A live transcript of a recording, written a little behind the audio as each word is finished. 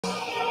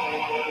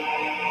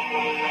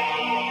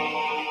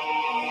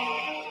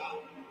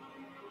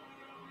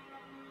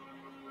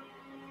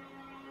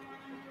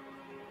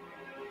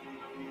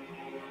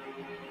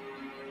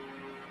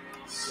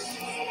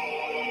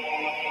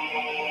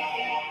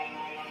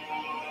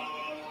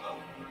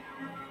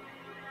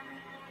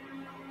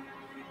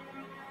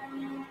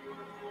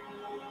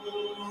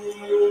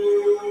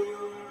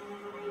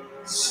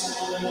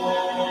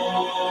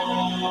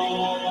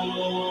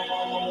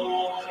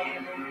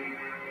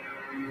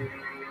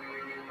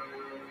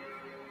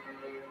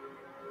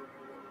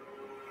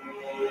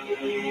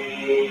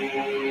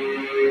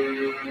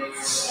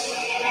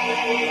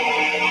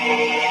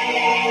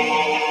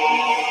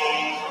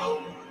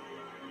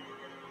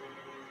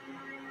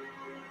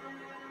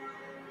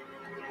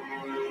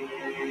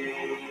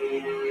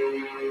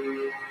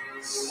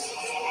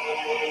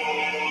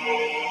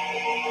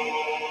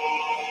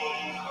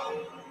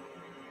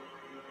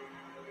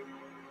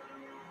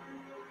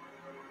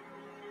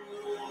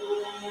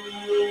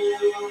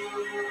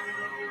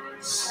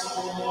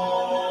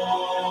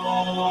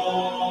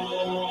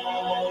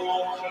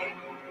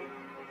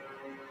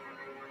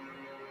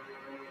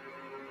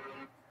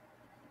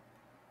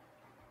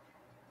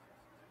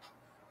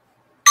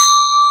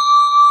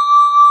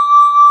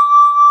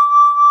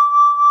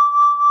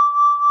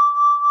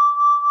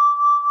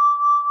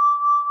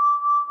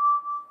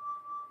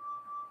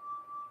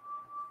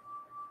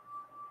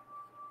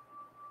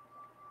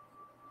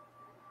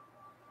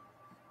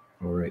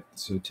All right,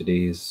 so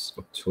today is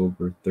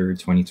October 3rd,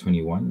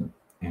 2021,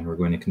 and we're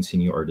going to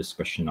continue our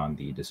discussion on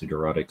the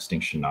Desiderata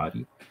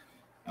Extinctionati.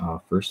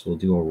 First, we'll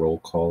do a roll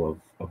call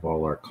of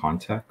all our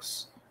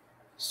contacts.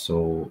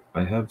 So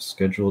I have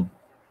scheduled,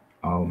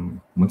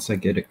 once I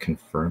get it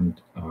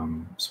confirmed,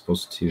 I'm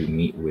supposed to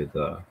meet with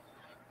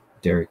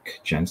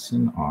Derek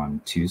Jensen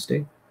on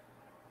Tuesday,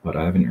 but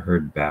I haven't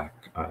heard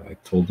back. I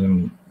told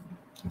him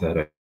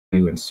that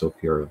you and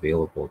Sophie are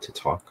available to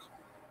talk,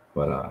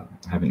 but I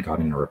haven't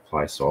gotten a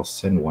reply. So I'll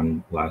send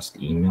one last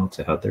email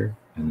to Heather,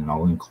 and then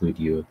I'll include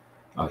you,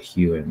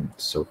 Hugh, and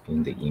Sophie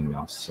in the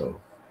email. So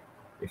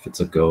if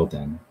it's a go,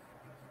 then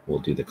we'll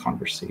do the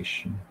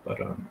conversation. But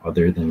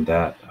other than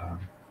that,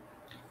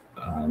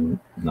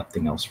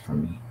 nothing else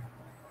from me.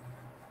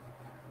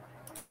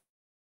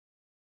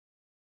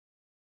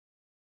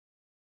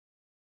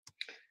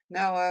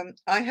 Now,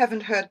 I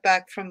haven't heard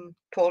back from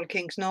Paul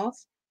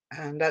Kingsnorth,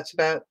 and that's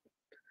about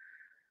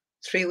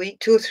 2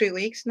 or 3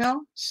 weeks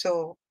now.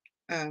 So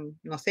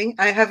nothing.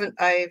 I've had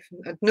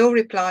no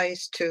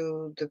replies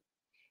to the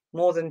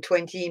more than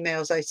 20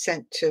 emails I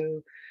sent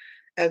to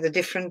the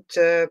different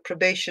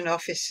probation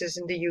officers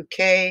in the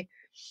UK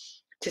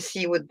to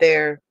see would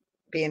they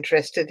be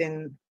interested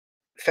in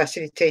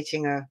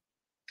facilitating a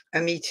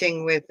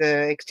meeting with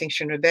the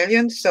Extinction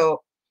Rebellion.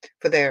 So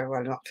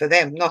not for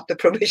them, not the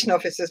probation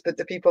officers, but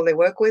the people they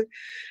work with.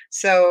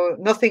 So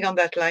nothing on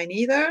that line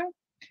either.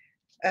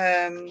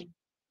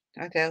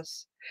 What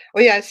else?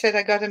 Oh yeah, I said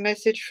I got a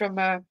message from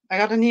I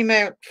got an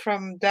email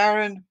from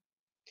Darren.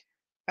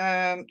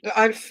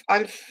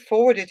 I'll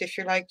forward it if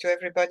you like to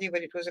everybody,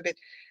 but it was a bit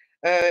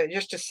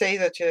just to say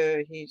that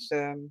he's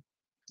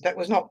that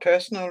was not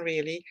personal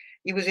really.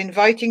 He was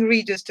inviting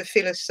readers to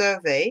fill a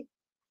survey,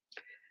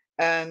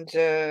 and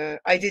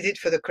I did it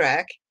for the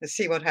crack to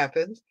see what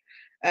happens.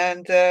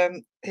 And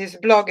his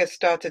blog has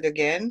started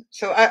again,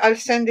 so I'll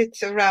send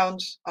it around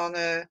on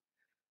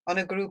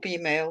a group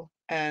email,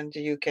 and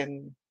you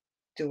can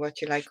do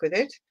what you like with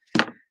it.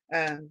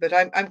 But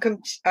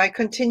I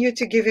continue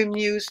to give him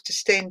news to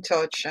stay in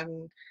touch,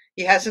 and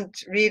he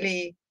hasn't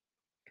really,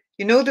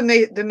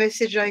 the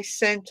message I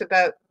sent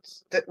about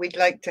that we'd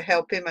like to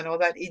help him and all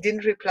that. He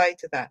didn't reply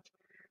to that,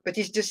 but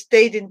he's just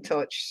stayed in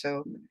touch.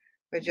 So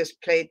we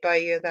just played by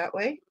ear that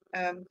way.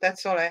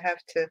 That's all I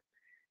have to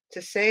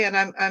say, and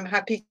I'm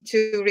happy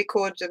to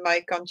record the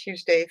mic on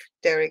Tuesday if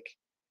Derek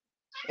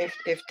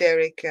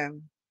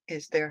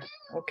is there.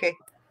 Okay.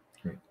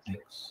 Great,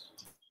 thanks.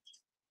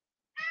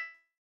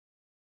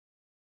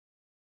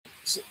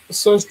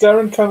 So is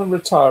Darren kind of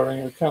retiring?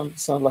 It kind of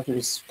sounded like he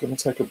was going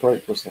to take a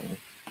break or something,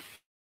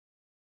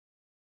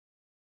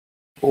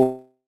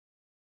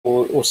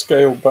 or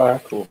scale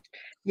back, or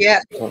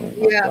yeah,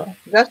 that.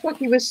 That's what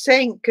he was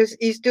saying, because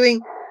he's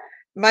doing.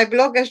 My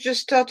blog has just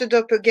started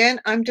up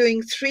again. I'm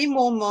doing 3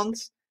 more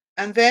months,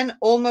 and then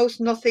almost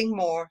nothing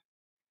more,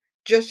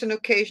 just an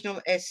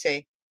occasional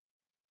essay,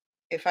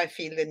 if I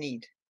feel the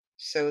need.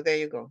 So there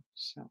you go.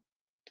 So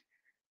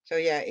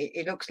yeah,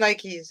 it looks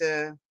like he's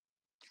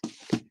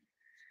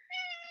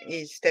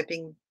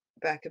stepping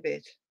back a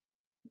bit.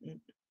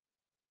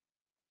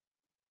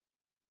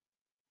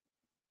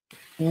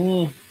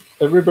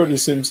 Everybody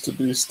seems to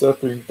be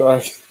stepping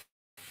back.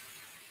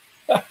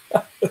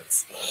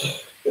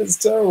 It's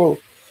terrible.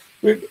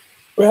 We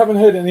haven't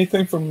heard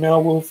anything from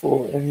Meowwolf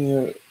or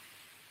any.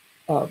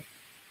 I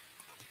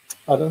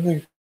don't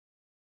think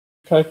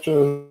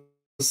Petra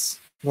has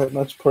made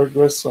much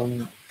progress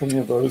on any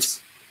of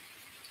those.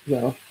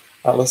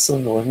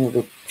 Allison or any of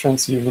the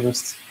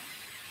transhumanists,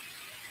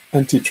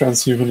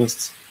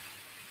 anti-transhumanists.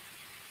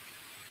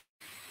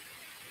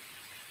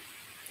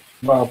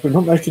 Wow, we're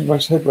not making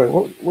much headway.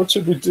 What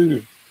should we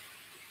do?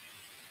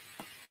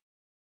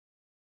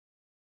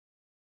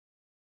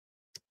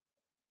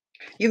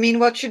 You mean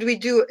what should we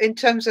do in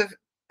terms of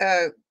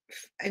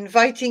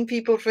inviting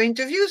people for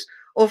interviews,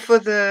 or for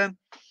the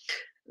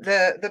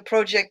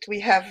project we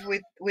have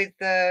with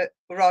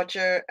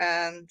Roger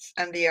and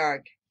the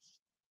ARG?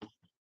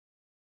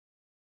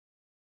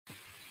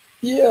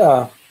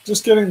 Yeah,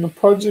 just getting the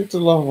project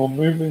along or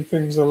moving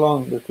things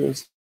along,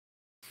 because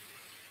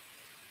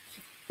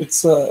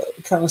it's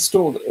kind of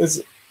stalled.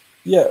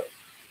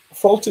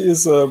 Faulty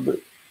is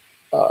kind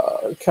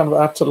of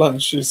after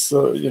lunch. He's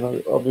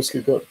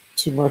obviously got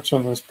too much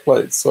on his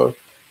plate, so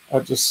I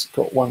just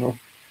got one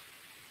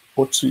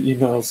or two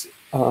emails.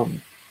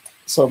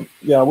 So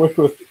yeah, I worked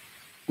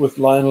with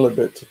Lionel a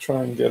bit to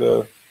try and get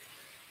a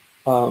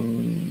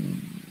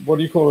what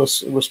do you call a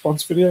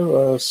response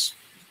video, a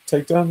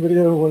takedown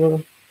video, or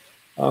whatever.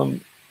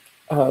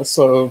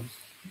 So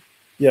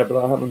yeah,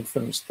 but I haven't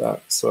finished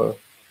that. So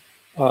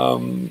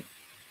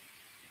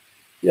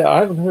yeah, I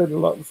haven't heard a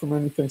lot from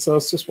anything. So I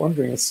was just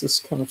wondering, it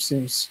just kind of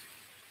seems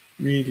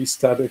really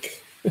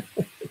static. I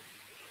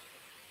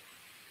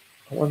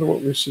wonder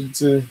what we should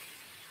do.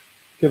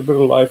 Get a bit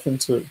of life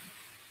into it.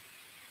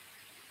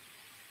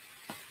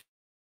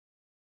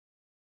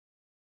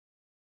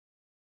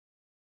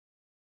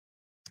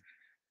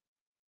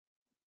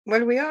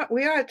 Well, we are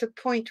at a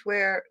point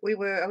where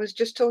I was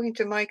just talking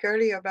to Mike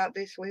earlier about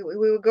this. We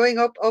were going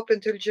up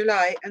until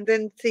July, and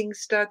then things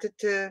started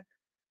to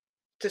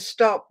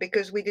stop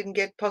because we didn't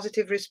get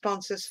positive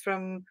responses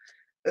from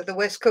the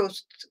West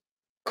Coast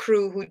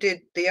crew who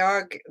did the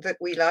ARG that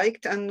we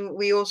liked, and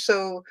we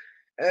also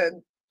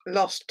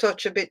lost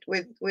touch a bit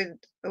with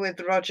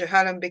Roger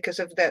Hallam because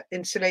of that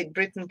Insulate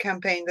Britain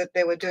campaign that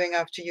they were doing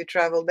after you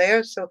travel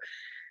there. So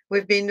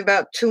we've been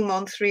about 2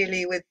 months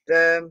really with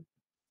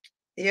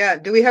yeah.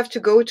 Do we have to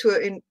go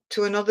to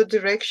another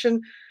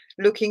direction,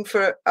 looking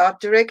for art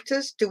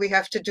directors? Do we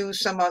have to do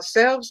some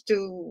ourselves?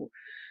 Do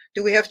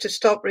we have to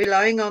stop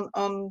relying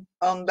on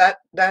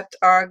that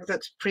ARG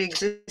that's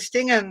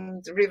pre-existing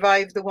and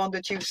revive the one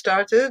that you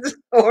started?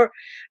 Or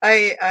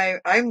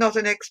I'm not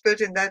an expert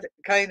in that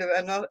kind of.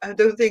 I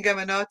don't think I'm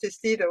an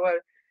artist either.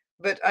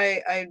 But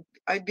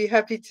I'd be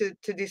happy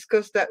to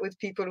discuss that with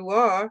people who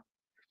are.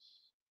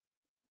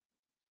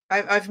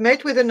 I've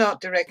met with an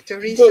art director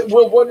recently.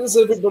 Well, what does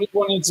everybody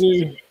want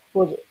to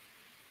do?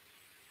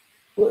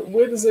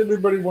 Where does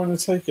everybody want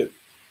to take it?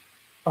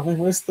 I mean,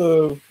 what's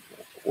the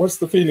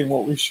feeling?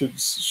 What we should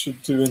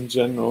do in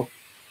general?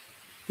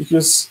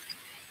 Because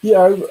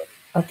yeah,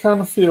 I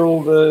kind of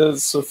feel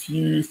there's a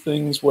few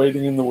things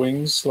waiting in the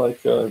wings.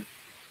 Like I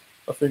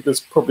think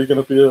there's probably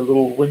going to be a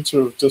little winter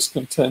of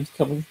discontent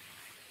coming.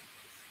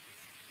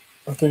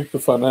 I think the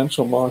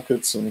financial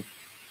markets, and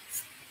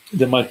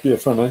there might be a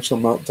financial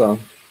meltdown.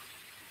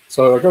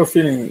 So I got a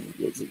feeling,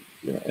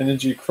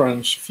 energy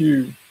crunch.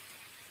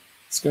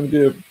 It's going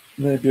to be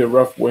maybe a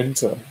rough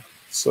winter.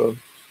 So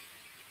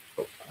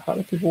how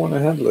do people want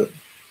to handle it?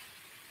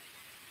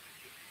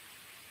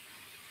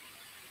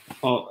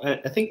 Well,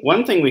 I think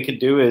one thing we could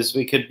do is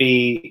we could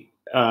be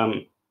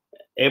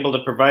able to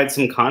provide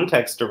some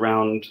context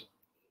around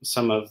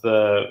some of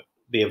the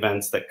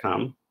events that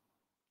come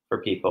for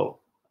people.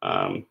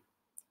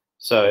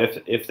 So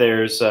if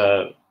there's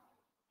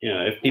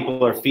if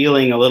people are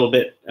feeling a little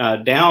bit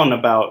down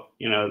about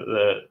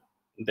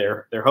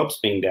their hopes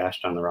being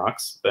dashed on the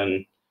rocks,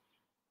 then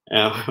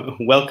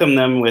welcome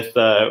them with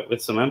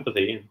some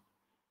empathy.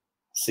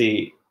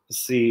 See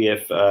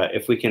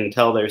if we can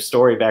tell their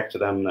story back to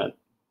them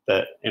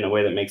that in a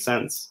way that makes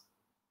sense.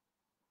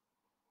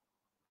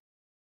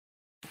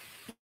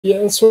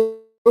 Yeah, sort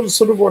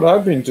of what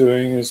I've been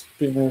doing is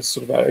being a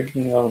sort of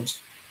agony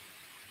aunt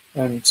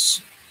and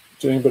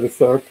doing a bit of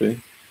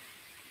therapy.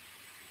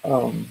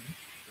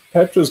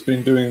 Petra's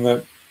been doing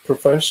that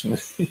professionally.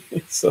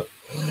 So,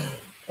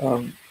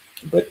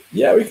 but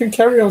yeah, we can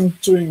carry on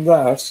doing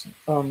that.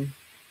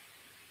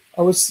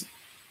 I was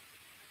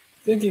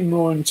thinking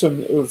more in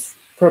terms of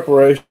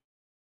preparation.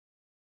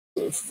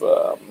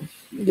 I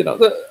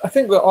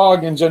think the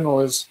ARG in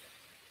general is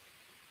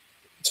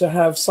to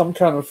have some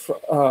kind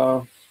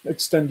of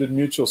extended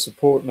mutual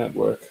support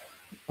network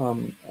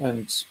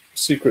and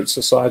secret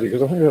society,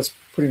 because I think that's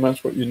pretty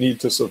much what you need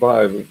to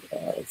survive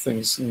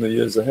things in the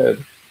years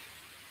ahead.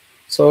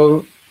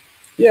 So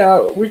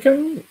yeah, we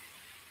can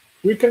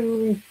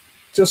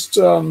just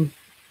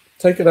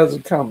take it as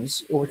it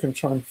comes, or we can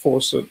try and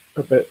force it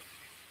a bit.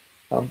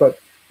 But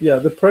yeah,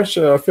 the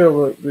pressure, I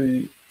feel that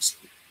the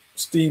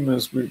steam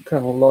we've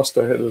kind of lost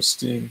our head of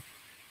steam.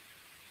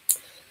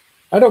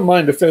 I don't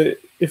mind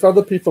if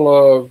other people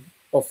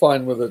are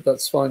fine with it.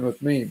 That's fine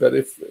with me. But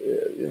if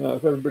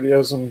if everybody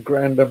has some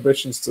grand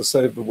ambitions to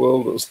save the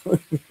world or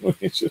something,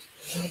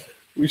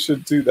 we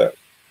should do that.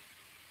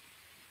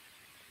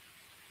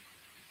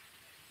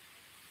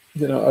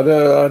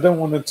 I don't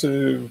want it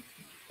to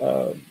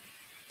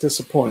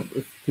disappoint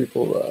if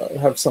people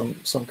have some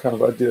kind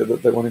of idea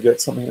that they want to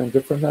get something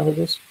different out of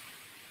this.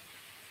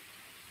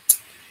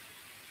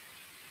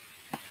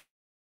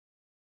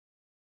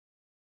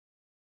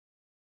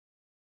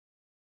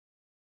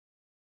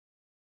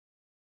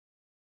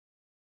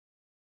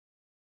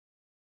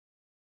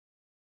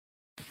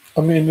 I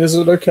mean, is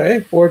it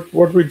okay what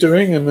we're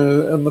doing and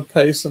the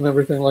pace and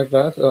everything like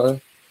that,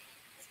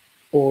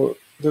 or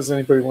does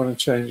anybody want to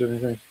change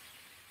anything?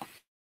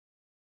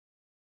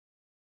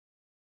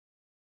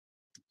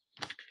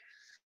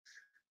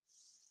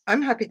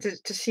 I'm happy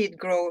to see it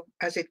grow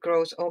as it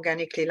grows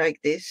organically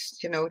like this.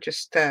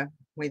 Just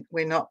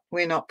we're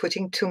not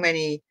putting too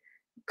many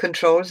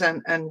controls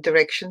and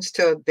directions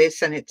to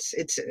this, and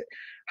it's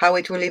how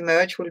it will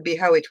emerge will be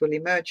how it will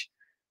emerge.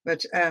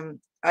 But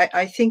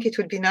I think it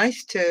would be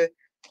nice to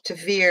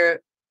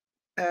veer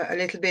a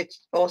little bit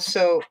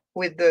also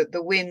with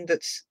the wind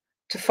that's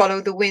to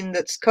follow the wind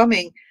that's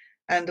coming,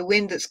 and the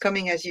wind that's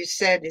coming, as you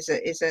said, is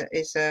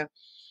a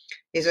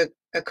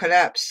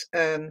collapse,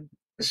 a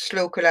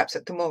slow collapse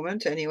at the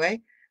moment anyway.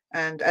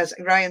 And as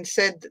Ryan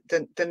said,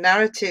 the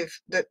narrative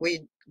that we're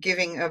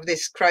giving of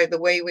this the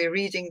way we're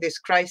reading this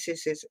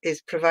crisis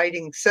is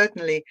providing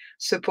certainly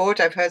support.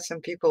 I've heard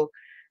some people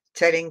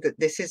telling that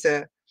this is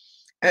an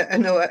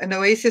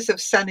oasis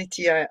of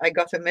sanity. I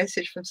got a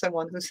message from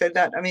someone who said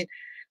that. I mean,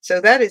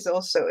 so that is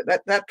also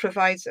that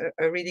provides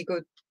a really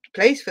good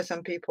place for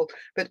some people.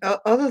 But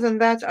other than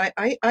that,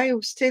 I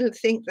still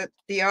think that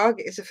the ARG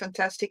is a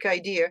fantastic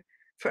idea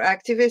for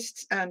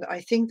activists, and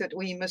I think that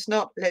we must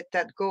not let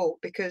that go,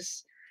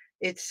 because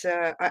it's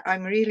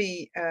I'm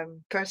really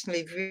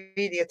personally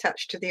really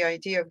attached to the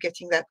idea of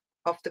getting that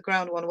off the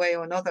ground one way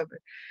or another. But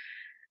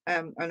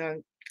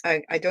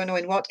I don't know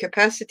in what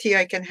capacity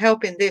I can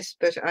help in this,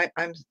 but I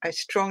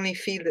strongly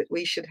feel that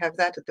we should have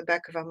that at the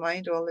back of our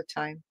mind all the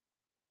time.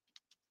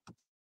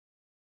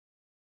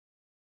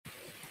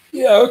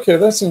 Yeah, okay,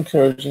 that's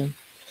encouraging.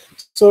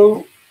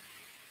 So,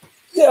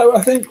 yeah,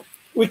 I think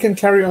we can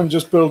carry on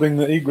just building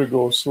the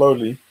egregore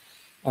slowly,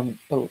 and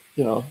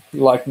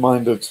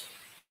like-minded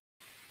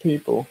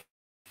people.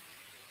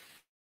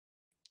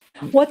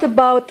 What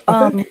about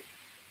I think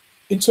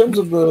in terms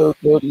of the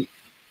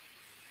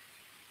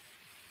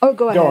oh,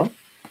 go ahead. on.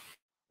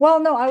 Well,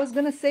 no, I was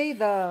gonna say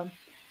the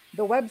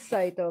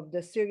website of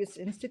the Serious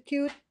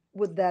Institute,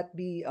 would that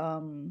be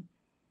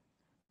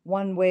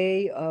one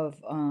way of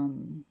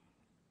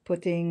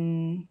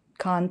putting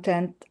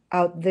content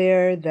out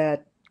there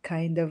that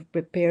kind of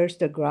prepares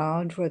the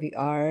ground for the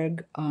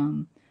ARG?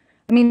 I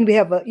mean,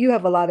 you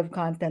have a lot of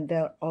content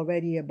there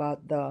already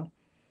about the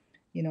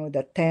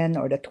the 10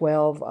 or the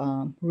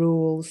 12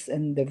 rules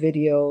and the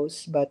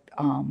videos, but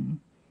I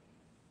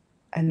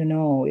don't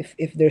know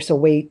if there's a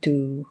way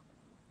to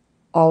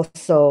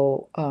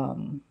also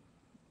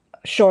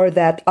shore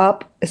that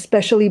up,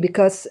 especially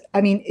because,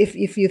 I mean,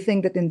 if you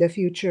think that in the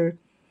future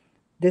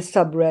this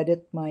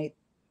subreddit might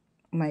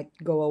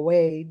go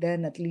away,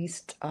 then at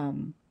least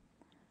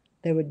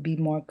there would be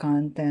more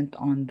content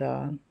on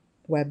the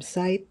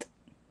website.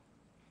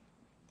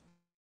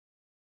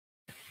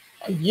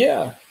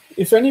 Yeah,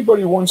 if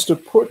anybody wants to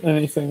put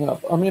anything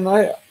up, I mean,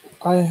 I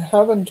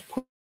haven't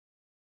put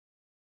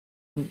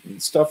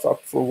stuff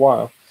up for a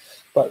while,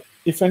 but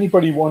if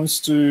anybody wants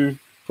to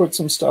put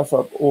some stuff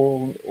up,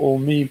 or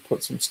me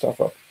put some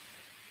stuff up,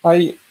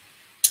 I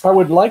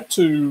would like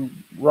to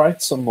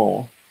write some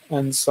more,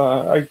 and so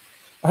I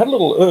had a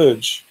little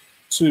urge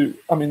to.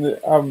 I mean,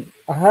 I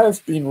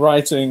have been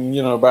writing,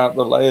 about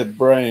the layered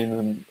brain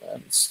and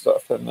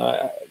stuff, and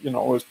I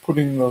was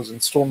putting those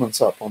installments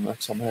up on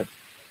XML,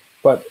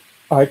 but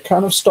I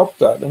kind of stopped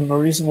that, and the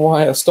reason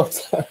why I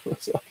stopped that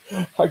was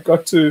I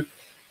got to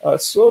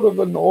sort of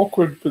an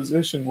awkward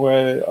position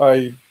where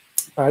I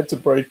had to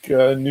break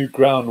new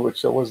ground,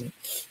 which I wasn't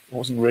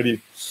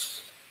ready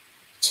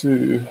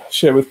to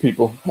share with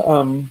people.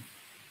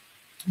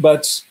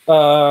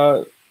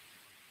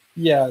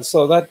 Yeah,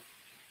 so that.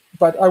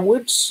 But I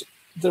would.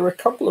 There are a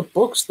couple of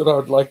books that I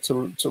would like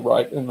to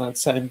write in that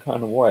same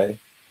kind of way,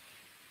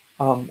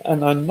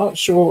 and I'm not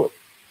sure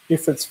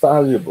if it's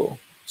valuable.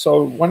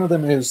 So one of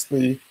them is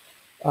the,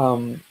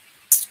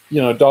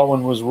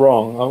 Darwin was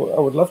wrong. I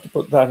would love to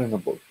put that in a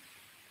book,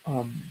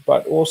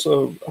 but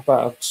also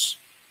about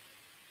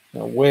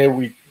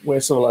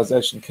where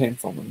civilization came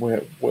from and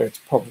where it's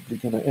probably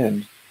going to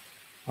end.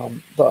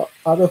 The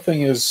other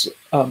thing is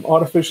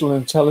artificial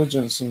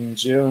intelligence and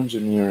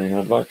geoengineering.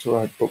 I'd like to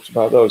write books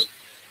about those.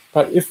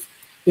 But if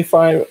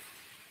I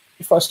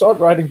start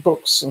writing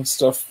books and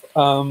stuff,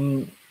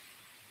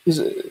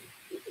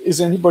 is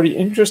anybody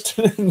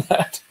interested in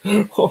that,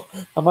 or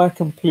am I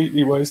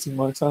completely wasting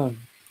my time?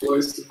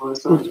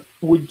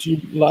 Would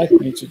you like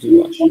me to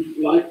do that?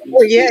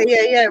 Oh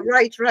yeah,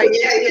 right. Right.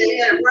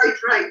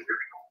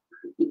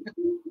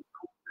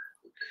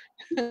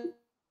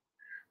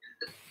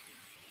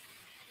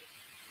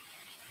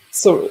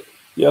 So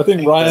yeah, I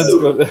think Ryan's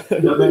got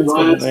an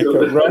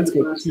echo. Ryan's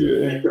got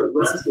two.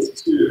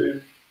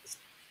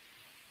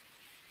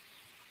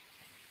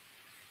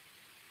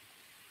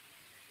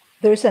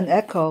 There's an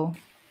echo.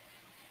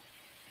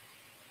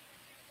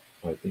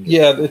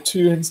 Yeah, the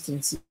two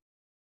instances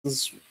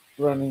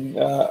running.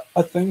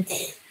 I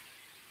think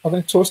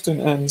Torsten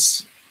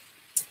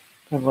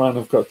and Ryan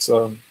have got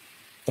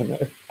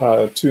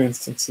two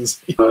instances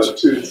each.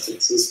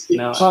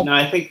 No,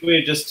 I think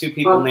we're just two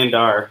people named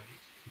R.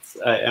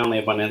 I only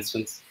have one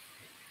instance.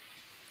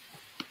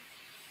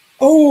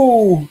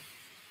 Oh,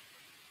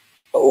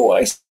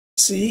 I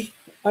see.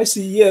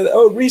 Yeah.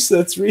 Oh, Reese.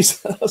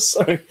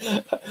 Sorry,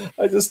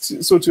 I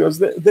just saw two.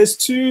 There's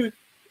two.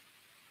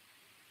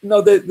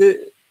 No,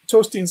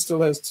 Torsten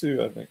still has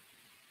two, I think.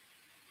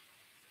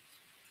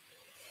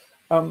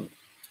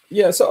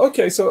 Yeah. So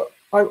okay. So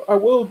I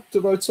will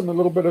devote a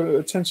little bit of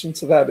attention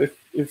to that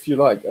if you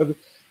like.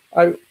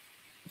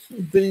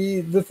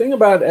 The thing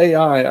about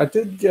AI, I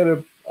did get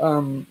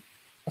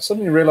I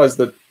suddenly realized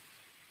that,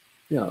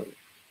 you know,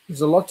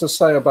 there's a lot to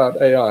say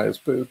about AIs,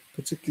 but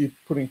particularly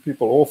putting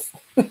people off.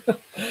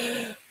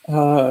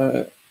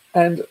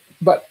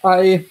 But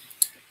I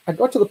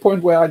got to the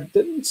point where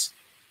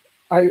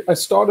I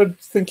started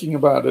thinking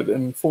about it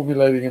and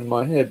formulating in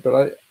my head,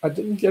 but I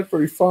didn't get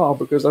very far,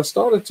 because I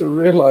started to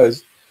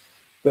realize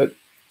that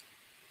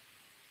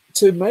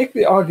to make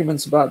the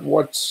arguments about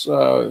what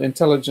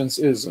intelligence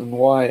is and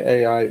why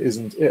AI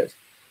isn't it,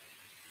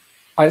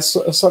 I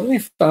suddenly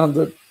found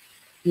that,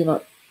 you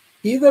know,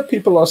 either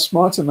people are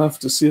smart enough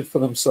to see it for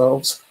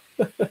themselves,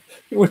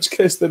 in which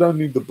case they don't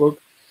need the book,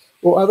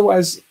 or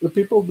otherwise the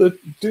people that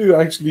do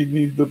actually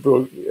need the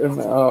book and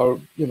are,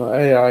 you know,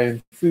 AI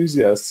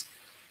enthusiasts,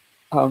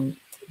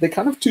 they're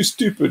kind of too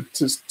stupid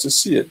to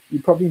see it.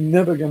 They're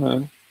never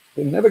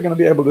gonna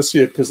be able to see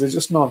it, because they're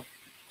just not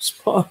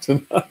smart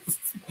enough.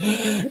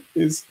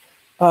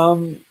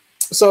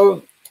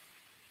 So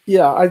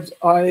yeah,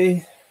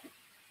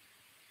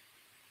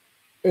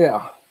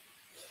 yeah.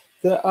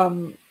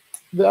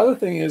 The other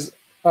thing is,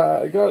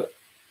 I got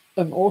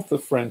an author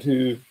friend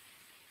who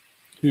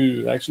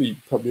actually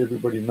probably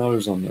everybody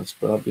knows on this,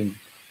 but I've been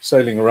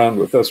sailing around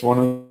with. That's one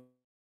of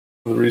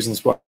the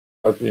reasons why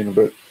I've been a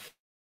bit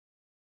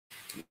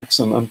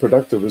and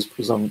unproductive, is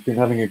because I've been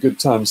having a good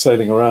time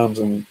sailing around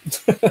and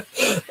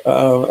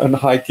and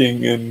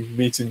hiking and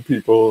meeting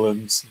people,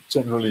 and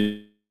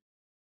generally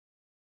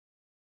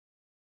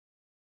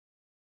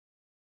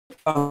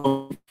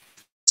so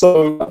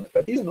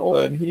he's an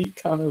author, and he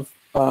kind of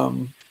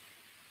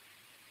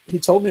he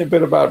told me a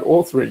bit about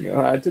authoring, and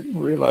I didn't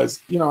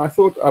realize, you know, I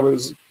thought I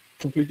was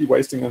completely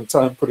wasting my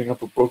time putting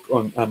up a book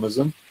on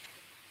Amazon,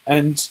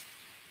 and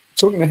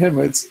talking to him,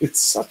 it's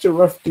such a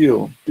rough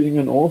deal being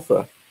an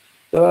author,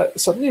 that I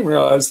suddenly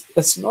realized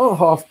it's not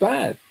half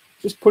bad.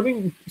 Just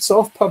putting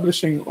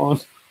self-publishing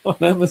on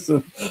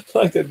Amazon,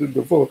 like I did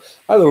before,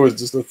 I thought it was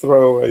just a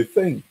throwaway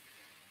thing.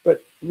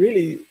 But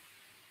really,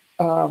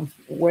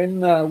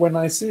 when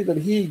I see that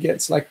he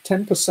gets like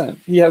 10%,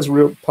 he has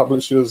real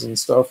publishers and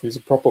stuff. He's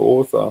a proper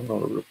author. I'm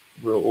not a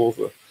real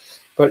author,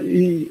 but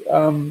he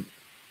only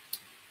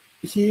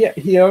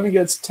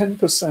gets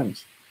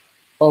 10%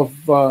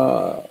 of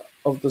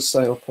the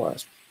sale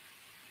price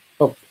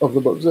of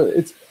the book. So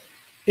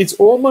it's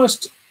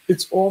almost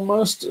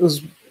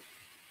as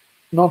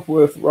not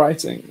worth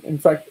writing. In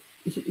fact,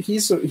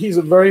 he's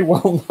a very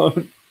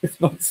well-known,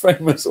 if not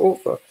famous,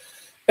 author.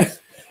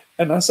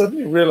 And I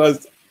suddenly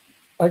realized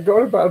I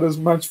got about as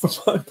much for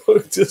my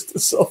book just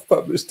as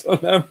self-published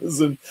on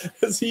Amazon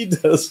as he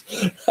does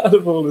out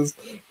of all his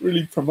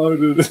really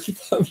promoted and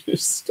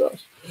published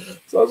stuff.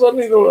 So I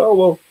suddenly thought, oh,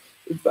 well,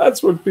 if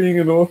that's what being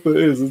an author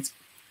is,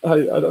 I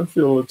don't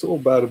feel at all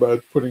bad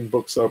about putting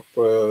books up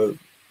to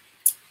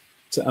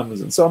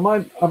Amazon. So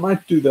I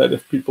might do that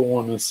if people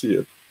want to see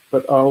it.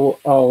 But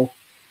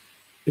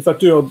if I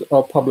do,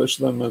 I'll publish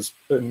them as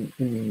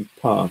in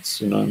parts,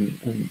 you know,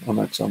 and on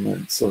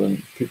XML, so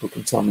then people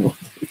can tell me what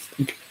they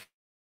think.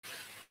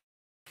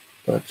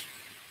 But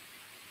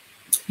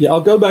yeah,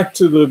 I'll go back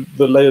to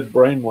the layered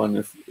brain one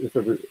if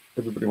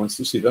everybody wants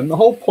to see that. And the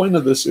whole point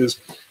of this is,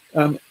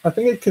 I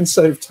think it can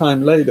save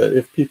time later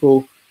if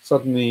people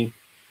suddenly,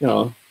 you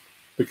know,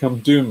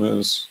 become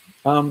doomers.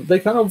 They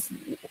kind of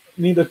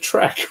need a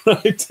track,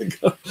 right,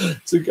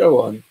 to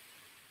go on.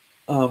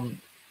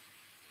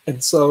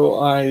 And so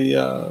I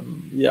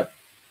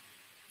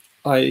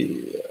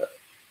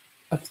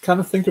kind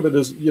of think of it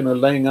as, you know,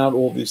 laying out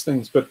all these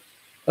things. But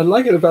I'd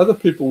like it if other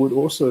people would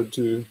also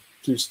do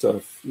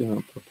stuff, you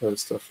know,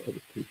 propose stuff for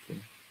other people.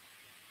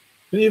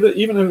 And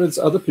even if it's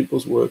other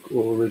people's work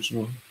or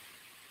original.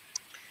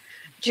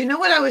 Do you know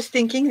what I was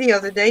thinking the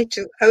other day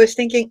too? I was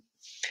thinking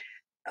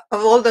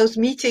of all those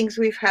meetings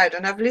we've had,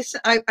 and I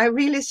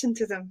re-listen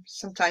to them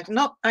sometimes.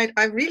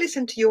 I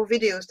re-listen to your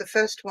videos, the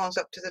first ones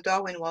up to the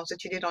Darwin ones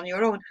that you did on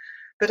your own,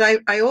 but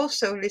I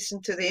also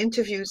listen to the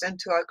interviews and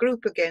to our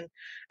group again.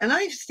 And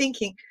I was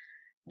thinking,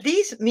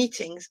 these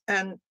meetings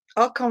and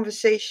our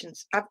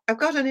conversations, I've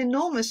got an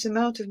enormous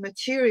amount of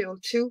material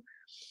too,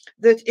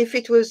 that if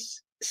it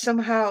was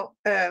somehow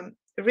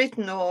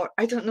written, or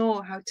I don't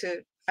know how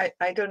to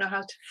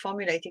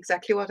formulate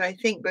exactly what I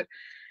think, but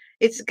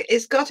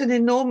it's got an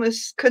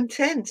enormous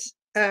content,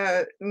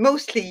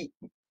 mostly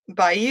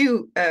by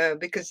you,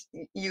 because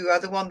you are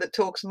the one that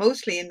talks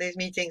mostly in these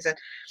meetings, and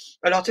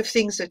a lot of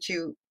things that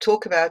you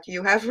talk about,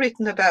 you have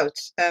written about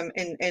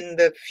in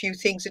the few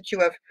things that you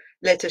have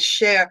let us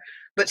share.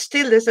 But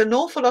still, there's an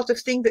awful lot of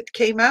things that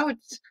came out.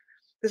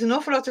 There's an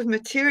awful lot of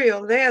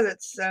material there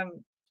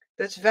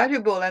that's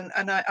valuable, and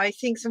I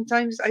think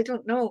sometimes, I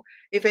don't know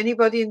if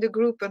anybody in the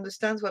group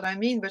understands what I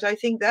mean, but I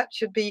think that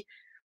should be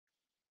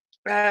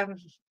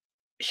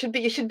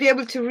you should be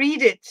able to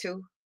read it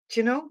too,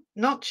 you know,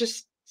 not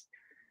just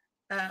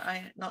watch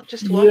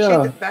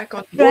it back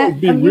on. Well, it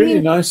would be really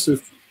nice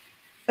if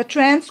a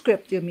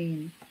transcript, you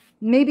mean?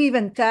 Maybe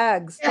even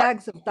tags of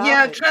topics.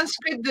 Yeah,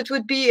 transcript that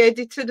would be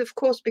edited, of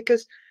course,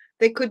 because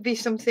there could be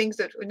some things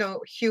that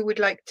Hugh would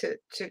like to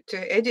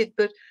edit,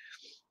 but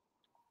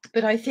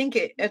I think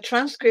a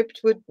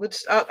transcript would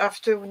start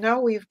after. Now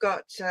we've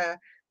got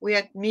we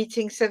had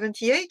meeting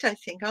 78, I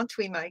think, aren't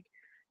we, Mike?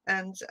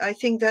 And I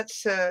think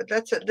there's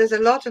a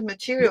lot of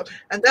material,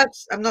 and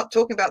I'm not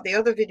talking about the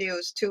other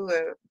videos too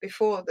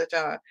before that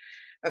are,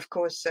 of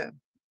course,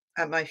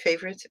 are my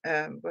favorite.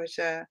 But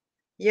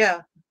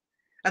yeah,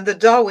 and the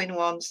Darwin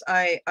ones,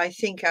 I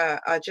think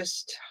are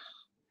just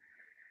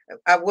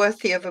are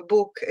worthy of a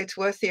book. It's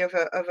worthy of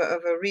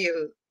a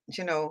real,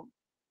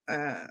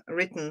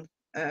 written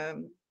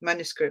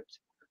manuscript.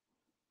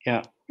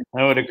 Yeah,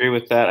 I would agree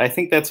with that. I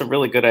think that's a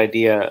really good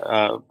idea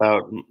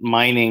about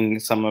mining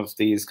some of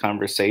these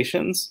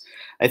conversations.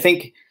 I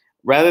think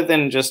rather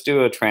than just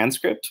do a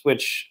transcript,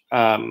 which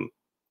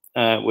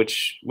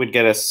would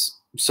get us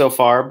so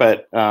far,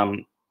 but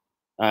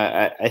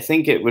I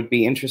think it would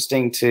be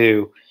interesting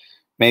to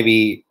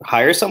maybe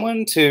hire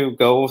someone to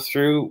go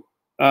through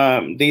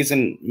these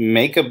and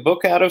make a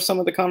book out of some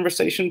of the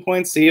conversation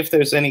points, see if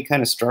there's any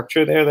kind of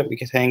structure there that we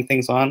could hang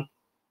things on.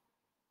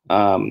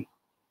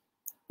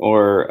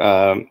 Or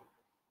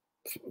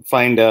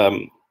find there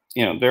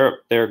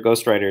are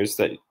ghostwriters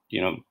that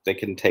they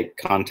can take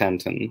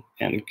content and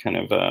kind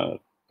of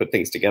put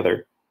things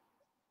together.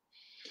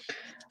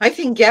 I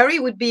think Gary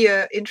would be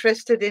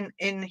interested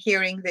in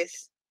hearing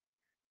this.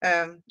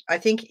 I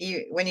think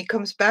when he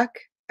comes back,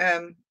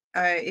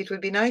 it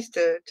would be nice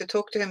to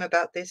talk to him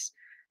about this,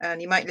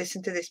 and he might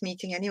listen to this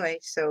meeting anyway.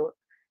 So,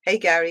 hey,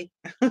 Gary.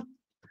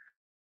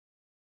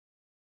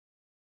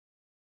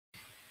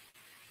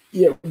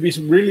 Yeah, it would be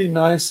really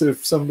nice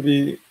if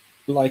somebody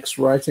likes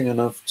writing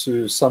enough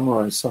to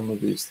summarize some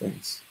of these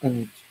things.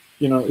 And,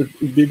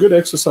 it'd be a good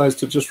exercise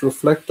to just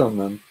reflect on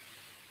them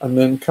and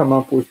then come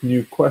up with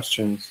new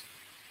questions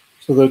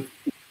so that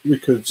we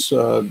could,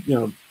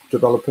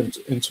 develop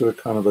into a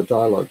kind of a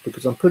dialogue.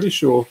 Because I'm pretty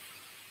sure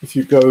if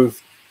you go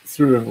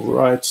through and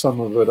write some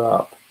of it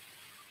up,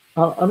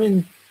 I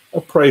mean,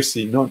 a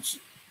précis,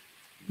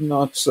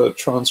 not a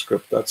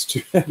transcript, that's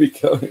too heavy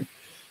going.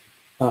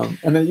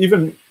 And then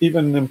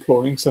even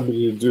employing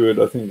somebody to do it,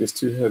 I think, is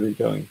too heavy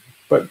going.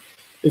 But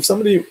if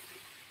somebody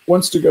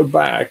wants to go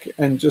back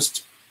and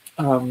just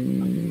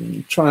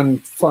try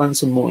and find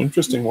some more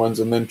interesting ones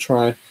and then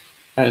try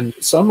and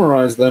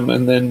summarize them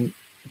and then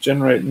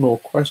generate more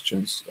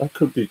questions, that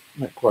could be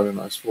quite a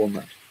nice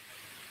format.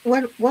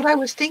 Well, what I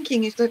was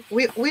thinking is that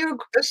we're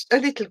a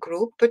little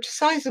group, but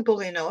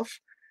sizable enough.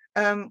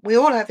 We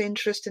all have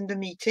interest in the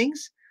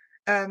meetings.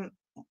 Why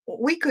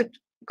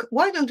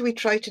don't we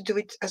try to do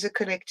it as a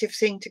collective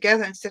thing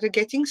together instead of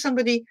getting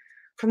somebody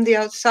from the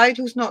outside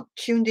who's not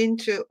tuned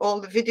into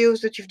all the videos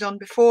that you've done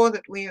before,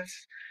 that we're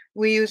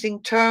using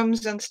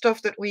terms and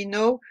stuff that we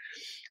know.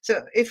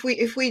 So if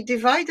we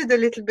divided a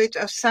little bit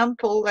of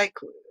sample, like,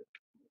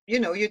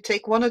 you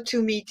take 1 or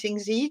 2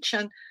 meetings each,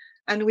 and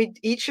we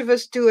each of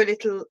us do a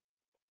little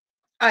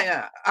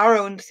our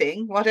own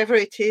thing, whatever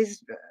it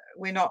is.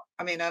 I'm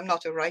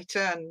not a writer,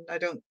 and I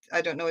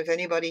don't know if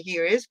anybody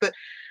here is, but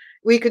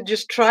we could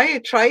just try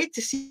it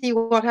to see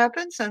what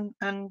happens, and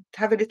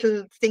have a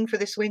little thing for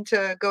this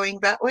winter going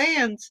that way,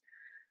 and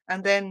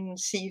then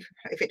see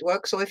if it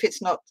works, or if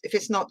it's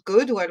not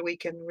good, well, we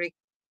can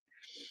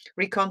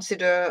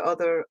reconsider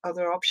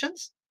other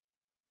options.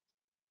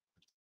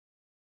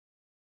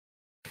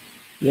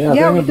 Yeah, I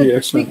think that'd be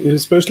excellent,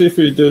 especially if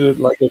we did it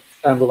like a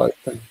candlelight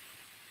thing.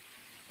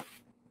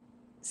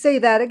 Say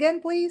that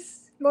again,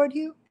 please, Lord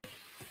Hugh.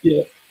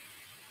 Yeah,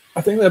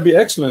 I think that'd be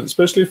excellent,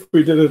 especially if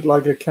we did it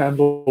like a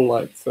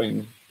candlelight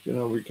thing.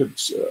 We could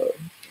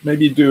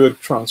maybe do a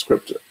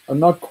transcript,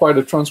 not quite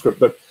a transcript,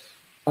 but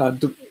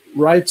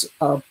write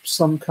up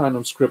some kind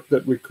of script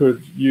that we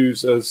could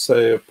use as,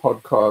 say, a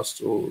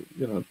podcast, or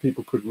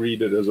people could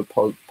read it as a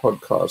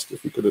podcast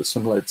if we could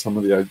assimilate some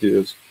of the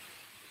ideas,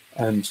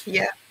 and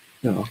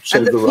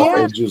shave the rough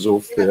edges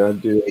off the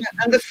ideas.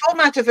 Yeah. And the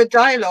format of a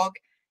dialogue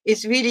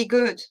is really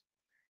good,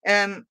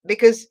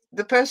 because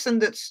the person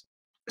that's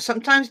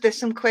sometimes there's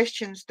some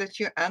questions that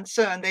you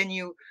answer, and then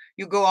you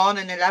go on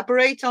and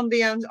elaborate on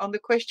the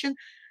question.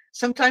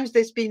 Sometimes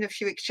there's been a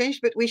few exchanges,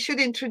 but we should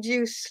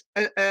introduce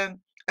a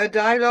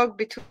dialogue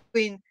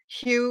between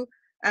Hugh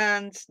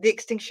and the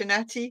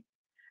Extinctionati,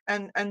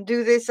 and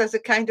do this as a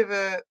kind of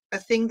a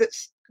thing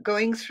that's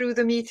going through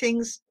the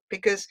meetings,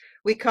 because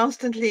we're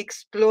constantly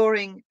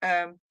exploring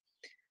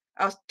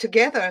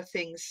together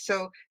things.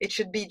 So it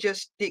should be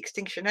just the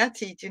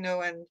Extinctionati,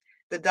 and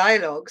the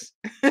dialogues,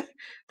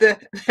 they're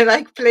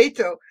like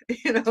Plato,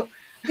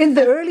 In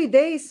the early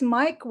days,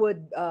 Mike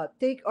would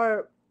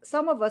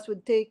some of us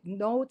would take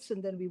notes,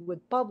 and then we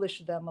would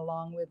publish them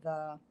along with,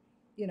 the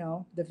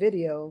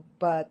video.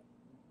 But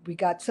we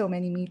got so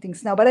many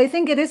meetings now. But I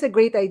think it is a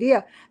great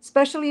idea,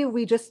 especially if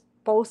we just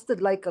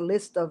posted like a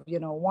list of,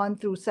 1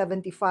 through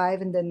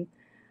 75, and then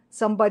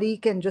somebody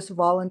can just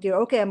volunteer.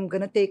 Okay, I'm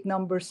gonna take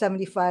number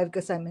 75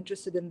 because I'm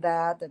interested in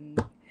that,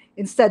 and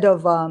instead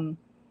of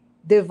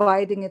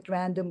dividing it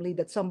randomly,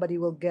 that somebody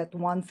will get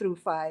 1 through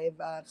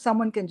 5.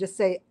 Someone can just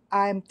say,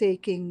 I'm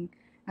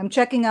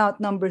checking out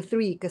number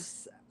 3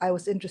 because I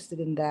was interested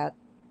in that.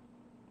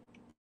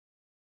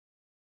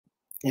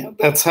 Yeah,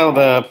 that's how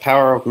the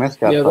Power of Myth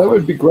got Yeah, that published.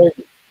 would be great.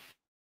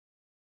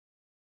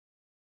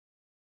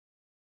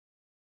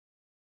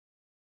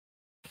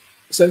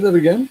 Say that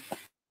again.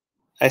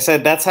 I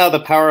said that's how the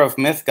Power of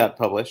Myth got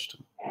published.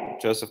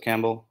 Joseph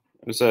Campbell.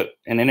 It was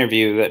an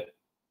interview that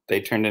they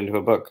turned into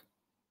a book.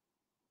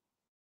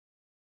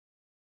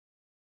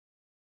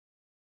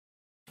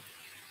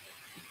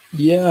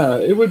 Yeah,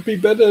 it would be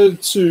better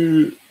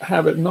to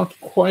have it not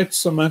quite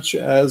so much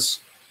as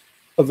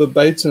a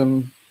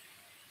verbatim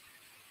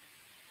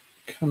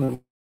kind of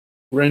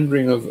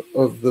rendering of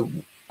the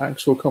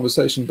actual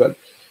conversation, but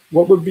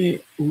what would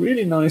be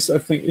really nice, I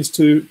think, is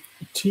to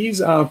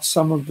tease out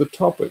some of the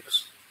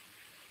topics.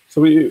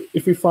 So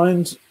if we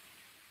find,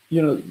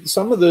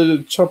 some of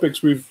the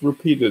topics we've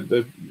repeated,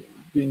 they've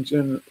been,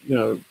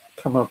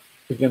 come up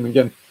again and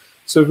again.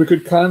 So if we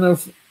could kind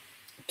of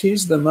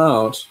tease them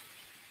out,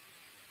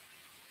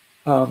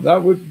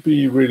 that would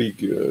be really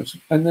good.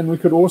 And then we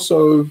could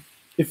also,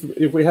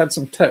 if we had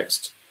some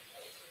text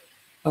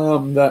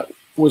that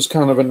was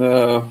kind of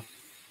in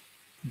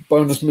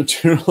bonus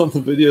material on the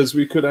videos,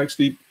 we could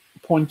actually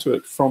point to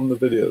it from the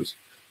videos.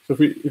 So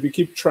if you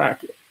keep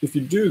track, if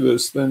you do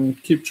this, then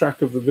keep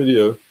track of the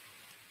video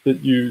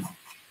that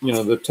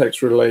the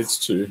text relates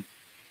to,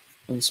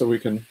 and so we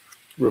can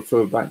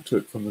refer back to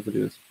it from the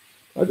videos.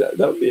 That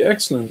would be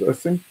excellent. I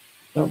think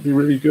that would be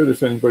really good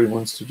if anybody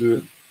wants to do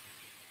it.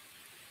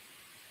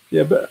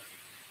 Yeah, but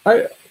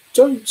I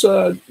don't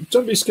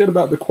be scared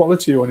about the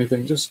quality or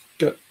anything. Just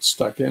get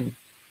stuck in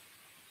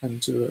and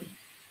do it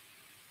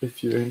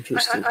if you're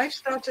interested.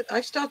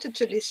 I started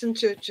to listen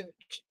to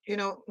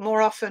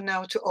more often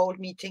now to old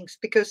meetings,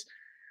 because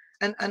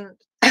and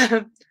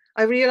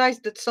I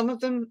realized that some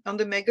of them on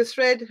the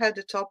Megathread had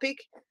a topic,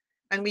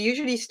 and we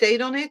usually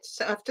stayed on it.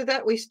 So after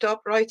that, we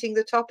stopped writing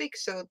the topic.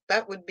 So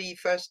that would be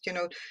first,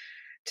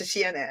 to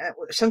see. And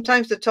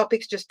sometimes the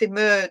topics just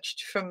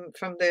emerged from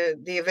the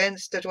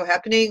events that were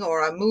happening,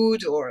 or our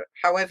mood, or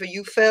however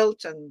you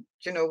felt, and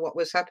what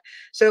was happening.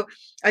 So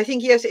I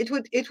think, yes, it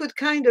would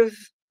kind of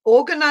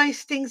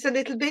organize things a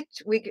little bit.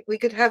 We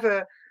could have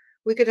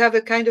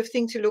a kind of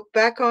thing to look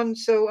back on.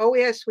 So, oh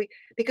yes,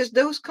 because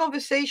those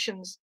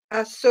conversations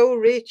are so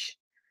rich,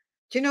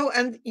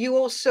 and you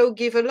also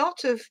give a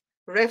lot of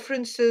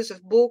references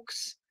of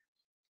books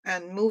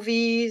and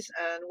movies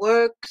and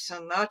works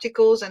and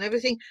articles and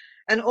everything,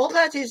 and all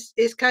that is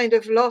kind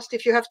of lost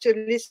if you have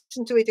to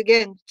listen to it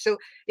again. So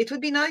it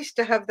would be nice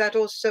to have that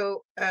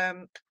also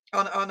on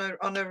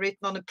a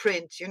written, on a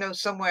print,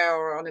 somewhere,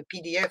 or on a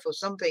PDF or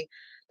something,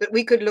 that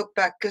we could look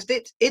back, because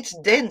it's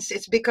dense.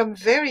 It's become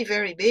very,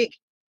 very big.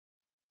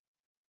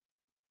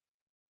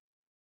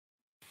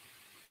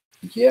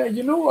 Yeah,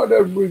 you know what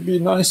would be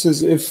nice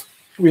is if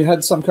we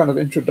had some kind of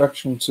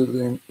introduction to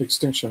the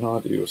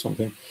Extinctionati or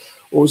something,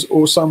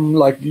 or some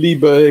like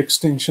Liber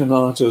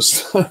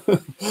Extinctionatus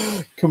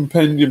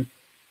compendium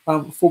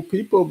for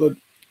people that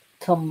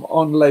come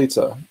on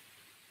later.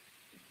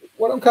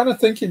 What I'm kind of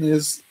thinking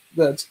is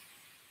that,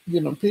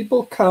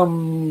 people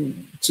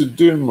come to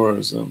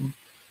Doomerism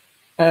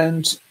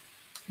and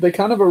they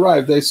kind of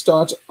arrive, they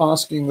start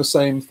asking the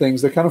same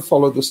things, they kind of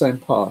follow the same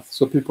path.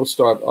 So people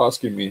start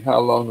asking me, how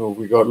long have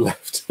we got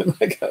left? And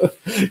I kind of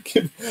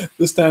give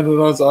the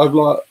standard answer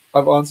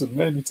I've answered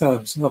many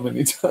times. How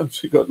many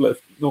times we got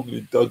left,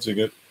 normally dodging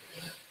it.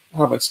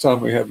 How much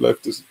time we have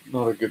left is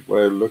not a good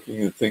way of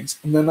looking at things.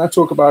 And then I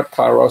talk about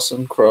Kairos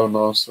and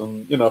Chronos,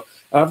 and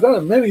I've done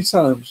it many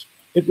times.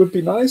 It would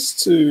be nice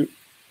to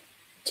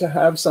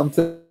have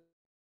something,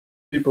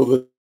 people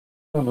that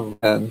kind of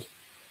land.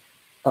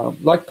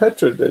 Like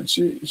Petra did,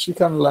 she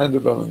kind of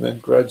landed on and then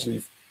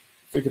gradually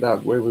figured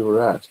out where we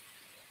were at.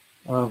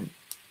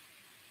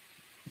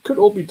 It could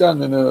all be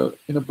done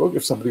in a book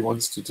if somebody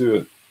wants to do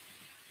it.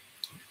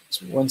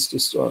 So wants to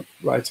start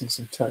writing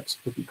some text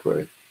would be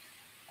great.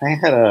 I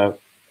had a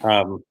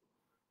kind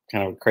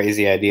of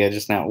crazy idea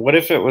just now. What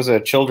if it was a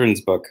children's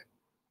book?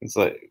 It's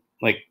like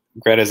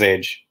Greta's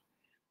age,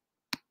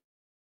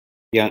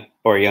 young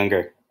or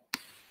younger.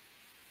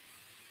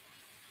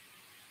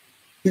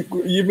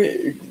 You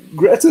mean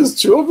Greta's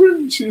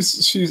children?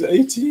 She's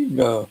 18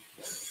 now.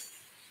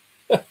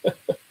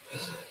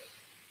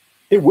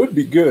 It would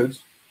be good.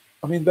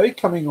 I mean, they're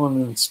coming on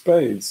in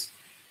spades.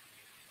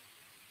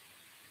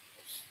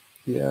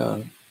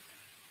 Yeah.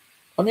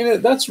 I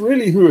mean, that's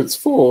really who it's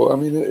for. I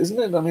mean, isn't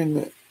it? I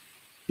mean,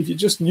 if you're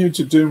just new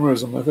to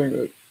Doomerism, I think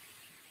that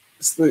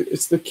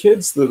it's the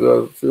kids that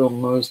I feel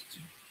most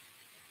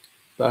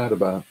bad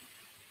about.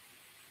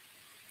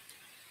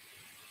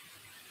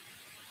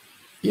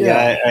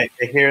 Yeah,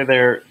 I hear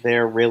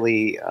they're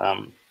really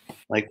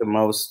like the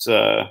most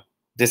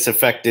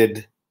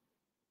disaffected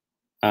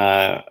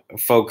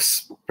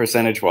folks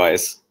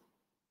percentage-wise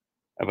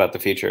about the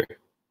future.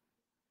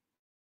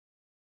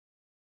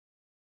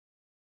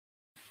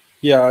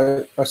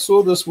 Yeah, I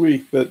saw this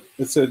week that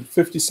it said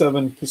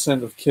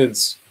 57% of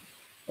kids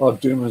are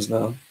doomers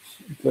now.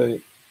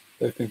 They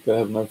think they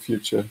have no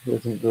future. They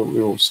think that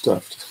we're all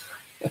stuffed.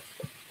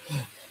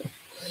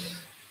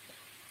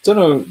 Don't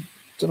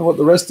know what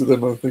the rest of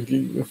them are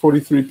thinking.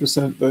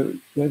 43%,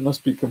 they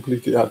must be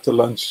completely out to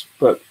lunch.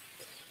 But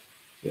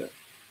yeah,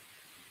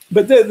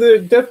 but there are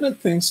definite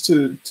things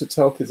to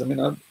tell kids. I mean,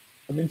 I've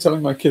been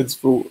telling my kids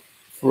for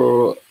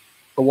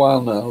a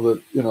while now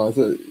that, you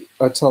know,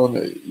 I tell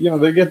them, you know,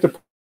 they get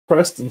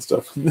depressed and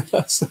stuff. And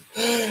that's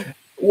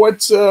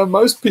what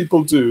most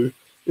people do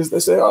is they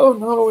say, oh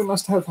no, we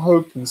must have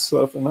hope and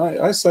stuff. And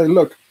I say,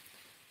 look,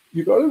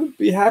 you got to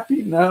be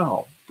happy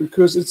now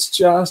because it's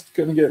just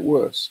going to get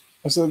worse.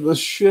 I said, the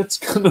shit's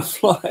going to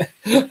fly.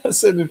 I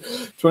said, in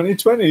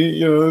 2020,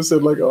 you know, I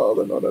said like, oh,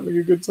 they're not having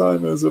a good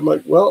time. I said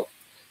like, well,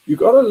 you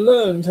got to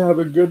learn to have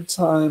a good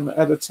time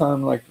at a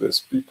time like this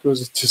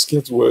because it just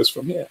gets worse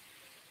from here.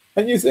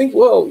 And you think,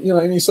 well, you know,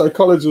 any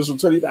psychologist will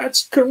tell you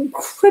that's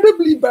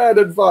incredibly bad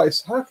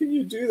advice. How can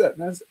you do that?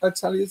 And I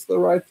tell you, it's the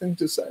right thing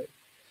to say.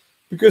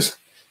 Because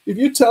if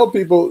you tell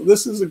people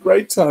this is a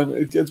great time,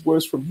 it gets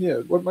worse from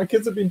here. What my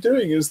kids have been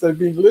doing is they've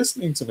been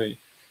listening to me.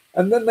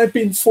 And then they've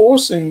been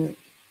forcing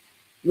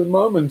the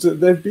moment.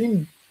 They've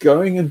been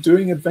going and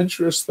doing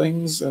adventurous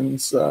things.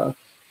 And,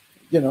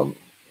 you know,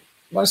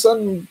 my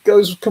son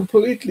goes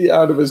completely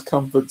out of his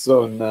comfort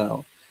zone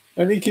now.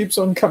 And he keeps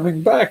on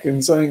coming back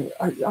and saying,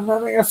 I'm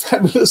having a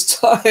fabulous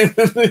time.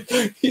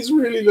 And he's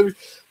really living.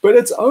 But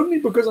it's only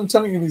because I'm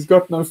telling him he's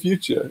got no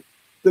future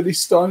that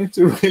he's starting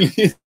to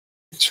really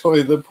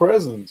enjoy the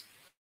present.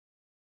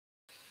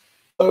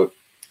 So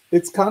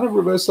it's kind of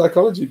reverse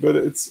psychology, but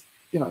it's,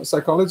 you know,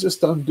 psychologists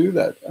don't do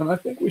that. And I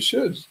think we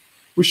should.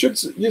 We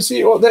should, you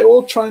see, they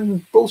all try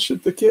and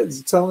bullshit the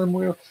kids, tell them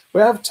we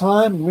have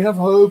time, and we have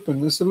hope,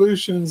 and the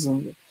solutions,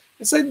 and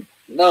say,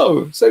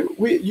 no,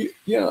 you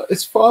know,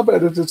 it's far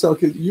better to tell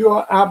kids, you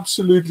are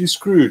absolutely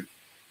screwed.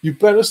 You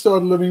better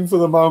start living for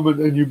the moment,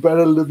 and you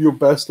better live your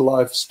best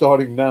life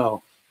starting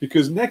now,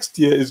 because next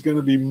year is going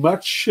to be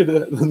much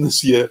shitter than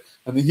this year,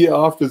 and the year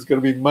after is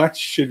going to be much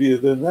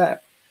shittier than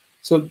that.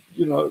 So,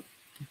 you know,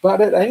 but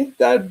it ain't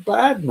that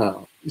bad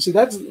now. You see,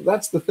 that's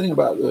the thing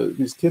about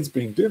these kids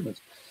being doomers,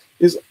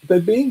 is they're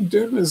being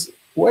doomers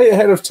way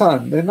ahead of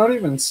time. They're not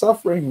even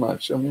suffering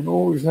much. I mean,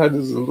 all we've had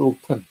is a little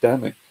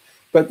pandemic,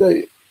 but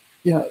you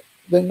know,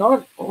 they're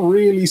not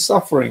really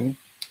suffering,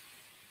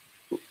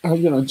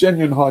 you know,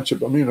 genuine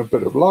hardship. I mean, a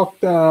bit of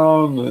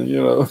lockdown,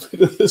 you know, a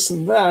bit of this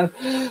and that,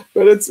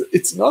 but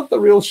it's not the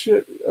real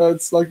shit.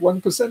 It's like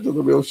 1% of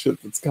the real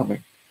shit that's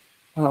coming.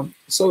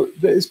 So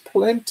there's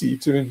plenty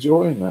to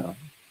enjoy now.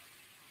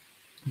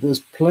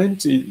 There's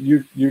plenty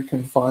you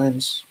can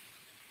find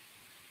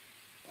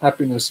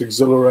happiness,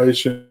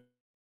 exhilaration,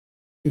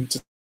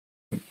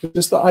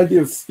 just the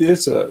idea of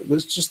theatre.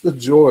 There's just the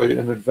joy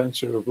and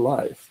adventure of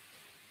life.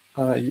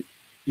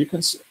 You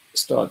can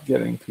start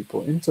getting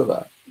people into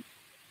that.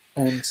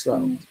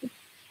 And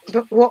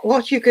but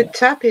what you could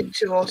tap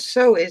into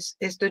also is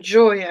the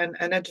joy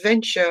and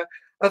adventure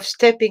of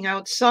stepping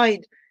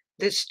outside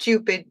this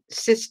stupid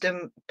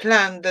system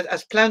planned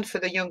for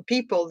the young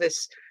people,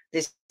 this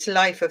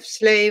life of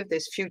slave,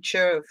 this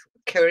future of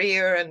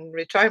career and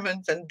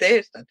retirement and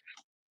death. And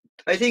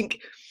I think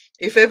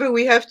if ever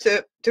we have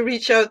to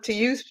reach out to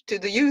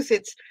the youth,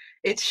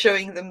 it's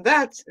showing them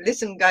that,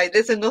 listen, guys,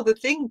 there's another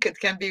thing that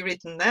can be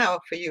written now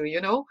for you, you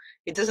know?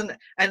 It doesn't,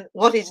 and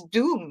what is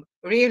doom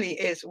really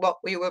is what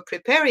we were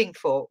preparing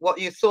for,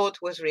 what you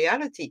thought was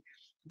reality.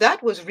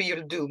 That was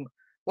real doom.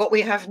 What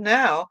we have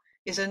now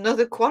is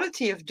another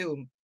quality of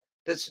doom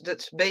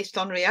that's based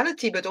on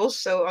reality, but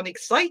also on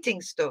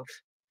exciting stuff.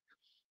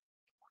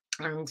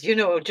 And, you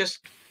know, just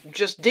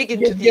dig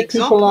into the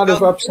example people out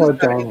of upside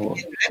down in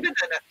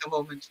Lebanon at the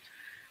moment.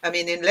 I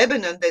mean, in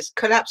Lebanon, there's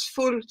collapse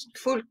full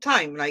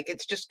time, like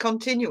it's just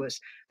continuous.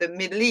 The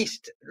Middle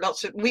East,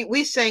 lots of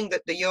we're saying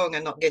that the young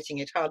are not getting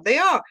it hard. They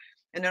are.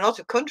 In a lot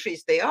of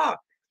countries, they are.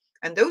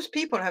 And those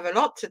people have a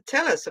lot to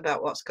tell us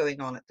about what's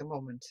going on at the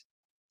moment.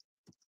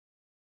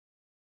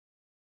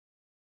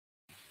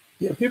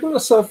 Yeah, people are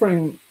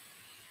suffering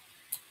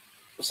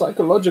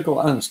psychological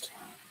angst,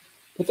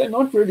 but they're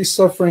not really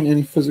suffering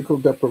any physical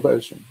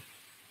deprivation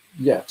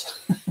yet.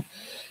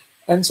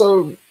 And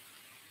so,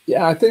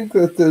 yeah, I think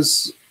that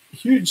there's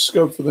huge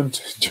scope for them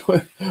to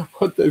enjoy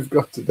what they've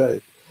got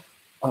today,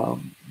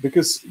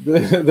 because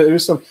there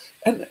is some,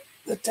 and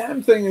the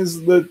damn thing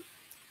is that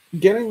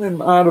getting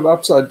them out of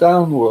upside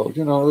down world,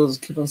 you know, I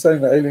keep on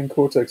saying the alien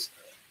cortex,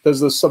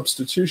 there's a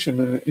substitution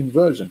and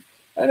inversion,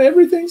 and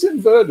everything's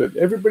inverted.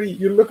 Everybody,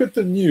 you look at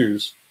the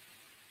news,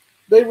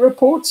 they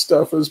report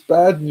stuff as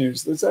bad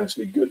news that's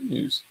actually good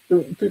news.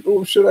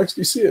 People should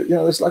actually see it. You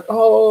know, it's like,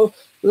 oh,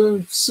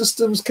 the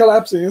system's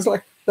collapsing. It's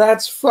like,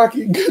 that's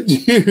fucking good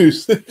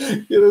news.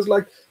 You know, it's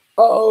like,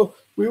 oh,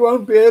 we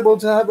won't be able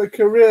to have a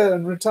career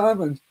and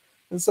retirement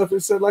and stuff.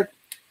 It's like,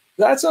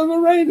 that's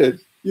overrated.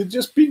 You're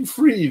just being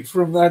freed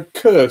from that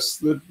curse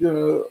that, you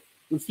know,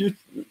 the future,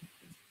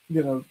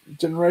 you know,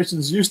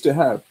 generations used to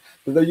have.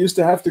 That they used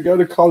to have to go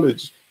to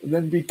college and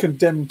then be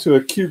condemned to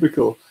a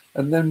cubicle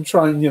and then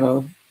try and, you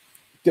know,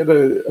 get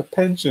a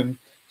pension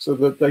so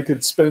that they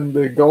could spend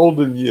their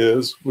golden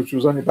years, which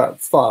was only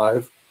about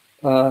 5,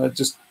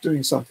 just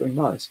doing something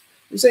nice.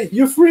 You say,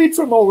 you're freed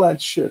from all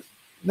that shit.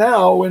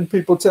 Now, when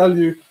people tell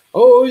you,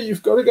 oh,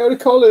 you've got to go to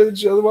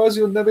college, otherwise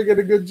you'll never get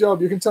a good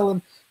job, you can tell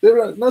them,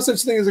 there are no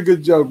such thing as a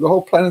good job. The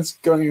whole planet's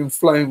going in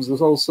flames. This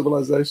whole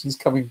civilization's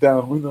coming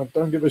down. We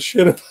don't give a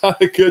shit about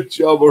a good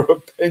job or a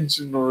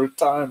pension or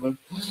retirement.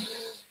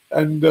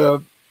 And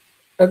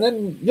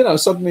then, you know,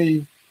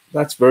 suddenly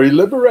that's very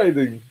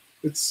liberating.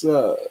 It's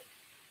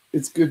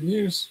good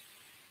news.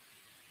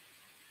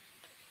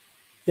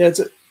 Yeah,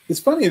 it's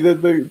funny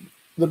that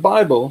the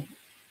Bible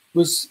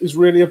is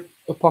really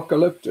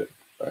apocalyptic,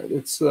 right?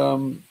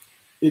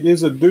 It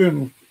is a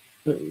doom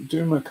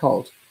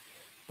occult,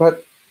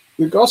 but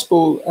the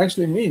gospel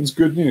actually means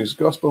good news.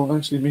 Gospel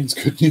actually means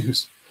good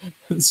news.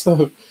 And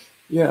so,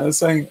 yeah,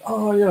 saying,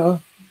 oh, you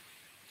know,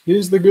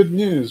 here's the good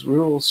news.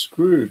 We're all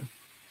screwed.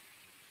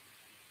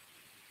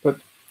 But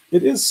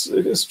it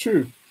is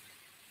true.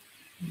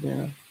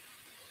 Yeah.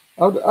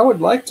 I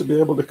would like to be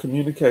able to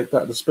communicate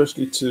that,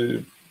 especially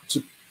to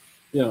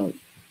you know,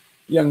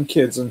 young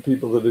kids and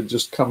people that are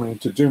just coming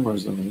to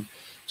doomerism, and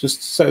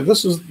just say,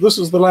 this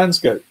is the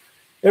landscape.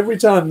 Every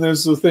time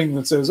there's a thing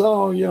that says,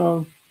 oh, you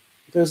know,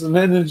 there's an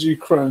energy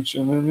crunch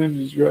and an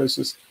energy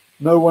crisis,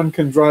 no one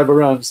can drive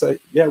around and say,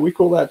 yeah, we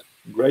call that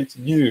great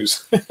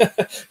news.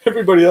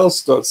 Everybody else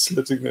starts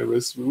slitting their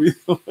wrists. We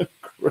thought it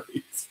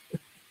great.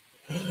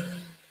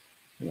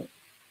 Yeah.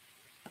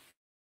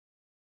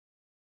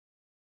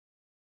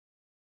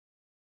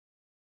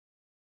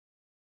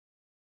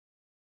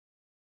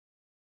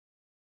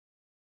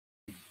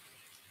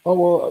 Oh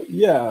well,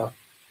 yeah.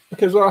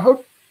 Okay, so I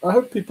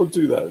hope people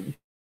do that.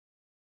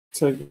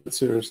 Take it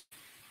serious.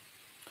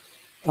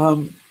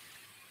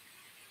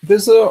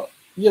 There's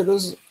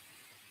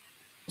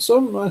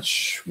so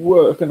much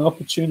work and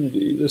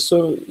opportunity. There's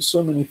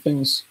so many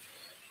things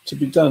to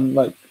be done.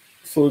 Like,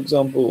 for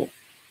example,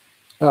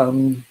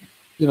 you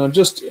know,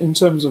 just in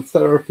terms of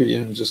therapy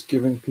and just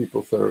giving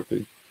people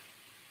therapy.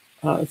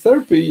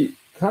 Therapy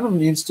kind of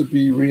needs to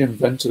be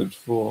reinvented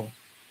for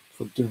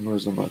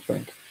doomerism, I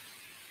think.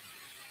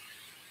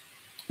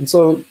 And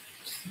so,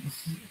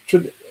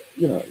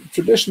 you know,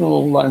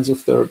 traditional lines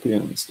of therapy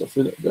and stuff,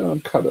 they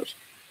don't cut it.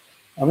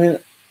 I mean,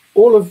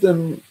 all of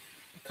them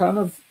kind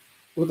of,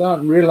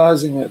 without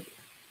realizing it,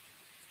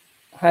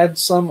 had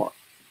some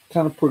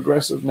kind of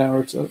progressive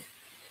narrative.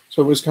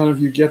 So it was kind of,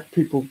 you get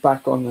people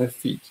back on their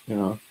feet, you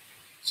know,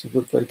 so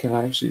that they can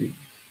actually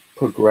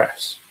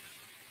progress.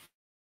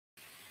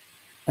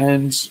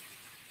 And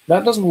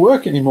that doesn't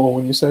work anymore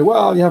when you say,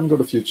 well, you haven't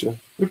got a future.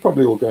 We're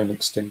probably all going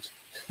extinct.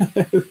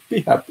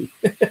 Be happy.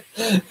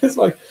 It's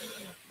like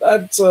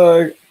that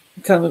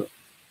kind of,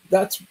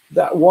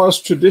 that was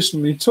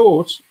traditionally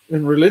taught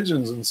in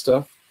religions and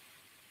stuff,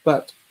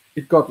 but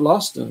it got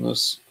lost in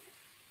this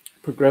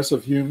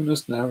progressive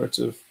humanist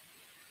narrative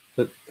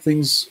that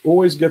things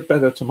always get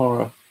better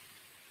tomorrow.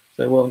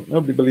 Say, well,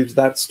 nobody believes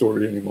that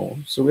story anymore,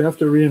 so we have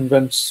to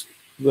reinvent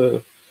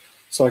the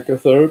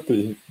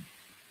psychotherapy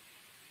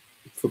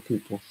for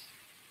people.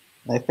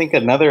 I think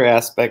another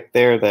aspect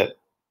there that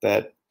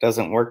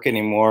doesn't work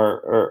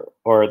anymore,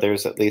 or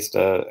there's at least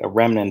a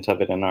remnant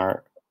of it in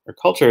our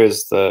culture,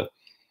 is the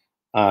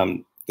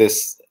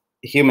this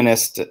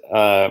humanist,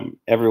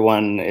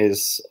 everyone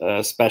is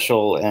a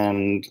special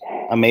and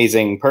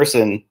amazing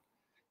person,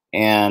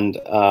 and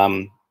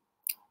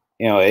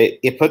you know,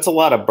 it puts a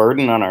lot of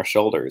burden on our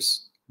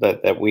shoulders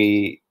that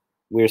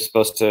we're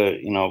supposed to,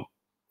 you know,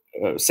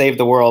 save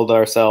the world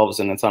ourselves,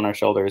 and it's on our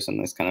shoulders and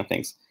these kind of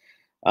things.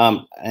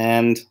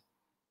 And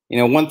you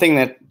know, one thing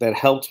that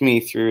helped me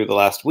through the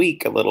last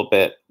week a little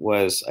bit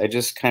was I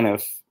just kind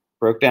of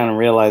broke down and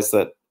realized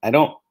that I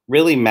don't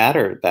really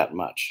matter that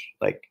much,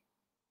 like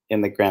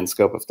in the grand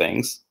scope of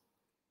things.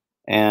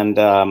 And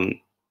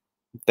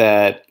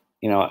that,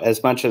 you know,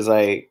 as much as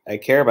I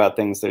care about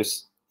things,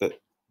 there's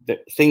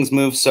things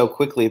move so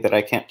quickly that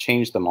I can't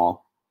change them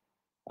all.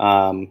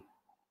 And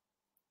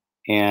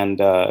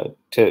to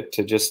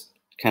just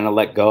kind of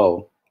let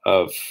go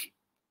of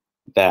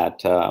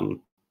that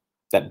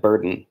that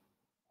burden,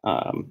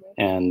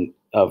 and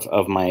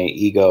of my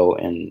ego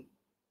and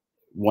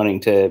wanting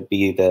to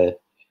be the,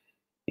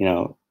 you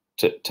know,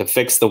 to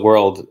fix the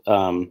world,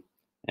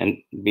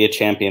 and be a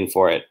champion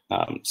for it.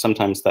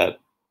 Sometimes that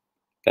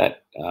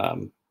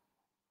can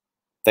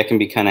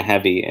be kind of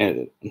heavy,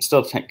 and I'm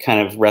still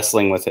kind of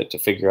wrestling with it to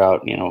figure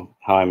out, you know,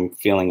 how I'm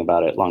feeling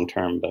about it long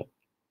term. But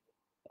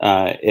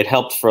it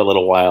helped for a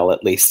little while,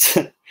 at least,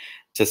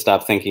 to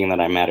stop thinking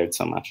that I mattered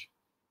so much.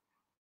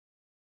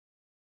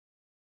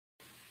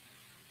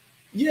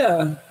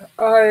 Yeah,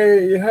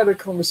 I had a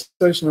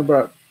conversation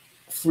about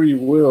free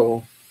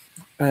will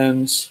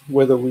and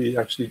whether we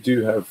actually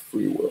do have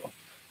free will.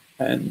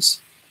 And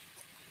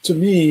to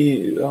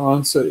me, the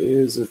answer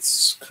is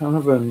it's kind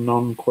of a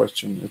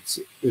non-question.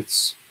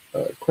 It's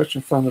a question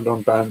founded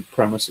on bad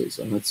premises,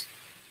 and it's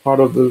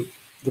part of the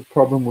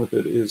problem with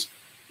it is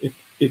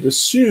it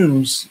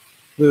assumes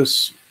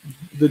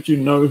that you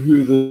know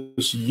who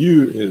this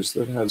you is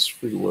that has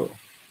free will.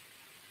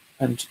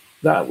 And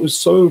that was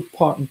so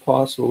part and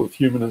parcel of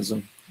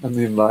humanism and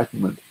the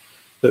Enlightenment,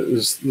 that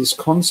is this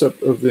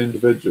concept of the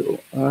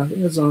individual. I think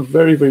it's on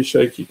very, very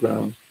shaky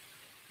ground,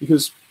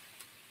 because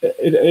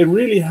it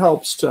really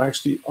helps to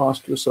actually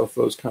ask yourself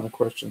those kind of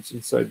questions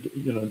and say,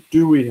 you know,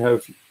 do we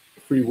have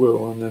free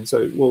will? And then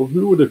say, well,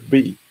 who would it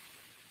be?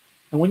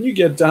 And when you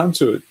get down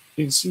to it,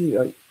 you can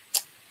see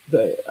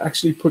they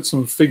actually put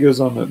some figures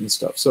on it and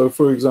stuff. So,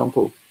 for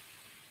example,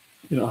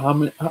 you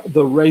know,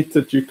 the rate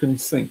that you can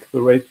think,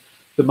 the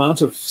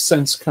amount of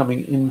sense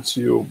coming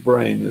into your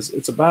brain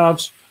it's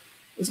about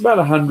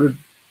 100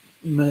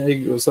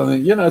 meg or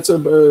something. You know,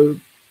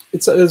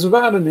 it's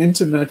about an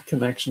internet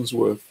connection's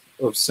worth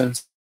of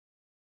sense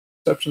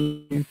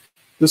perception.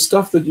 The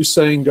stuff that you're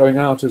saying going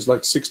out is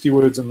like 60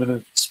 words a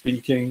minute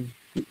speaking,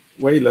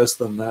 way less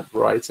than that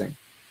writing.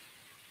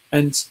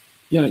 And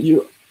you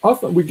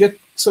know, we get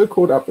so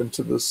caught up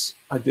into this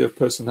idea of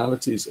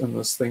personalities and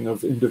this thing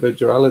of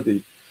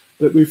individuality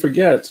that we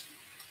forget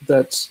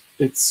that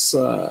it's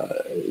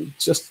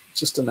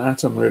just an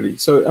atom, really.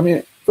 So I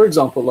mean, for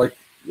example, like,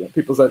 you know,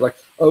 people say like,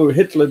 oh,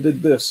 Hitler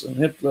did this and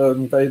Hitler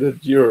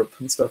invaded Europe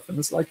and stuff, and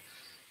it's like,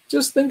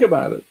 just think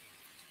about it.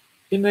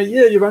 In a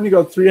year, you've only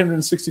got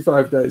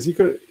 365 days. You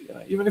could, you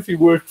know, even if you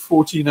worked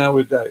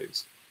 14-hour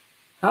days,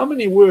 how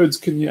many words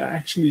can you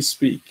actually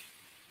speak?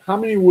 How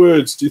many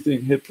words do you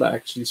think Hitler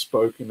actually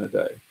spoke in a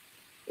day?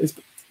 It's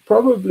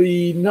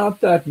probably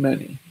not that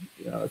many.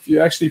 You know, if you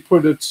actually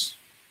put it,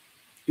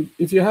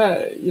 if you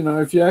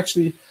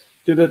actually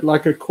did it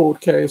like a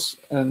court case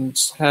and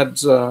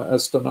had a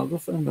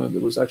stenographer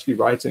that was actually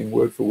writing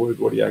word for word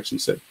what he actually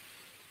said,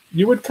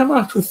 you would come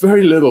out with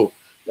very little.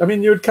 I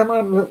mean, you would come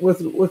out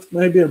with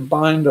maybe a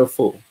binder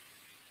full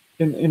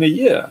in a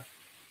year.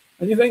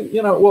 And you think,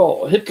 you know,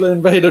 well, Hitler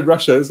invaded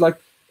Russia. It's like,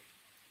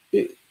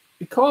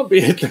 it can't be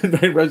Hitler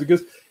invaded Russia,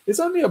 because it's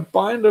only a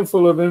binder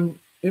full of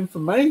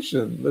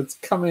information that's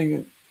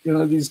coming, you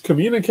know, he's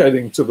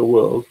communicating to the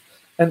world,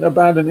 and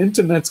about an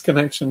internet's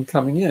connection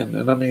coming in.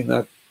 And I mean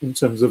that in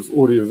terms of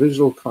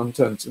audiovisual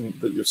content and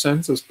that your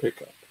senses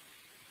pick up.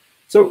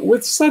 So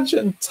with such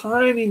a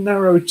tiny,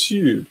 narrow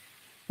tube,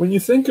 when you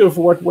think of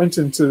what went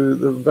into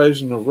the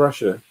invasion of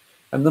Russia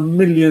and the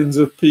millions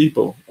of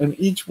people, and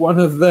each one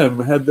of them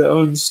had their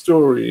own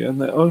story and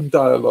their own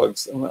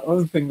dialogues and their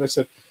own thing they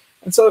said.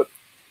 And so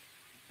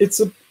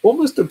it's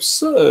almost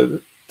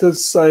absurd to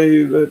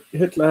say that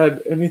Hitler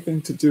had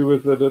anything to do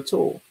with it at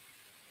all.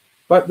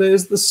 But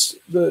there's this,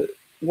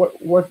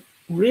 what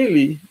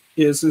really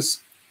is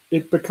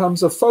it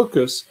becomes a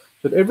focus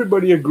that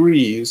everybody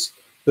agrees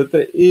that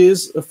there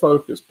is a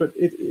focus, but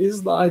it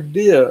is the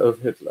idea of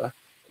Hitler,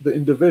 the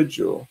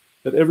individual,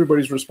 that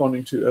everybody's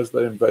responding to as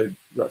they invade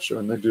Russia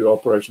and they do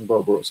Operation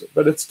Barbarossa.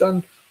 But it's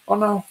done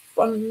on a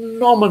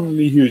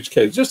phenomenally huge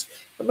case. Just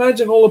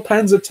imagine all the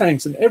Panzer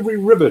tanks, and every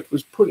rivet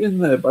was put in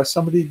there by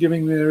somebody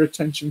giving their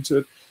attention to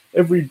it.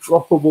 Every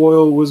drop of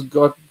oil was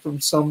got from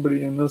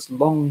somebody in this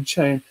long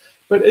chain.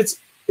 But it's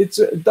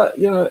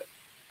you know,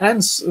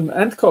 an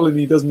ant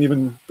colony doesn't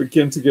even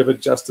begin to give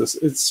it justice.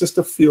 It's just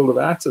a field of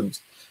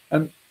atoms.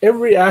 And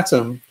every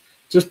atom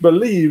just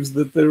believes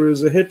that there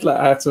is a Hitler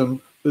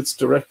atom that's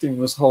directing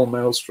this whole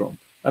maelstrom.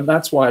 And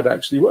that's why it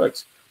actually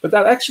works. But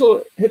that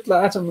actual Hitler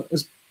atom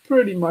is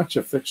pretty much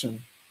a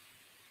fiction.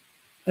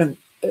 And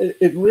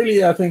it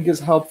really, I think, is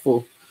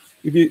helpful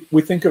if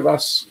we think of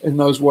us in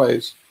those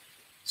ways.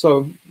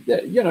 So,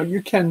 you know,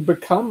 you can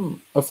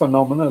become a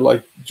phenomena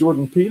like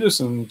Jordan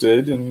Peterson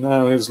did, and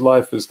now his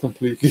life is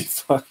completely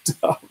fucked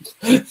up.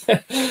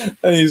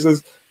 And he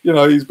says, you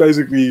know, he's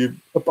basically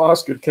a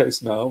basket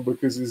case now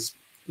because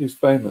he's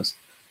famous.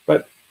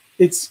 But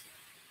it's,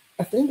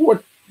 I think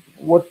what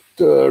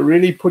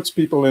really puts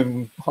people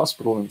in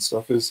hospital and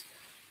stuff is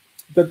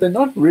that they're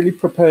not really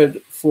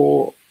prepared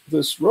for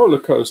this roller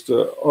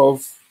coaster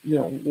of, you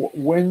know,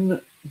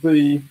 when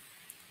the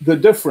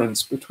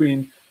difference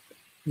between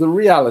the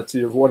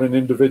reality of what an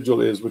individual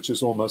is, which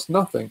is almost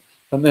nothing,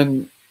 and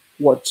then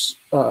what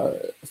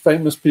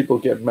famous people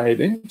get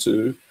made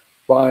into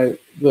by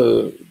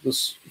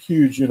this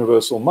huge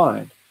universal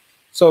mind.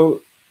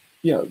 So,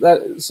 you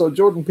know, so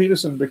Jordan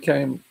Peterson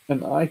became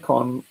an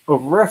icon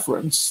of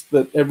reference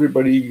that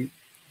everybody,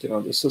 you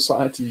know, the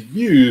society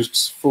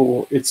used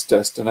for its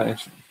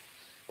destination.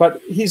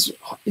 But he's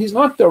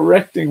not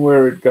directing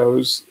where it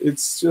goes.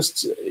 It's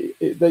just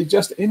they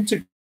just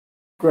integrating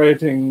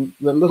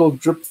the little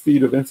drip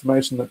feed of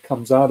information that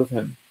comes out of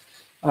him,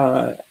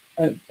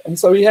 and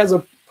so he has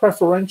a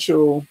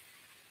preferential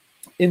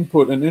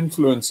input and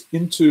influence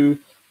into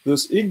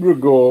this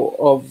egregore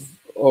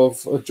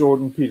of a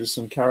Jordan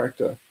Peterson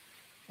character.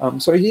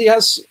 So he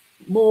has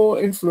more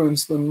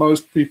influence than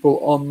most people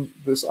on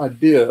this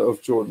idea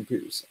of Jordan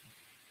Peterson.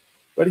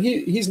 But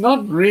he's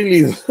not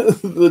really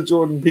the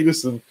Jordan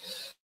Peterson.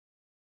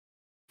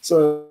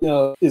 So, you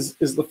know, is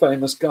the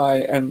famous guy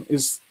and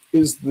is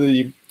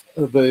the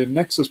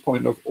nexus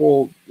point of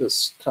all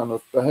this kind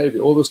of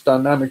behavior, all this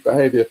dynamic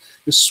behavior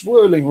is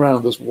swirling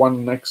around this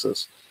one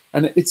nexus.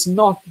 And it's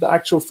not the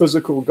actual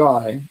physical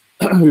guy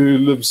who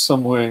lives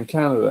somewhere in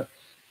Canada.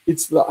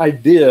 It's the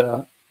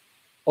idea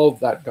of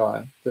that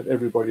guy that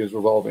everybody is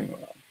revolving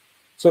around.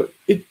 So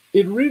it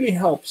really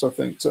helps, I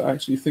think, to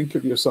actually think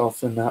of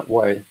yourself in that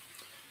way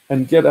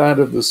and get out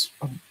of this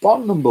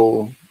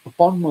abominable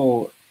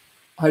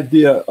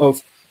idea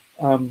of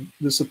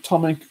this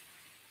atomic,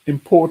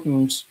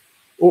 important,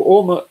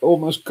 or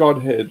almost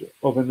godhead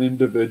of an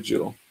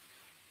individual,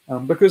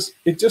 because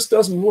it just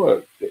doesn't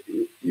work.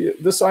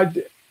 This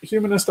idea,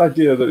 humanist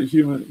idea that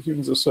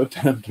humans are so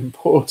damned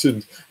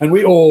important, and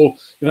we all,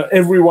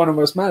 every one of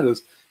us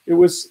matters. It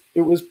was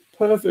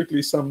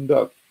perfectly summed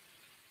up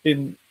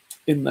in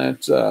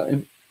that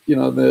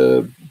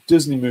the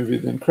Disney movie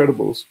The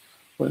Incredibles,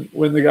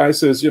 when the guy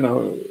says,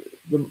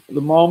 the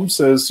mom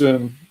says,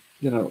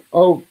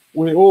 oh,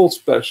 we're all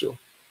special,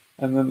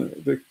 and then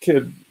the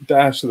kid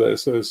Dash there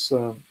says,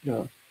 so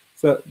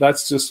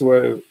that's just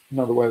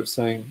another way of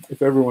saying,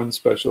 if everyone's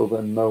special,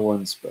 then no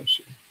one's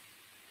special.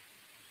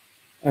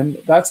 And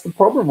that's the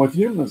problem with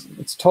humanism.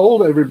 It's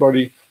told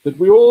everybody that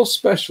we're all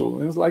special.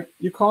 And it's like,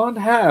 you can't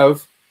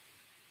have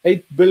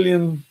 8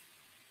 billion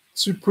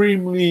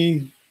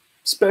supremely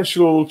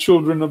special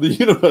children of the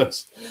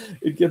universe.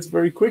 It gets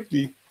very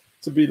quickly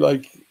to be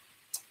like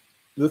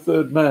The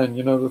Third Man,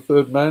 the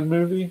Third Man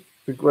movie,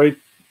 the great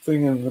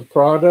thing in the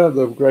Prada,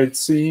 the great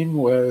scene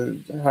where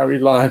Harry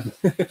Lime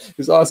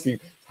is asking,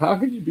 how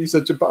can you be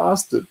such a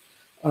bastard?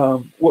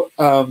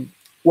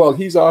 Well,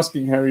 he's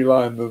asking Harry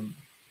Lime,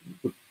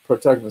 the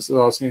protagonist is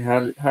asking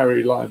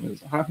Harry Lime,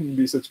 how can you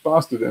be such a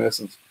bastard, in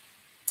essence?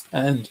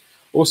 And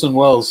Orson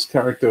Welles'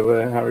 character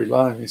there, Harry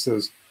Lime, he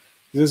says,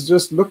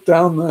 just look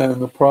down there in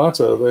the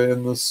Prata, there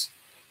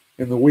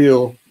in the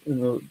wheel, in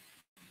the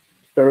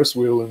Ferris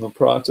wheel in the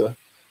Prata.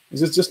 He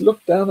says, just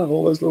look down on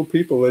all those little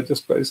people. They're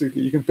just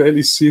basically, you can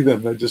barely see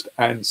them. They're just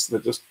ants. They're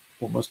just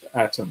almost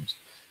atoms.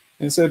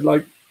 And he said,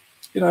 like,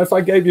 if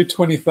I gave you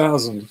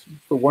 20,000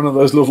 for one of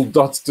those little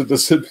dots to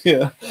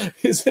disappear,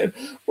 he said,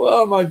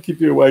 well, I might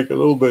keep you awake a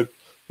little bit,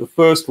 the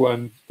first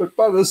one, but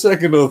by the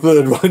second or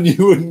third one,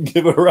 you wouldn't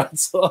give a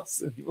rat's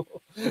ass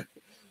anymore.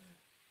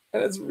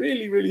 And it's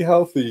really, really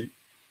healthy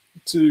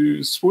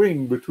to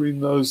swing between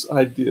those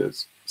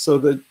ideas so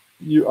that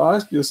you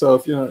ask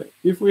yourself,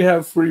 if we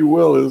have free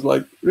will, it's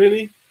like,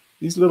 really?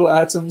 These little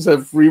atoms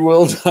have free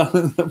will down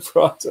in the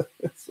Prata?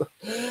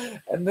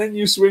 And then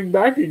you swing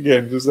back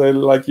again to say,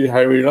 like you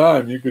Harry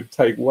Lime, you could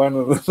take one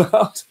of them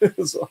out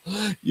as well.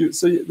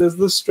 So there's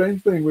this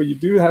strange thing where you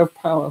do have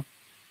power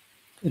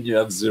and you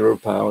have zero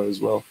power as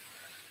well.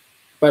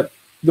 But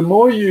the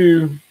more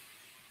you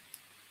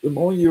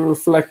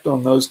reflect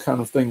on those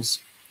kind of things,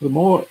 the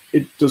more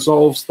it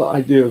dissolves the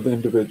idea of the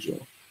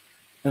individual.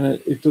 And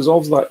it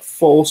dissolves that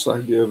false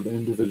idea of the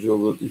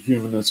individual that the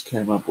humanists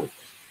came up with.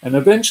 And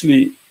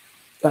eventually,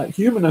 that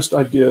humanist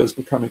idea has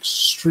become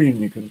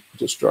extremely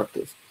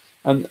destructive.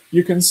 And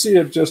you can see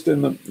it just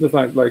in the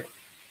fact, like,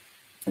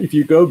 if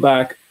you go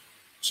back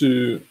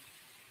to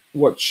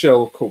what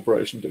Shell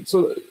Corporation did.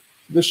 So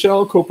the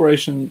Shell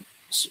Corporation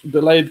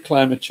delayed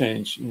climate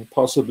change and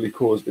possibly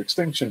caused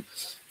extinction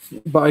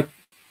by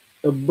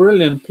a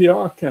brilliant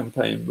PR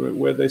campaign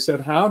where they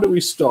said, how do we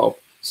stop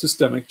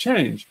systemic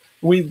change?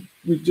 We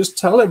just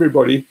tell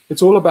everybody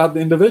it's all about the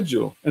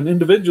individual and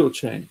individual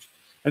change.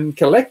 And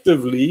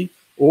collectively,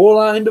 all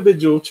our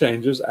individual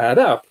changes add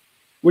up,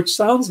 which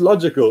sounds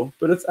logical,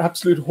 but it's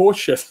absolute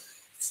horseshit.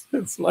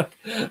 It's like,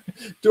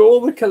 do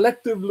all the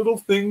collective little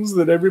things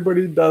that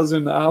everybody does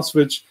in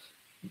Auschwitz,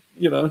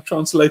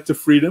 translate to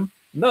freedom?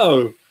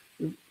 No.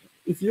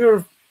 If you're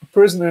a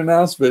prisoner in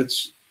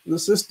Auschwitz, the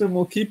system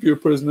will keep you a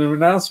prisoner in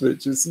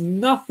Auschwitz. It's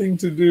nothing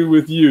to do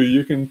with you.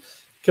 You can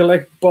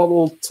collect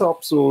bottle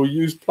tops or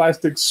use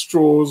plastic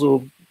straws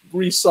or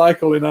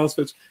recycle in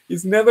Auschwitz.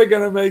 It's never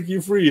going to make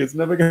you free. It's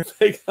never going to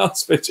make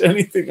Auschwitz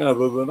anything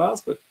other than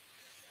Auschwitz.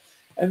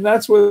 And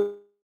that's what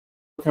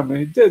the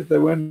company did. They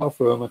went off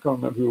firm. I can't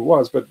remember who it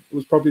was, but it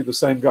was probably the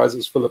same guys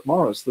as Philip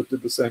Morris that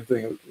did the same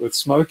thing with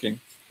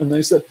smoking. And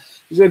he said,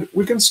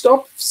 we can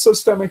stop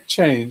systemic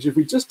change if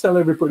we just tell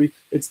everybody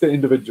it's their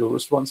individual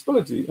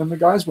responsibility. And the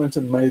guys went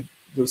and made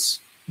this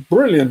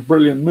brilliant,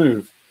 brilliant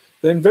move.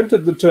 They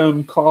invented the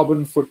term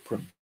carbon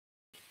footprint.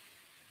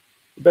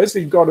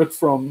 Basically got it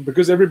from,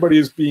 because everybody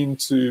has been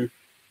to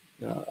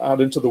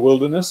out into the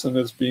wilderness and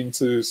has been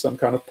to some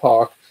kind of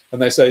park,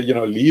 and they say,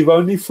 leave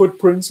only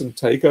footprints and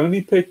take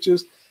only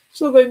pictures.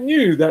 So they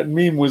knew that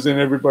meme was in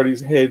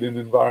everybody's head in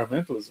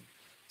environmentalism.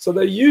 So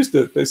they used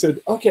it. They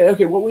said,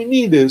 okay, what we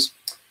need is,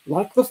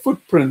 like the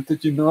footprint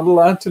that you're not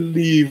allowed to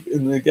leave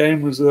in the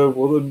game reserve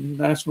or the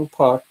national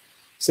park,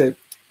 said,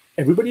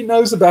 everybody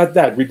knows about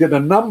that. We did a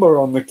number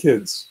on the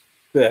kids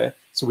there.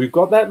 So we've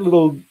got that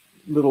little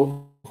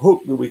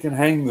hook that we can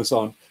hang this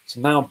on.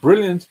 So now,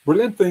 brilliant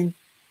thing,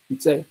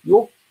 you'd say,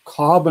 your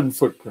carbon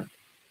footprint.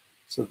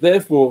 So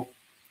therefore,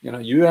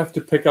 you have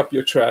to pick up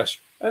your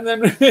trash. And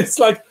then it's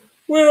like,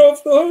 we're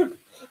off the hook.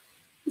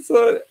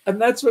 So,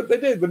 and that's what they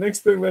did. The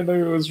next thing they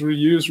knew was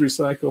reuse,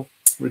 recycle,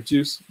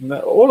 reduce. And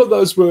all of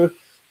those were,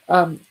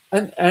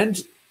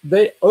 and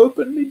they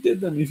openly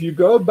did them. If you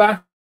go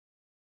back,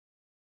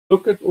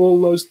 look at all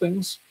those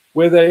things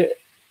where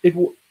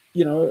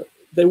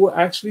they were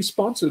actually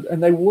sponsored,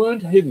 and they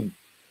weren't hidden.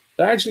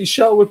 They actually,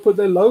 Shell would put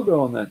their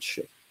logo on that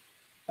shit.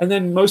 And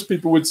then most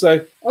people would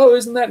say, oh,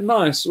 isn't that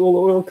nice? All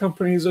the oil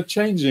companies are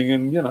changing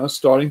and, you know,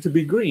 starting to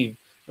be green.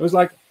 It was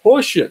like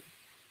horseshit.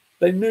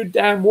 They knew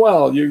damn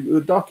well.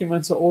 The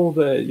documents are all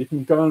there. You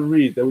can go and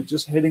read. They were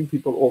just heading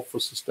people off for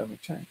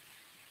systemic change.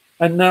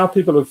 And now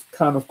people have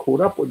kind of caught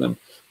up with them.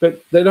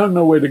 But they don't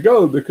know where to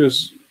go,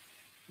 because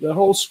the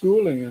whole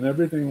schooling and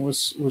everything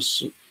was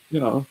you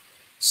know,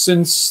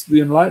 since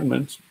the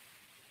Enlightenment,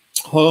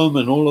 Home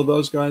and all of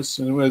those guys,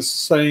 and was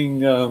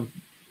saying, you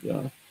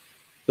know,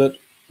 that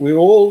we're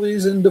all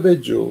these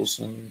individuals,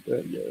 and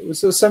it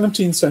was a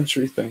 17th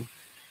century thing.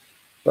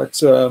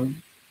 But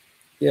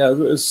yeah, it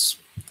was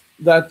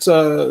that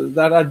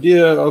that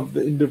idea of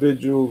the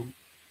individual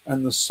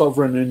and the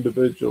sovereign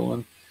individual,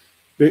 and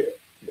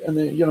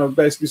then, you know,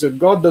 basically said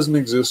God doesn't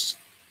exist,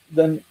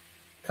 then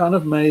kind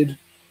of made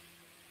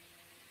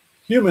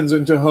humans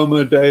into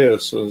Homo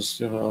Deus, as,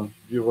 you know,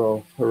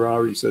 Yuval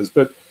Harari says.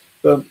 But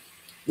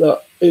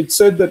it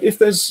said that if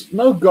there's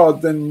no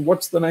God, then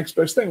what's the next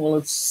best thing? Well,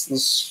 it's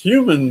this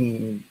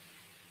human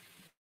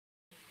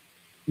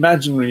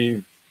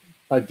imaginary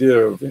idea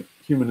of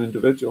human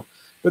individual.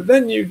 But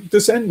then you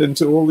descend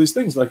into all these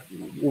things like,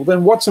 well,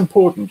 then what's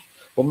important?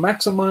 Well,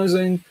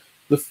 maximizing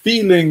the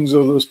feelings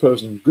of this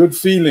person, good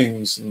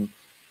feelings, and,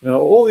 you know,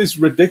 all these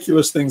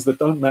ridiculous things that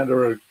don't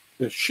matter a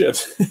shit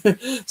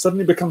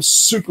suddenly becomes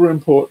super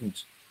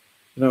important.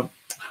 You know,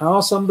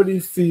 how somebody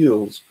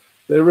feels,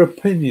 their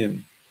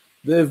opinion,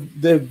 their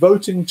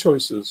voting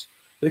choices,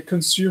 their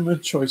consumer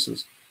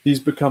choices, these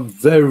become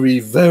very,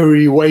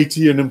 very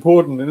weighty and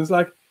important. And it's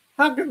like,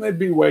 how can they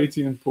be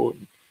weighty and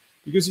important?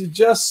 Because you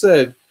just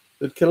said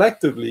that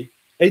collectively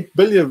 8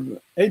 billion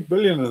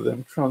of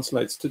them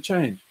translates to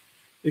change,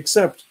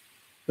 except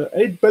that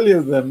 8 billion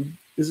of them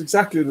is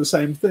exactly the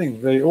same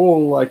thing. They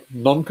all like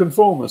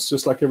non-conformists,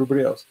 just like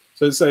everybody else.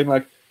 So it's saying,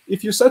 like,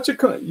 if you're such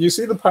a, you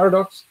see the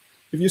paradox?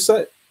 If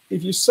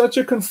you're such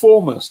a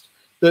conformist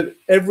that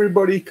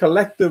everybody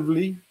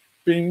collectively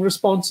being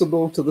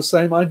responsible to the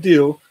same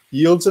ideal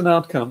yields an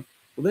outcome,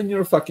 well, then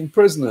you're a fucking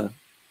prisoner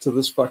to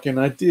this fucking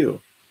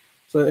ideal.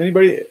 So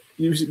anybody,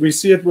 we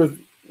see it with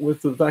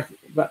the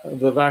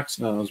vax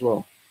now as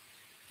well,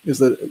 is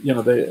that, you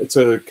know, it's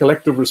a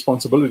collective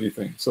responsibility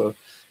thing. So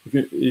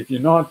if you're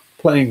not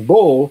playing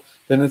ball,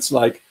 then it's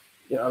like,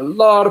 you know, a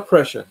lot of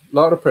pressure.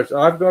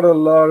 I've got a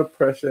lot of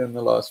pressure in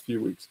the last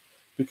few weeks,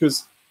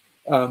 because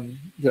you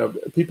know,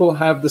 people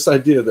have this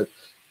idea that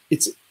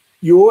it's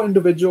your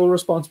individual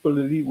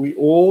responsibility. We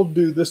all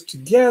do this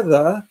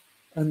together,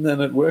 and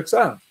then it works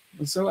out.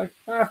 And so, like,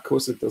 of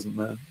course it doesn't,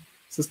 man.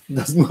 It just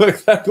doesn't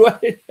work that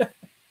way.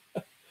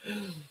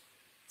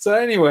 So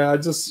anyway,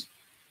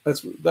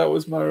 that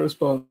was my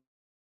response.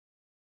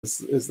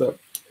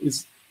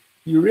 Is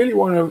you really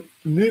want to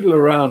noodle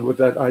around with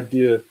that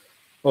idea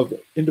of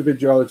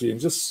individuality, and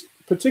just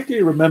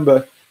particularly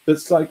remember that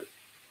it's like,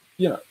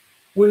 you know,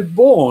 we're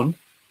born,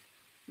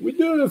 we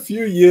do it a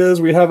few years,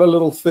 we have a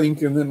little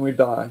think, and then we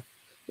die.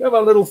 We have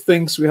our little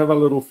thinks, we have our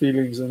little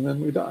feelings, and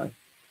then we die.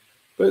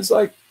 But it's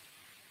like,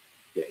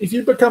 if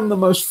you become the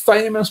most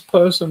famous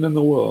person in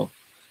the world,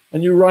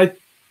 and you write,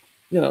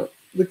 you know,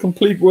 the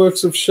complete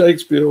works of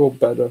Shakespeare or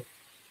better,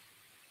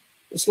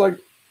 it's like,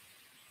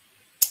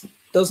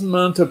 doesn't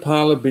amount to a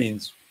pile of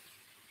beans.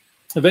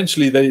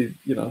 Eventually,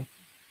 you know,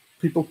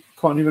 people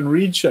can't even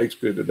read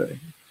Shakespeare today.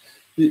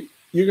 You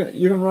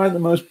can write the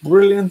most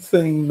brilliant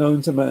thing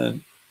known to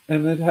man,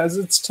 and it has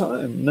its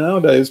time.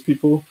 Nowadays,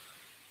 people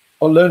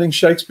are learning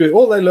Shakespeare.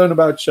 All they learn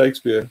about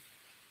Shakespeare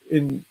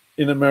in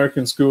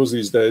American schools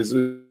these days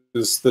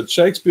is that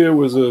Shakespeare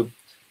was a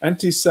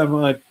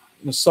anti-Semite,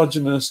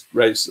 misogynist,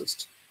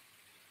 racist.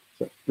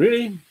 So,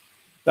 really?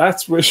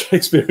 That's where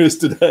Shakespeare is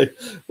today.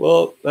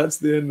 Well, that's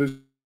the end of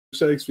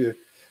Shakespeare.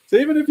 So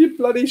even if you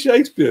bloody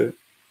Shakespeare,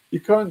 you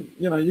can't,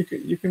 you know, you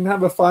can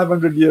have a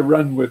 500-year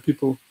run with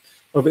people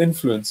of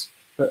influence.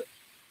 But,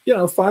 you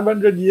know,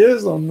 500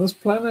 years on this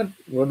planet,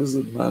 what does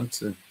it amount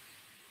to?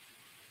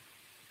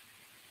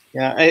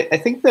 Yeah, I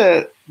think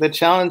the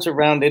challenge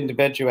around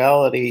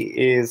individuality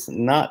is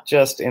not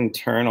just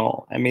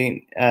internal. I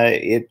mean,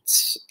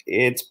 it's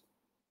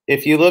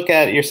if you look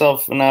at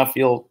yourself enough,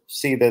 you'll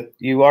see that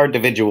you are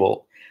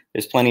individual.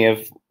 There's plenty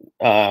of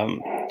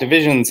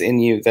divisions in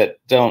you that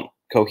don't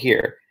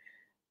cohere.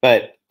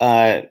 But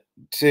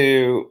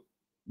to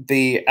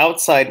the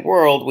outside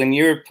world, when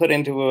you're put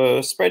into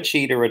a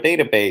spreadsheet or a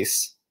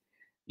database,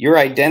 your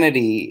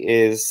identity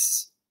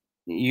is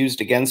used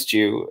against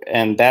you,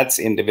 and that's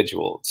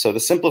individual. So the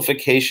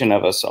simplification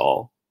of us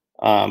all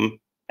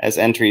as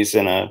entries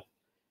in a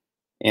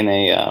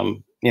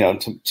you know,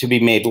 to be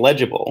made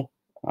legible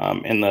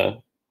in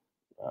the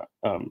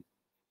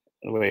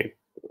way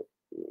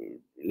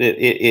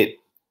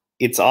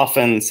it's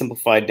often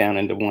simplified down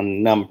into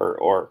one number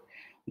or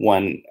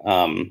one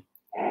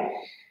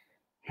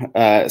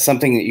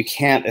something that you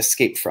can't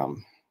escape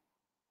from,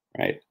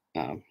 right?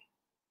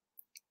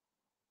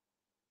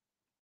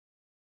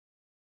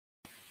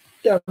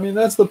 Yeah, I mean,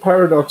 that's the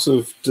paradox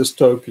of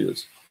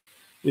dystopias,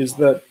 is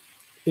that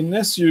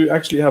unless you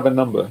actually have a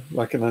number,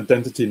 like an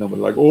identity number,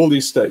 like all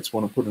these states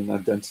want to put an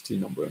identity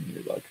number in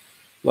you,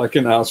 like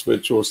in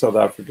Auschwitz or South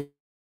Africa,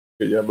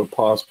 you have a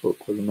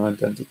passbook with an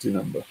identity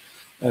number.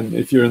 And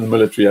if you're in the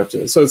military, you have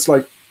to. So it's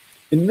like,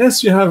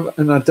 unless you have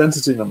an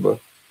identity number,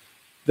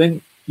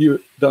 then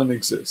you don't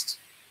exist.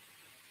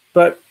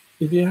 But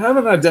if you have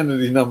an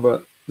identity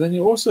number, then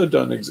you also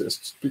don't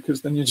exist,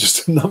 because then you're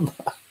just a number.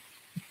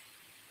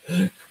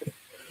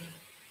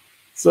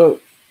 So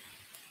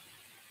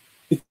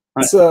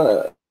it's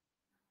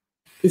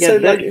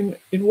like,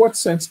 in what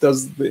sense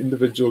does the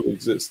individual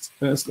exist?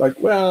 And it's like,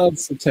 well,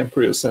 it's a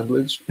temporary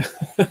assemblage.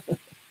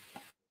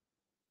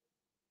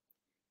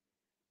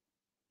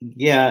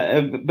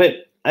 Yeah,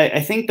 but I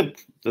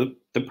think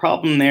the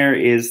problem there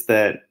is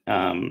that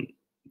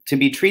to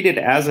be treated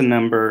as a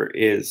number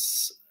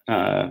is,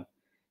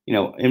 you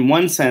know, in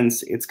one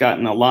sense, it's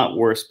gotten a lot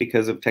worse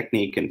because of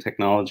technique and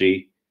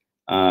technology,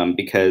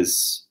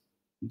 because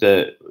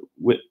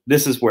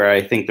this is where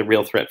I think the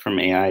real threat from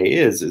AI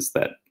is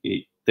that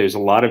there's a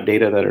lot of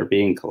data that are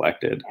being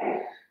collected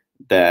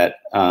that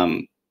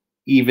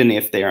even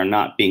if they are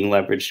not being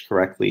leveraged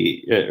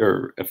correctly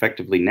or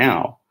effectively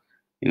now,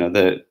 you know,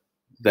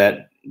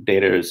 that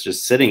data is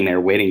just sitting there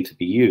waiting to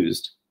be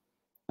used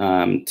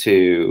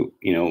to,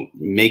 you know,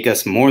 make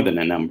us more than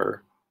a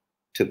number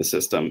to the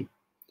system,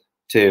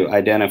 to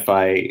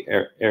identify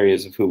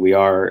areas of who we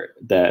are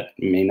that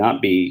may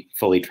not be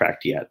fully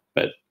tracked yet,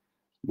 but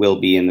will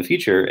be in the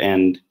future,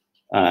 and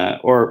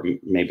or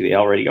maybe they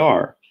already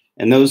are.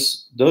 And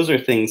those are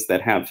things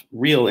that have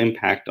real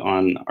impact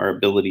on our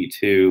ability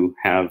to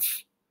have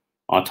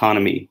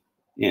autonomy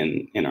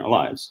in our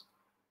lives.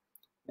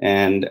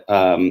 And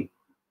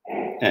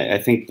I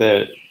think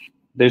that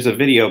there's a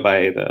video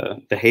by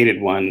the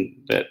Hated One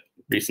that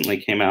recently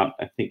came out.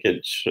 I think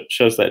it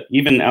shows that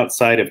even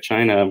outside of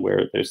China,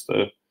 where there's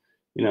the,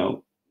 you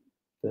know,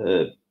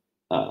 the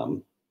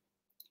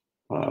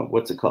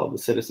what's it called, the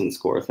citizen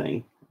score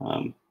thing.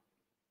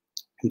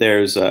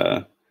 There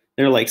are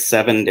like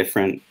 7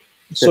 different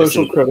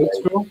social credit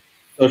score.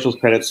 Social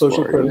credit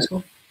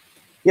score.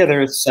 Yeah,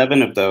 there are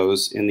 7 of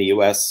those in the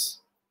U.S.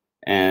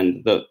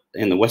 and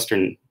in the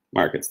Western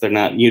markets. They're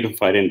not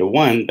unified into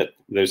one, but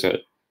there's a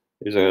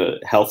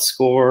health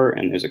score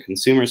and there's a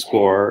consumer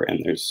score,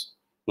 and there's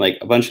like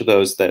a bunch of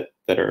those that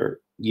are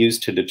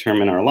used to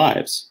determine our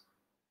lives.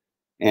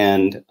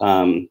 And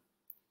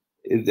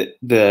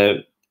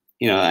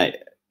you know,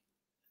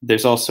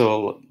 there's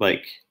also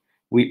like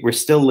we're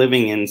still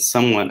living in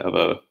somewhat of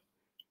a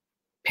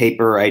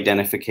paper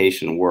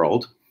identification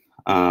world,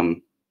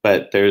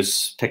 but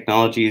there's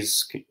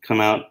technologies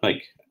come out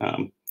like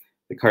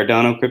the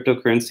Cardano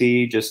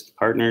cryptocurrency just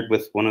partnered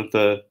with one of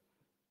the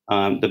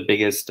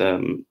biggest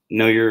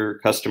know your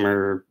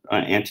customer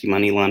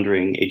anti-money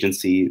laundering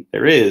agency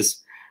there is,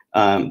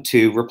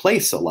 to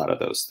replace a lot of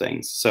those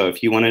things. So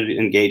if you wanted to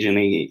engage in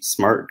a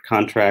smart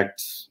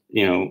contract,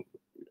 you know,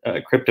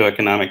 crypto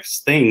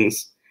economics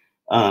things,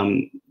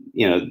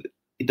 you know,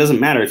 it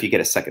doesn't matter if you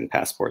get a second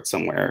passport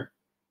somewhere.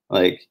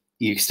 Like,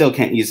 you still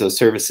can't use those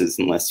services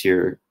unless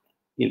you're,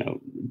 you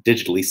know,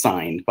 digitally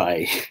signed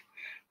by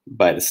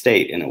the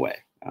state in a way.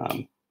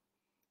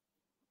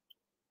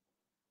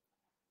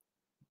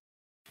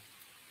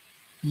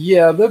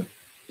 Yeah,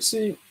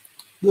 see,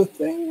 the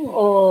thing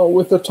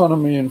with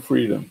autonomy and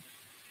freedom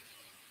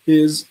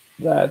is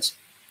that,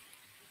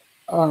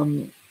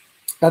 and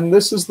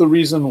this is the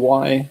reason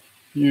why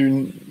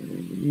you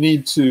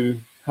need to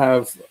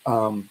have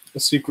a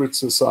secret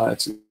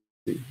society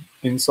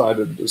inside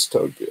a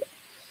dystopia,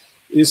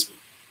 is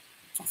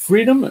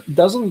freedom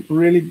doesn't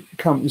really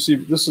come, you see,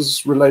 this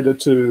is related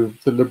to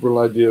the liberal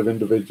idea of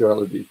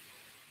individuality.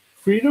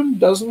 Freedom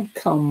doesn't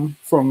come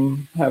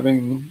from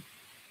having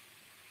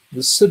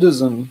the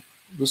citizen,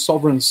 the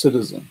sovereign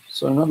citizen.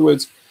 So in other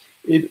words,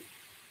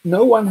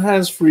 no one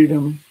has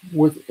freedom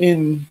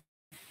within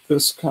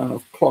this kind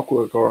of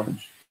clockwork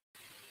orange.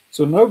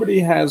 So nobody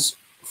has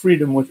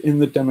freedom within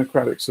the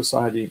democratic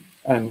society.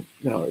 And,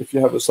 you know, if you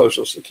have a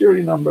social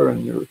security number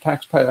and you're a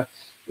taxpayer,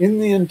 in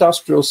the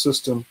industrial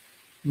system,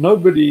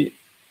 nobody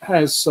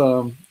has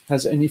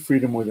any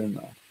freedom within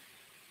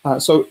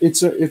that. So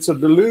it's a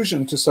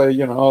delusion to say,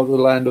 you know, oh, the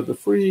land of the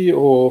free,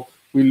 or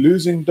we're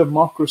losing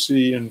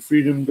democracy and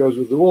freedom goes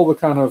with all the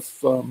kind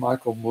of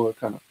Michael Moore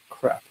kind of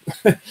crap.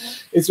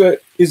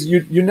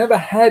 You never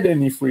had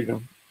any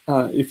freedom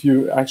if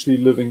you're actually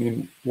living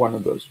in one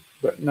of those.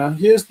 But now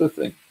here's the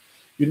thing.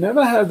 You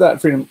never have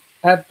that freedom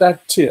at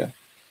that tier,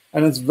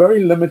 and it's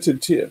very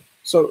limited tier.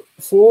 So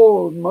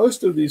for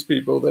most of these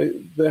people,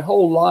 their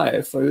whole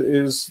life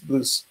is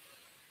this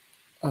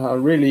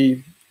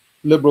really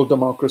liberal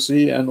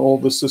democracy and all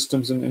the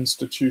systems and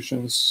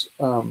institutions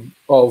of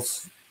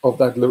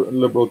that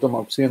liberal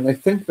democracy, and they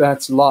think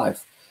that's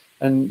life.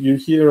 And you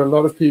hear a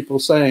lot of people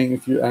saying,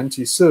 if you're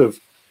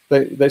anti-civ,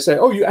 they say,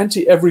 oh, you're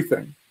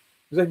anti-everything.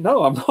 You say,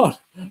 no, I'm not.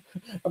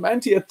 I'm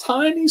anti a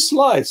tiny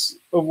slice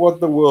of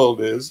what the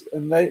world is,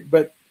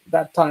 but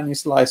that tiny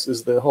slice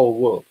is the whole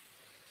world.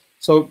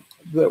 So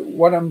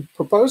what I'm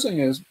proposing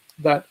is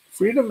that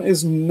freedom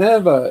is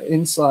never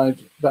inside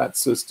that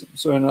system.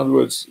 So in other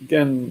words,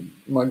 again,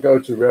 my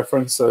go-to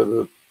reference,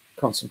 the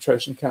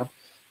concentration camp,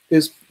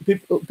 is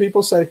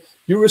people say,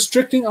 you're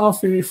restricting our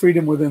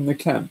freedom within the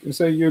camp. You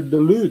say you're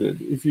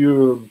deluded if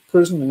you're a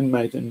prison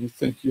inmate and you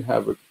think you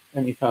have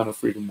any kind of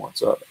freedom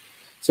whatsoever.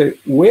 So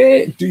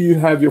where do you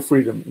have your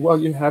freedom? Well,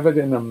 you have it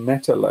in a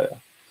meta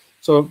layer.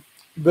 So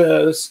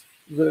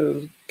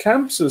the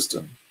camp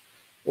system,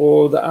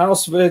 or the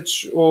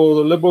Auschwitz, or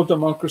the liberal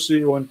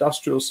democracy or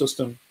industrial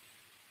system,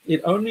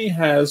 it only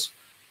has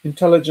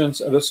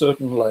intelligence at a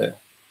certain layer.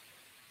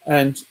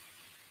 And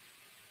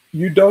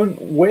you don't,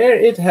 where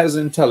it has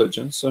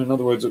intelligence, so in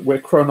other words, where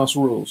Chronos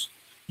rules,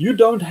 you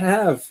don't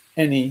have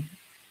any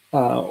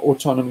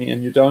autonomy,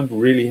 and you don't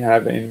really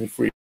have any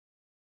freedom.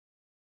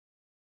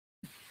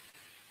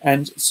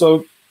 And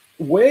so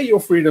where your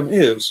freedom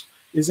is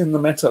in the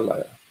meta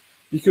layer,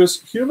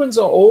 because humans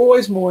are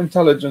always more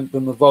intelligent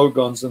than the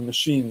Vogons and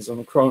machines and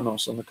the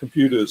Chronos and the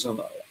computers and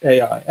the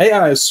AI.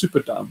 AI is super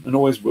dumb and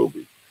always will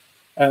be.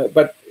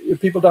 But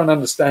people don't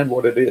understand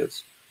what it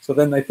is. So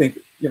then they think,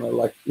 you know,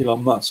 like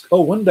Elon Musk,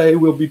 oh, one day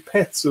we'll be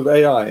pets of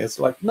AI. It's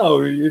like,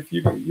 no, if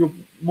you're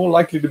more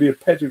likely to be a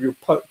pet of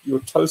your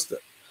toaster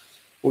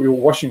or your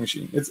washing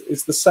machine.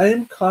 It's the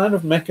same kind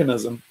of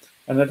mechanism,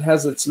 and it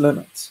has its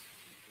limits.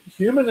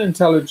 Human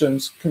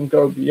intelligence can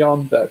go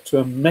beyond that to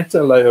a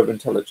meta layer of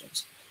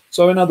intelligence.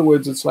 So in other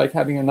words, it's like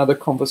having another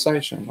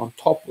conversation on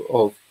top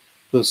of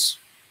this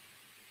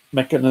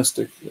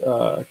mechanistic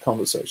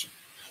conversation.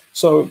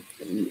 So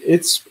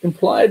it's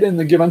implied in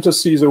the give unto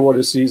Caesar what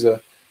is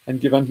Caesar and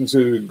give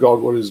unto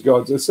God what is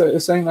God.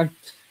 It's saying, like,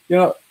 you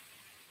know,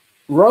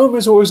 Rome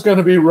is always going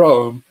to be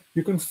Rome.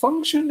 You can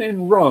function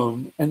in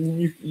Rome,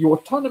 and your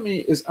autonomy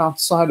is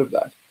outside of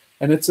that.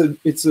 And it's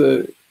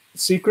a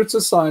secret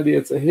society.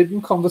 It's a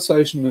hidden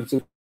conversation. It's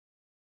a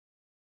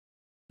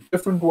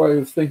different way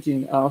of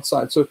thinking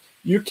outside. So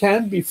you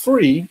can be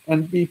free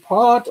and be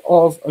part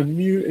of a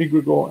new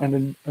egregore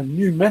and a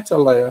new meta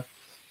layer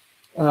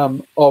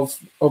of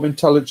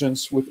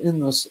intelligence within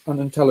this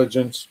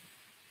unintelligent,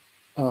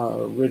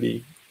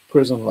 ready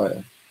prison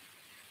layer.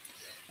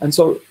 And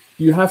so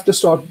you have to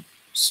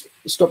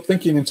stop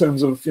thinking in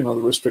terms of, you know,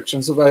 the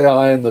restrictions of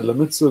AI and the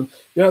limits of,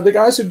 you know, the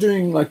guys who are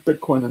doing like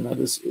Bitcoin and that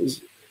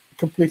is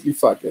completely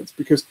fuckheads,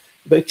 because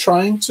they're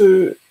trying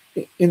to,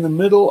 in the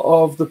middle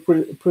of the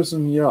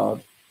prison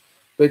yard,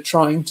 they're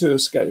trying to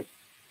escape.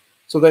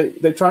 So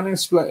they're trying to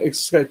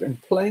escape in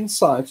plain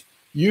sight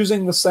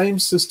using the same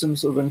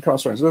systems of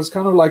incarceration. So it's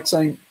kind of like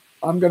saying,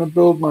 I'm going to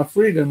build my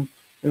freedom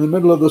in the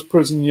middle of this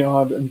prison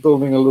yard and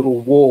building a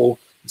little wall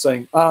and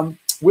saying,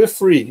 we're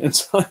free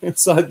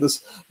inside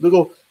this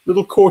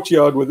little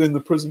courtyard within the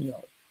prison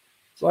yard.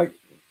 It's like,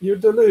 you're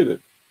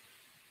deluded.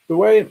 The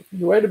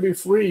way to be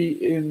free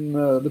in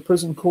the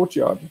prison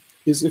courtyard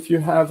is if you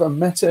have a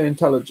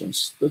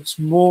meta-intelligence that's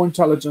more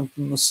intelligent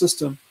than the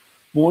system,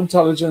 more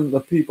intelligent than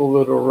the people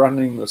that are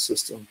running the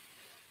system,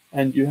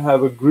 and you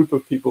have a group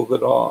of people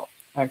that are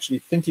actually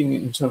thinking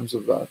in terms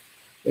of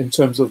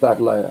that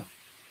layer.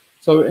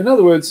 So in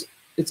other words,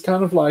 it's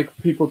kind of like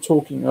people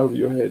talking over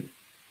your head.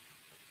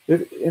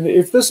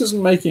 If this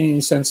isn't making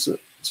any sense to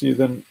you,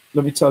 then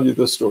let me tell you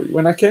this story.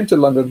 When I came to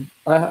London,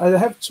 I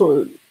have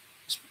sort of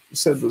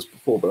said this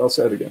before, but I'll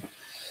say it again.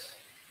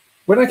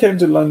 When I came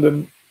to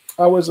London,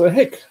 I was a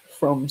hick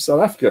from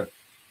South Africa.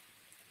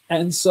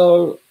 And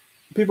so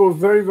people were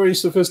very, very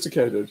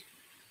sophisticated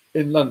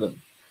in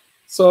London.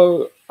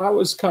 So I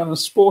was kind of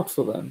sport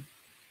for them,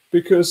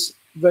 because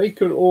they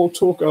could all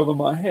talk over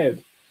my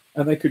head,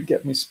 and they could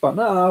get me spun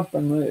up,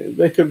 and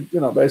they could, you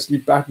know, basically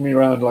bat me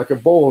around like a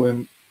ball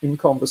in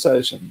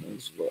conversation,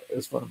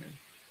 is what I mean.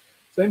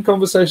 So in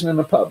conversation in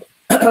a pub,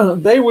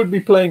 they would be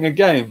playing a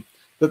game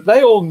that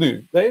they all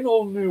knew. They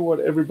all knew what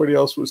everybody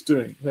else was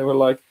doing. They were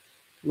like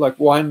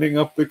winding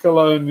up the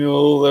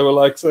colonial. They were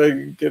like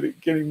saying,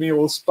 getting me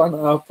all spun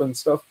up and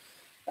stuff.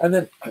 And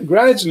then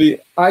gradually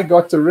I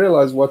got to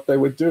realize what they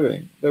were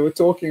doing. They were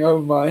talking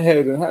over my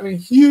head and having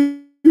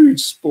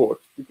huge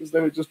sport because they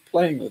were just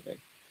playing with me.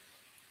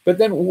 But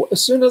then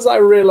as soon as I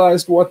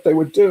realized what they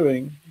were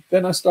doing,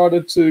 then I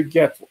started to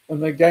get,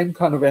 and the game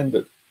kind of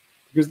ended,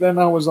 because then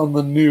I was on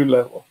the new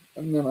level,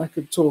 and then I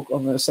could talk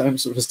on the same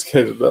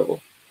sophisticated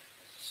level.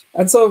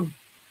 And so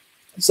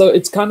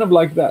it's kind of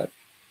like that.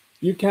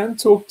 You can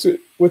talk to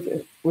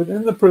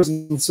within the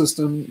prison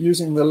system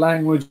using the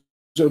language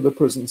of the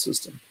prison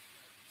system,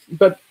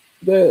 but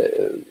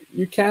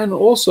you can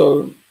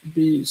also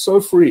be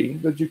so free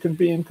that you can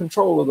be in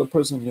control of the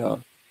prison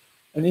yard,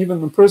 and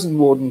even the prison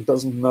warden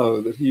doesn't know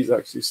that he's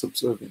actually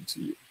subservient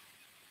to you.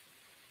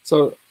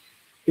 So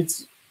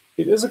it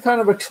is a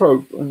kind of a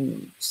trope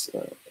and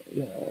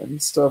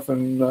and stuff,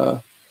 and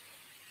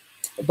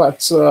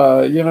but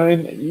you know,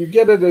 you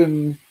get it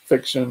in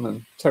fiction,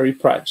 and Terry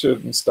Pratchett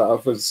and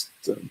stuff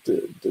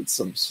did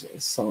some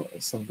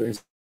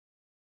things.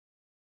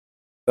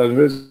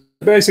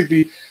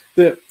 Basically,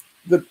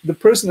 the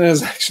prisoner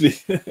is actually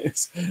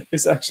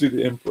is actually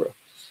the emperor,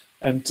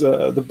 and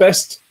the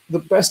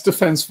best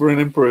defense for an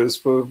emperor is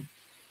for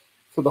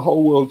the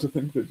whole world to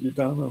think that you've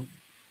done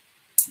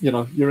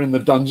you're in the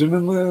dungeon,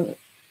 and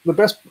the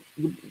best,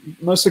 the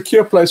most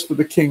secure place for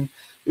the king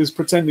is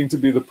pretending to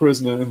be the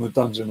prisoner in the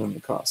dungeon in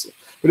the castle.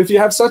 But if you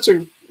have such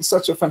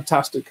a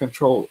fantastic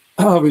control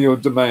over your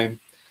domain,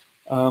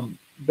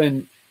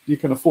 then you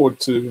can afford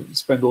to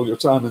spend all your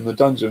time in the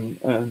dungeon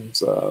and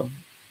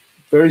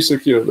very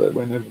secure there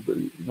when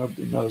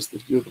nobody knows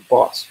that you're the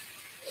boss.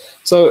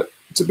 So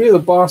to be the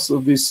boss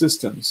of these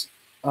systems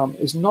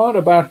is not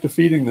about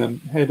defeating them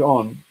head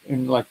on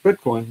in like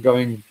Bitcoin,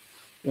 going,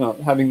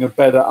 having a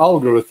better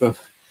algorithm.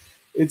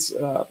 It's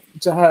to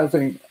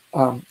having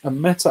a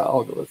meta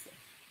algorithm.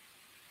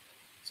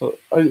 So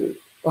I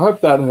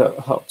hope that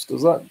helps.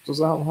 Does that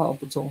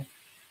help at all?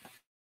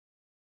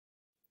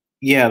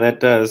 Yeah, that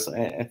does.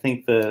 I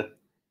think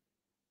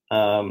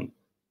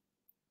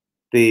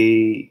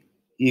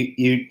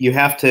you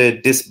have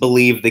to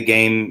disbelieve the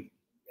game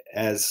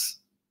as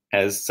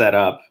set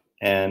up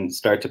and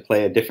start to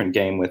play a different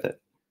game with it.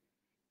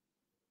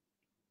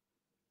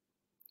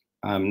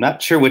 I'm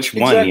not sure which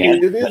one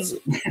yet. It is.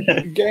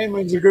 Game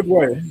is a good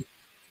way.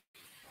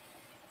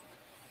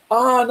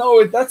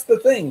 No, that's the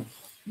thing.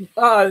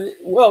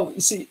 Well,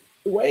 you see,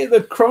 the way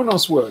that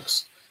Chronos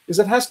works is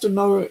it has to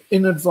know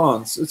in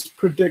advance. It's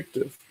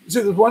predictive.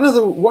 See, one of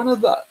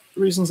the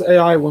reasons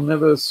AI will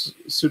never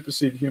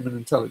supersede human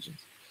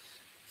intelligence,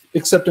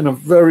 except in a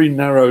very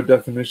narrow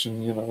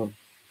definition,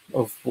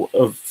 of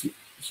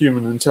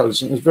human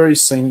intelligence. It's very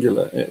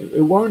singular.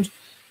 It won't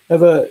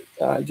ever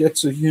get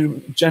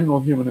to general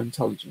human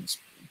intelligence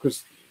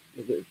because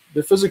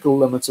the physical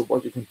limits of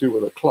what you can do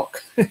with a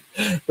clock.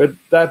 But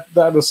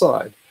that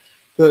aside,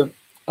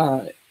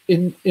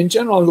 in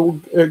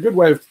general, a good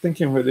way of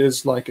thinking of it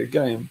is like a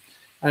game,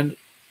 and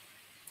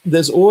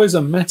there's always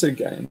a meta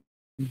game,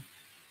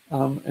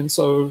 and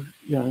so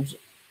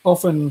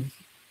often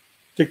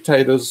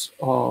dictators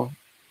are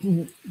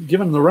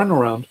given the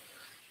runaround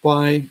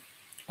by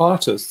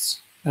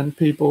artists and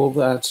people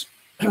that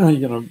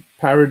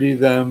parody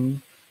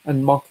them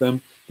and mock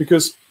them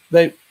because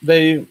they're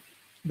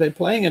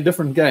playing a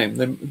different game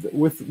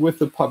with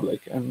the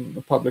public and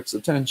the public's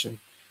attention.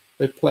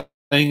 They're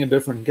playing a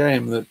different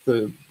game that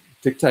the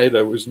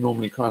dictator was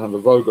normally kind of a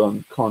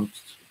vogon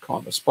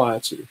can't aspire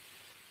to,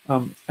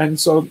 and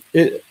so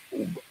the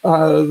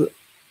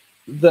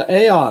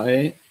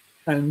AI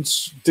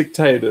and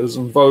dictators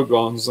and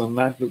vogons and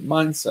that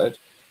mindset,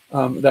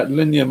 that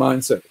linear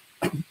mindset,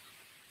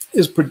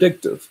 is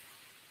predictive.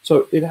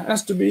 So it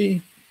has to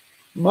be,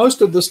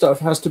 most of the stuff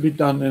has to be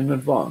done in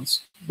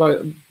advance by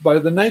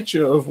the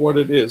nature of what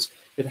it is.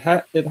 It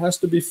has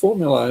to be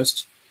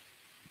formalized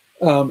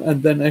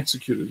and then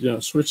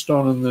executed, switched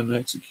on and then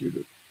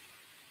executed.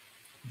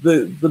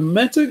 The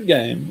meta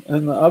game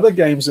and the other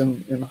games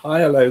in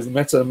higher layers,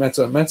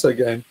 meta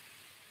game,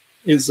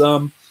 is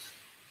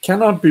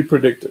cannot be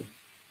predicted.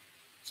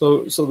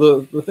 So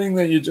the thing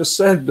that you just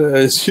said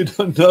is you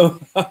don't know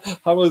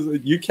how is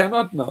it. You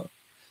cannot know.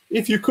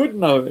 If you could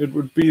know, it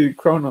would be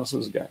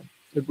Chronos's game.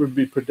 It would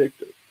be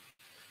predicted.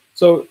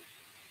 So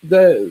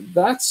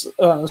that's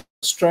a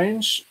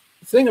strange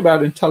thing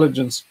about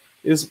intelligence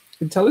is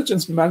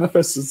intelligence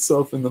manifests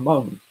itself in the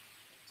moment.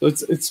 So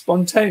it's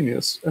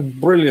spontaneous and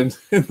brilliant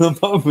in the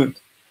moment.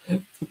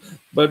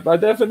 But by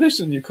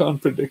definition, you can't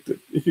predict it.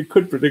 If you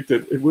could predict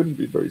it, it wouldn't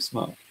be very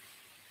smart.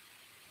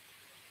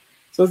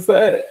 So it's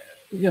the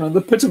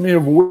epitome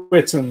of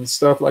wit and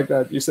stuff like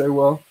that. You say,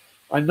 well,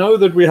 I know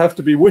that we have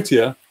to be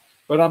wittier,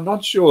 but I'm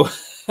not sure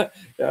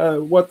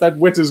what that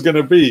wit is going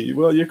to be.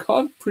 Well, you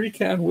can't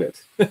pre-can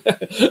wit.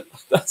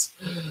 That's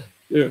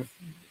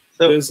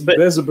So,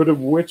 there's a bit of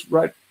wit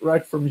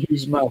right from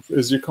Hugh's mouth.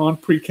 Is you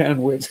can't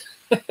pre-can wit.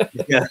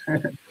 Yeah.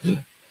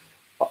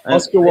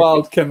 Oscar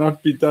Wilde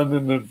cannot be done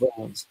in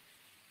advance.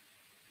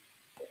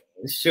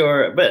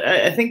 Sure, but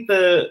I think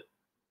the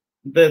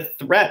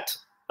threat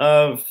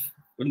of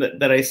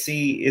that I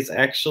see is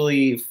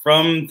actually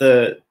from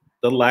the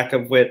lack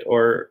of wit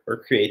or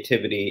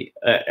creativity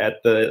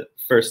at the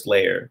first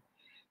layer.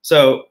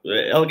 So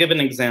I'll give an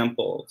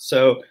example.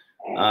 So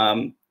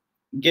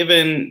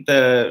given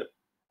the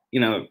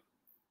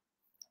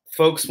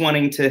folks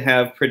wanting to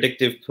have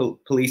predictive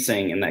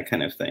policing and that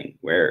kind of thing,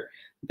 where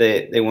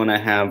they want to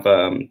have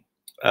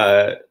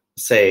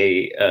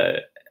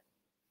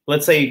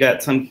let's say you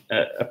got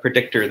a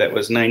predictor that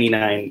was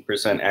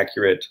 99%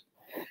 accurate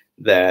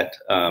that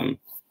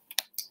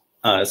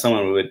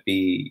someone would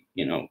be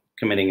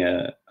committing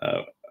a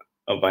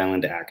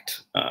violent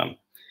act,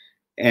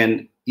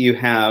 and you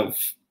have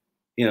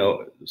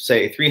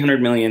say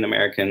 300 million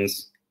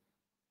Americans,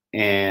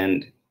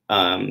 and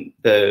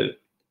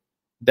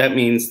that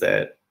means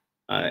that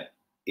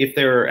if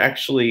there are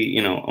actually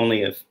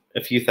only a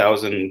few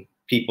thousand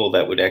people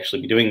that would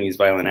actually be doing these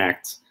violent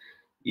acts,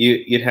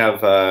 you'd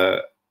have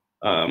 1%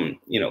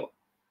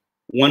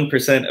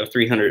 of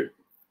 300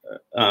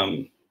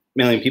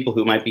 million people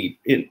who might be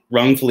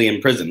wrongfully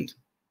imprisoned,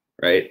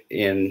 right?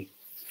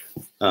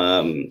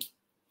 So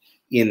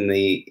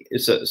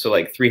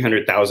like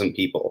 300,000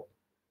 people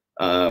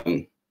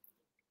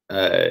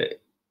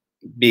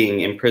being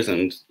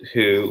imprisoned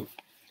who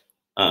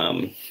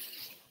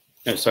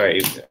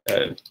sorry,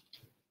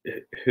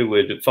 who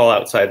would fall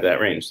outside that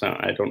range. So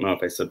I don't know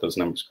if I said those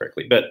numbers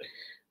correctly, but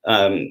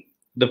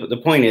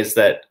the point is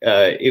that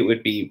it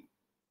would be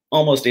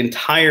almost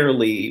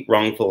entirely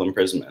wrongful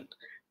imprisonment.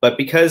 But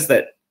because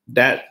that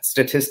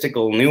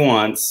statistical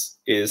nuance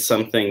is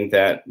something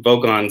that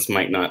Vogons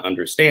might not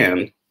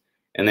understand,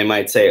 and they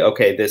might say,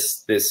 okay,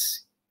 this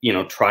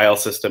trial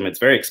system, it's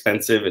very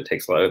expensive, it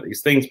takes a lot of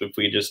these things, but if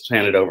we just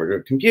hand it over to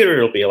a computer,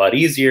 it'll be a lot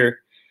easier,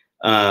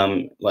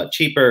 a lot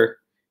cheaper,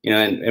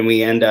 and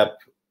we end up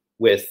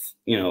with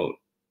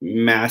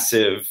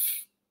massive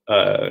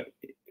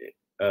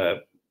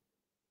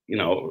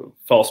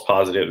false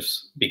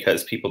positives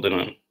because people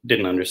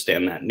didn't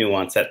understand that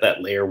nuance at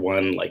that layer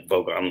 1 like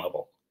Vogon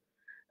level.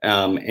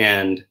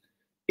 And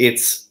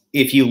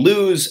if you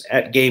lose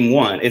at game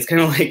 1, it's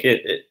kind of like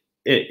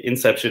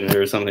Inception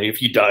or something.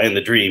 If you die in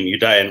the dream, you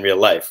die in real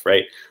life,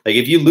 right? Like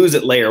if you lose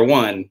at layer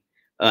 1,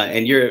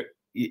 and you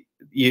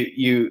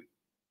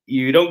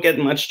don't get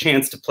much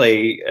chance to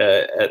play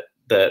at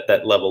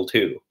that level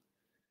 2.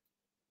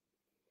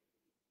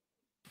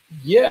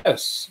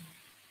 Yes,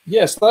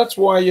 that's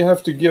why you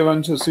have to give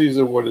unto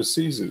Caesar what is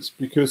Caesar's,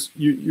 because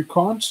you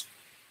can't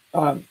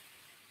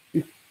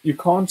you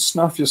can't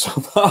snuff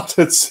yourself out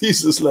at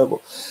Caesar's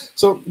level.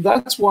 So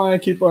that's why I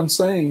keep on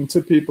saying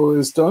to people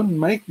is don't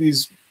make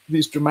these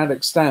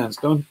dramatic stands.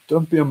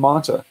 Don't be a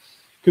martyr,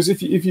 because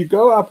if you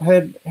go up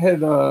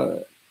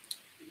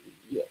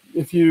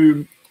if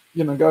you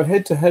go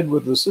head to head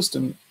with the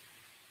system,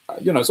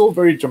 it's all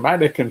very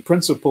dramatic and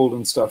principled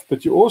and stuff,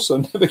 but you also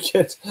never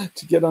get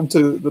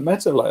onto the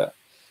meta layer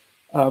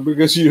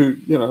because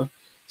you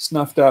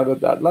snuffed out at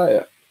that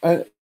layer.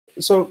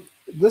 So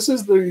this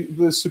is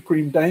the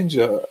supreme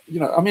danger.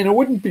 I mean, it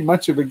wouldn't be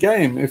much of a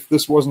game if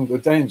this wasn't a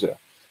danger,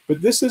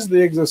 but this is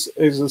the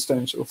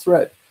existential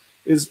threat,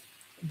 is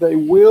they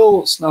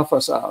will snuff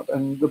us out.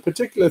 And the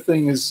particular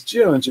thing is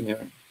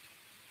geoengineering.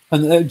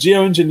 And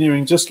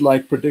geoengineering, just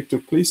like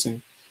predictive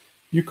policing,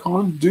 you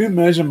can't do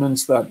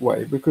measurements that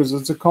way because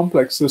it's a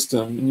complex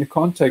system and you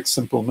can't take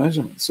simple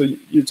measurements. So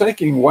you're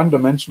taking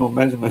one-dimensional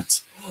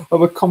measurements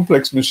of a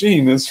complex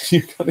machine, is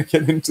you're going to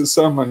get into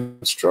so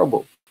much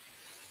trouble.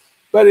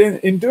 But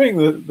in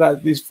doing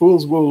that, these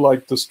fools will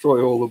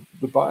destroy all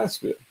the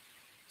biosphere.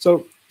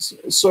 So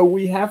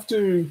we have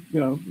to,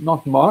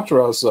 not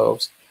martyr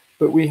ourselves,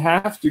 but we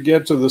have to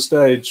get to the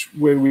stage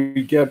where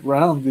we get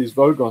around these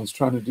Vogons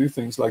trying to do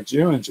things like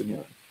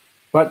geoengineering.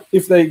 But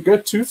if they go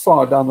too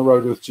far down the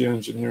road with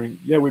geoengineering,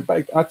 yeah, we're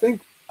baked. I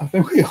think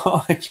we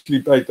are actually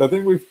baked. I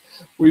think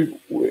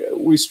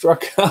we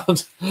struck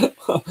out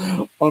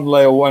on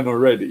layer 1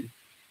 already.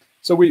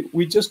 So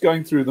we're just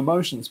going through the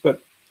motions.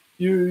 But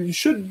you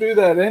should do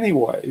that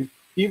anyway,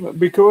 even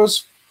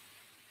because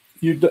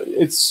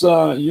it's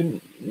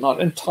you're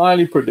not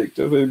entirely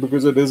predictive,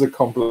 because it is a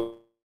complex.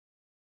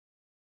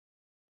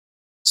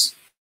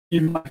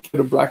 You might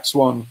get a black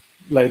swan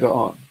later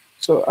on.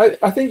 So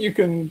I think you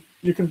can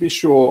be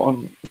sure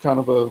on kind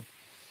of a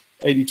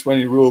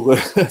 80-20 rule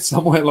that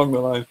somewhere along the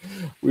line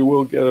we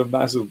will get a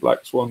massive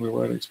black swan we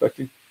weren't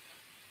expecting.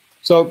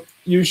 So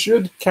you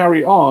should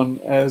carry on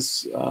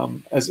as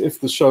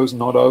if the show's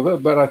not over,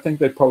 but I think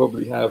they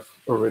probably have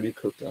already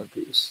cooked our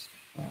goose,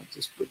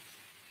 just with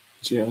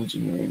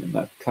geoengineering and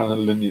that kind of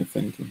linear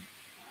thinking.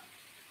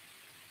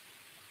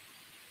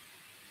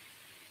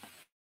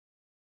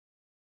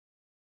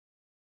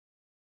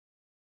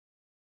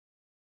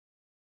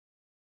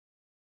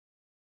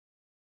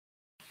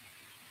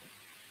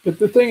 But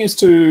the thing is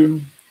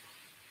to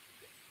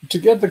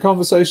get the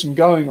conversation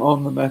going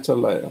on the meta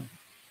layer.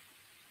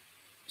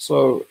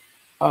 So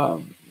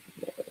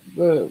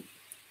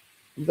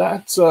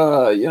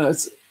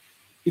it's,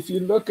 if you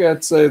look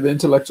at, say, the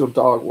intellectual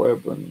dark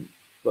web and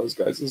those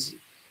guys, is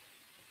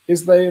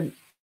they're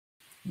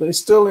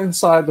still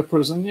inside the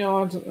prison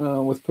yard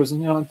with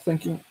prison yard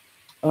thinking,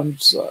 and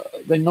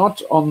they're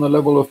not on the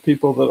level of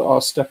people that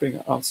are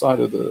stepping outside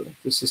of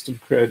the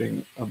system,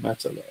 creating a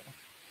meta layer.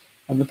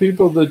 And the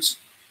people that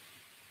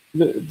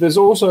there's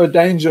also a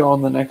danger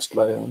on the next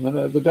layer,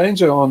 and the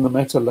danger on the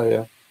meta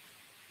layer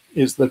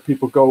is that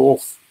people go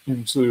off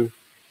into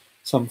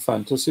some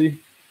fantasy,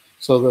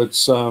 so that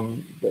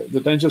the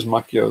danger is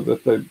makyo,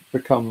 that they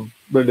become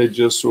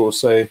religious or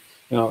say,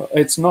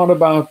 it's not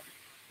about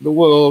the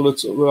world,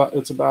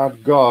 it's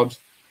about God,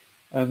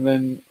 and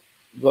then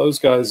those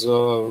guys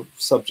are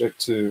subject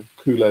to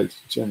Kool-Aid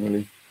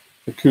generally,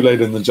 the Kool-Aid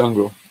in the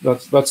jungle.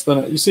 That's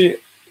you see.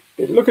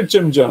 Look at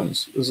Jim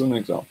Jones as an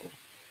example.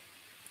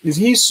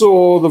 He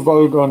saw the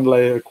Vogon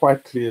layer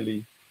quite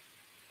clearly,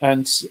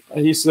 and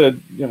he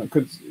said,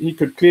 he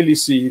could clearly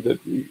see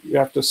that you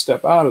have to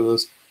step out of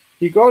this.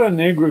 He got an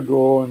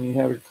egregore, and he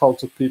had a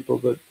cult of people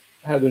that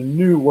had a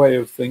new way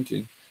of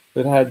thinking,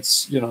 that had,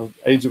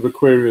 Age of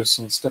Aquarius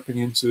and stepping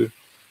into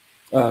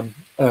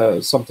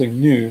something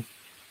new.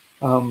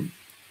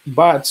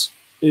 But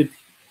he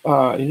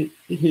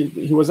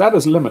was at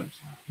his limit.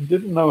 He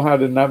didn't know how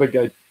to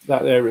navigate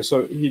that area,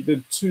 so he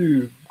did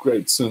two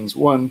great sins.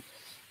 One,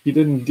 he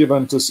didn't give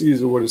unto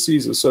Caesar what is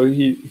Caesar, so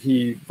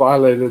he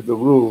violated the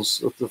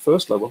rules of the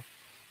first level.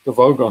 the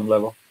Vogon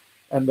level.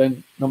 And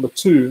then number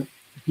 2,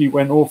 he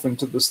went off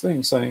into this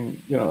thing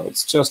saying, you know,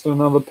 it's just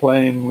another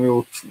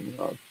plane.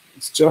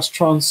 It's just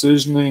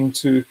transitioning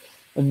to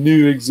a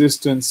new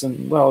existence.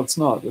 And well, it's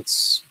not.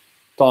 It's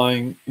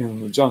dying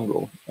in the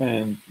jungle,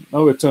 and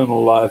no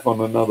eternal life on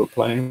another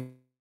plane.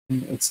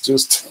 It's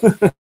just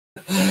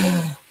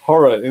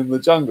horror in the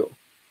jungle.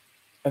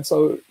 And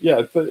so,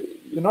 yeah,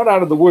 you're not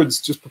out of the woods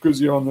just because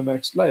you're on the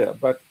next layer.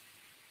 But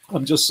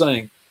I'm just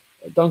saying,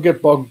 don't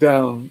get bogged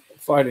down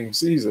fighting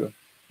Caesar.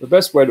 The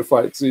best way to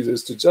fight Caesar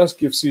is to just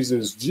give Caesar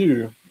his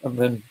due and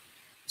then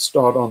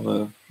start on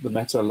the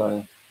meta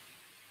layer.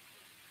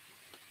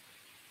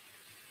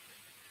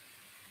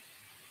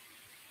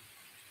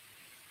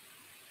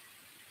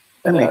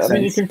 That makes sense. I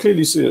mean, you can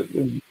clearly see it.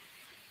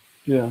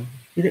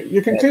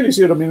 You can clearly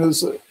see it. I mean,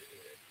 there's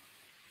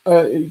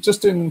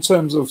just in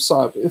terms of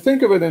cyber.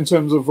 Think of it in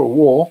terms of a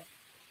war.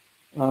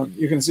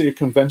 You can see a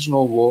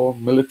conventional war,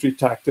 military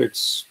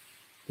tactics,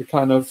 the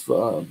kind of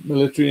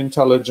military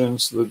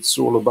intelligence that's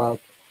all about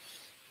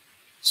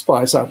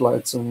spy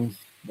satellites and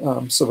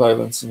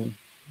surveillance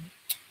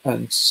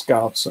and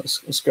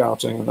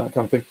scouting and that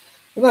kind of thing.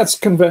 And that's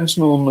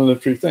conventional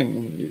military thing.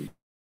 And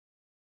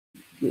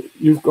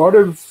you've got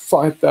to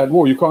fight that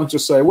war. You can't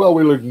just say, well,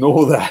 we'll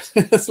ignore that.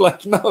 It's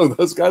like, no,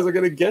 those guys are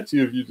going to get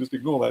you if you just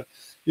ignore that.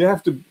 You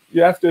have to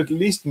at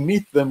least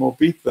meet them or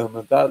beat them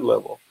at that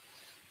level.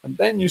 And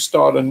then you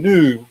start a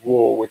new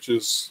war, which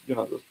is, you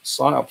know, the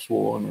psyops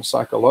war and the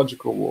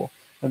psychological war.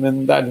 And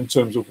then that, in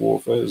terms of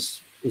warfare,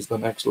 is the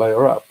next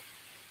layer up.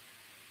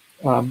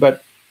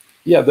 But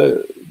yeah,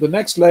 the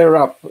next layer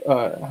up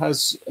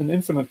has an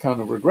infinite kind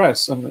of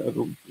regress,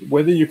 and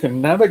whether you can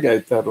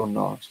navigate that or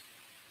not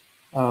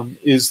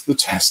is the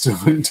test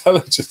of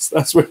intelligence.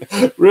 That's where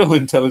real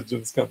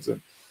intelligence comes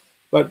in.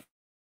 But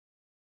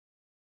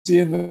see,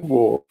 in the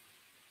war,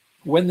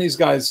 when these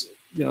guys,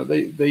 you know,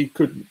 they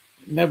could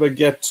never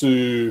get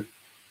to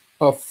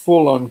a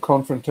full-on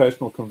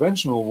confrontational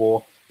conventional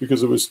war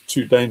because it was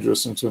too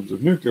dangerous in terms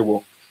of nuclear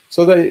war.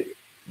 So they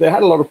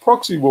had a lot of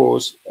proxy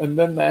wars, and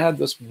then they had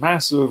this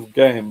massive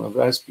game of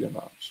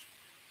espionage.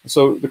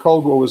 So the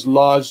Cold War was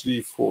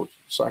largely fought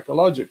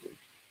psychologically.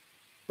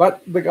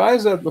 But the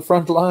guys at the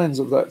front lines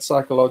of that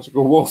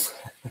psychological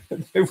warfare,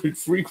 they would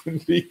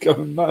frequently go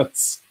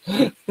nuts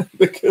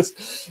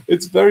because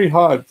it's very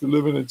hard to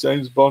live in a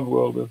James Bond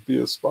world and be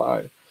a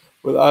spy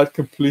without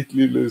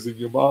completely losing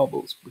your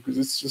marbles, because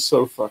it's just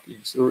so fucking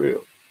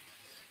surreal.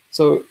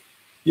 So,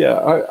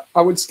 yeah, I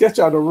would sketch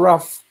out a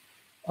rough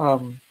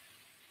kind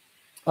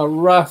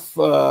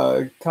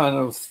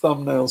of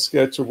thumbnail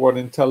sketch of what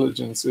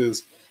intelligence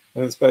is,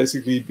 and it's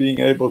basically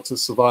being able to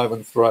survive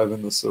and thrive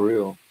in the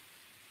surreal.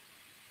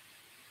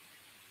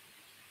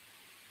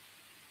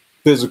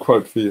 There's a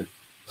quote for you.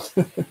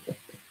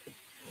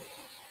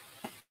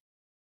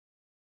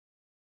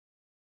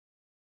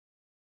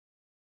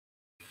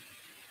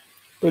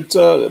 But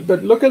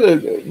look at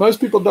it. Most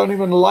people don't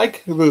even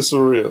like the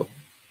surreal.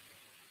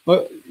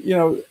 But, you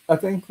know, I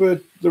think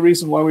that the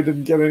reason why we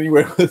didn't get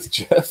anywhere with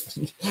Jeff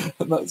and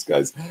those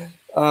guys,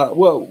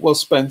 well,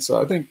 Spencer.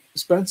 I think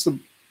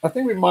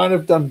we might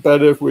have done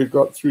better if we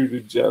got through to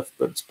Jeff,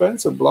 but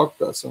Spencer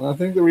blocked us, and I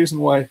think the reason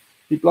why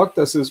he blocked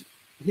us is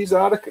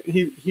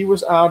he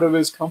was out of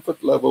his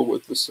comfort level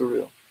with the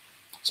surreal.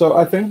 So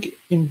I think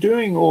in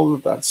doing all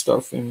of that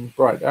stuff in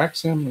Bright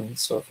Axiom and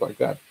stuff like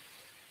that,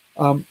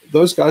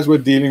 those guys were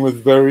dealing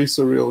with very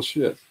surreal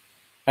shit.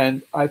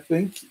 And I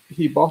think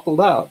he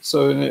bottled out.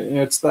 So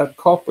it's that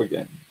cop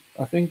again.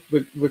 I think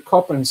the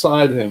cop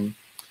inside him,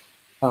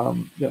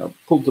 you know,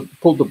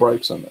 pulled the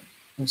brakes on it.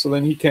 And so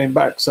then he came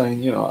back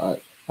saying, you know,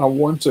 I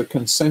want a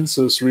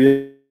consensus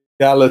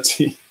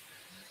reality.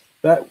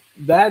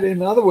 That,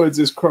 in other words,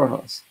 is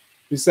Chronos.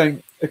 He's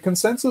saying a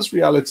consensus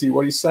reality.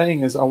 What he's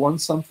saying is, I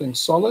want something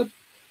solid,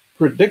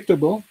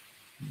 predictable,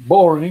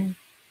 boring,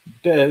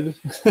 dead,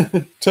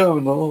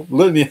 terminal,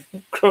 linear,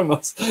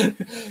 Chronos.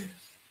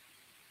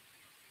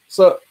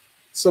 So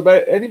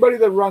anybody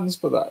that runs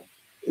for that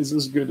is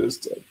as good as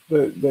dead.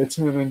 They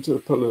turn into a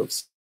pillar of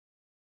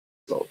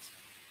salt.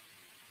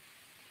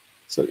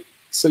 So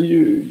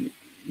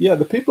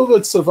the people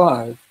that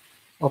survive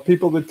are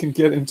people that can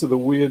get into the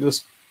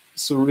weirdest,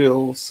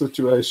 surreal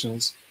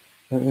situations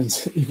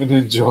and even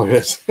enjoy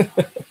it.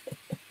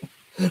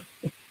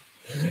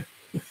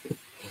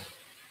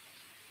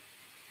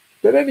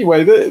 But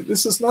anyway,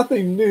 this is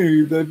nothing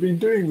new. They've been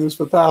doing this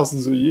for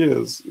thousands of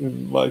years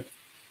in like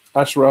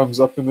ashrams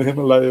up in the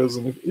Himalayas,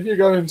 and if you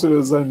go into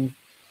a Zen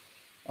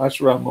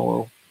ashram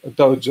or a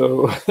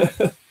dojo,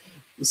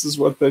 this is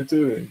what they're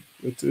doing.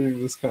 They're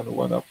doing this kind of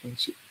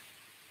one-upmanship.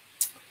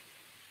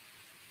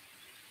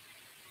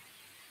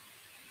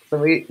 So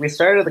we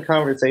started the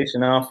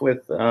conversation off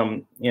with,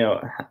 you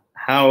know,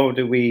 how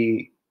do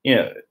we, you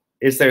know,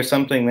 is there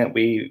something that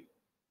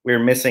we're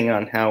missing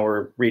on how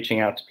we're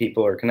reaching out to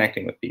people or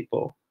connecting with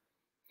people?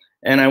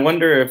 And I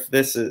wonder if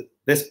this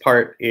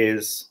part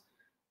is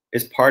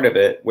part of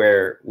it,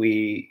 where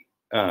we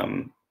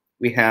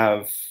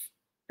have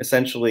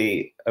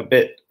essentially a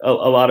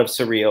lot of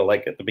surreal.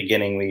 Like at the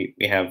beginning, we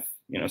have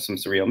some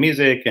surreal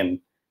music and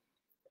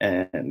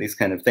these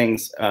kind of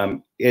things.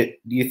 Do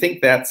you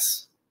think that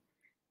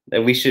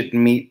we should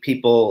meet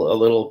people a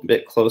little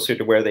bit closer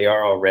to where they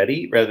are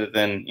already, rather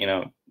than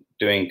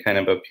doing kind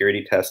of a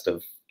purity test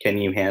of, can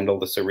you handle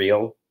the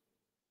surreal?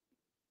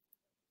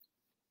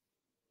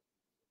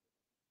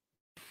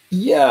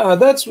 Yeah,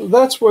 that's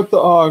what the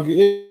ARG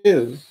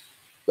is.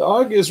 The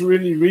ARG is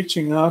really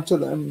reaching out to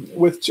them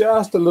with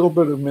just a little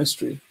bit of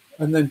mystery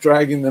and then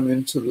dragging them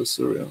into the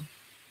surreal.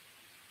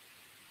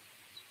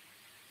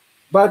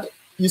 But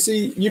you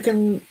see, you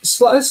can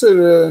slice it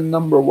a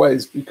number of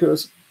ways,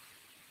 because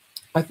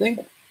I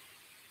think,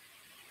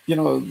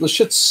 the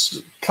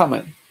shit's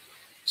coming.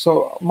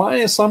 So my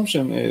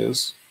assumption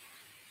is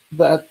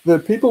that the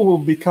people will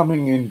be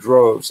coming in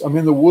droves. I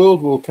mean, the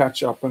world will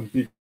catch up and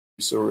be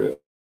surreal.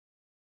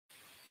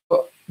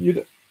 But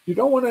you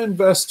don't want to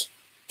invest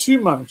too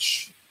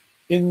much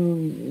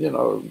in,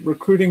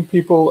 recruiting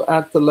people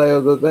at the layer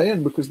that they're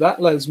in, because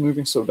that layer is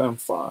moving so damn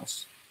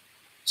fast.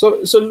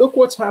 So look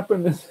what's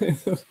happened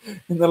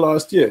in the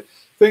last year.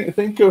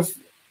 Think of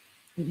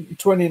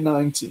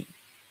 2019.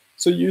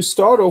 So you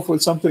start off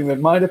with something that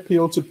might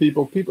appeal to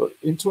people. People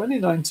in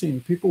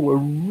 2019, people were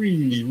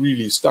really,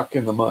 really stuck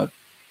in the mud.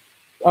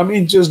 I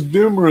mean, just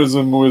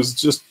doomerism was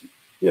just,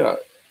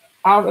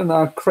 out and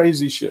out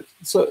crazy shit.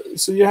 So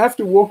you have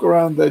to walk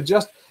around there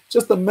just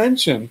to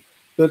mention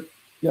that,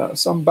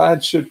 some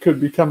bad shit could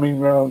be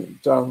coming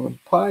down the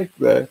pike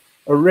there,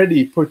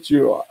 already put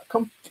you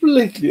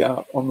completely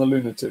out on the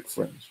lunatic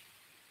fringe.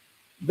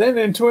 Then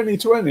in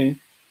 2020,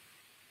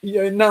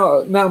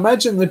 now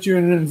imagine that you're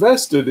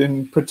invested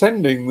in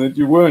pretending that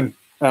you weren't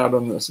out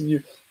on this, and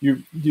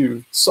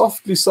you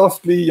softly,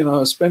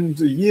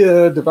 spend a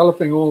year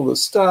developing all the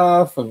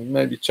stuff and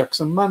maybe chuck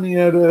some money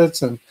at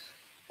it, and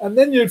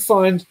then you'd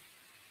find,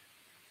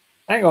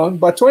 hang on,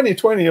 by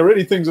 2020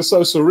 already things are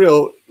so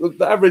surreal,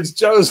 the average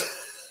Joe's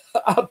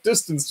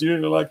outdistanced you,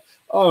 and you're like,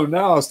 oh,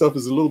 now our stuff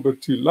is a little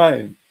bit too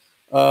lame.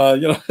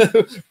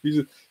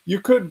 You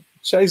could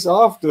chase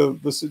after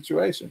the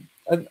situation,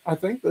 and I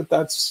think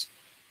that's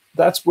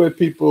where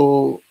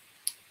people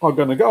are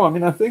going to go. I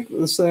mean, I think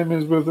the same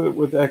is with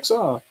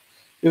XR,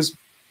 is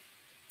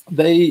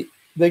they're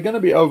going to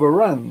be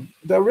overrun.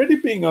 They're already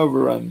being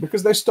overrun,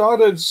 because they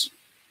started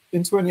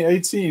in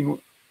 2018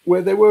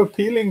 where they were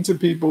appealing to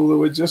people that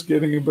were just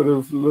getting a bit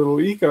of little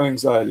eco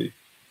anxiety.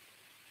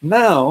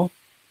 Now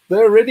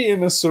they're already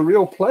in a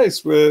surreal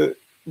place where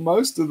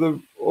most of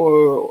the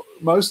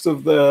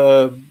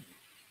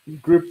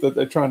group that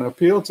they're trying to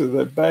appeal to,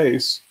 their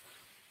base,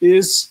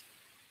 is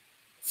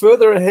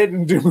further ahead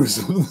in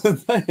doomerism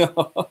than they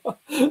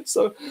are.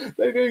 So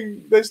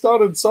they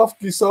started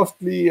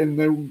softly, and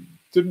they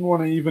didn't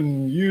want to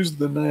even use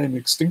the name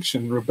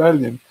Extinction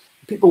Rebellion.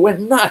 People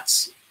went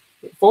nuts.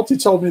 Faulty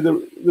told me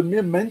the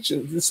mere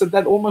mention, they said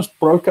that almost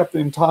broke up the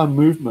entire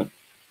movement,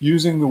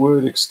 using the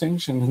word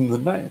extinction in the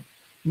name.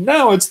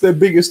 Now it's their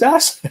biggest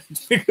asset,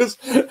 because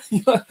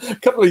a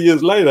couple of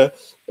years later,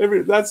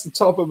 that's the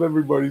top of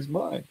everybody's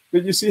mind.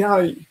 But you see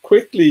how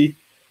quickly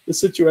the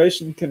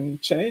situation can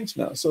change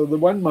now. So the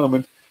one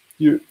moment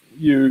you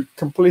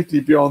completely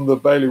beyond the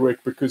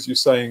bailiwick because you're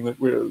saying that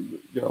we're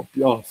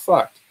beyond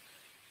fucked,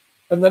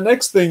 and the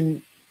next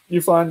thing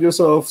you find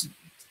yourself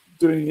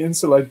doing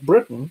Insulate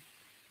Britain,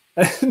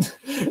 and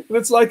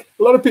it's like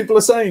a lot of people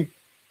are saying,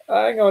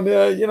 hang on,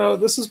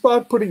 this is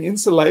about putting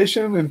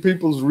insulation in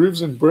people's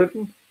roofs in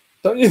Britain.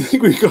 Don't you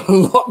think we've got a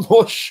lot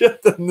more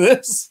shit than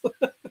this?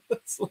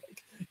 It's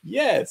like,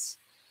 yes,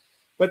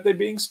 but they're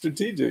being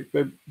strategic.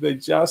 They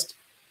just,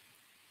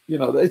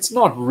 it's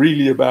not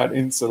really about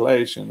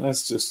insulation.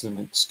 That's just an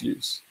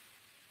excuse.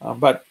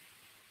 But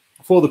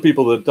for the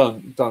people that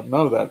don't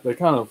know that, they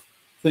kind of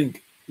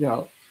think,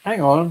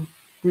 hang on,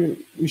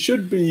 we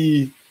should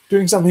be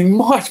doing something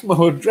much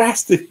more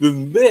drastic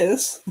than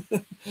this.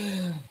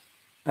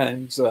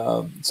 And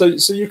so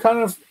you kind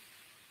of,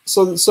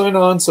 so in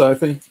answer, I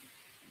think,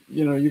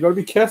 you got to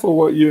be careful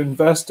what you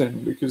invest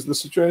in, because the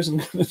situation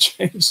is going to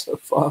change so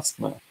fast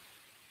now.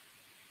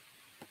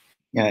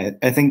 Yeah,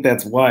 I think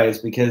that's wise,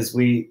 because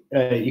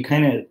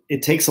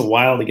it takes a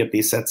while to get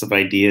these sets of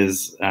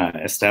ideas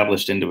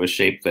established into a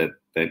shape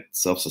that's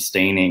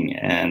self-sustaining.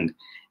 And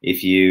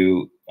if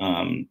you're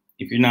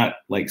not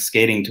like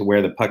skating to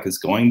where the puck is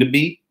going to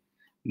be,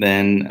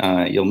 then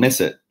you'll miss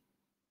it.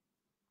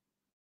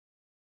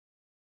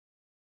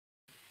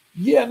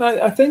 Yeah, and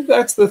I think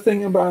that's the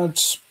thing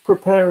about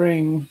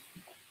preparing,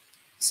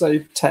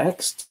 say,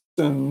 text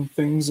and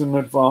things in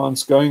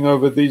advance, going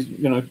over these,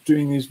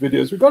 doing these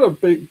videos. We've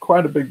got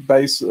quite a big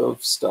base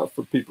of stuff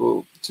for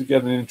people to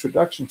get an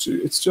introduction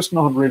to. It's just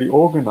not really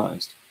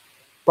organized.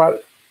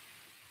 But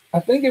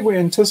I think if we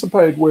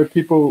anticipate where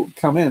people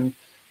come in,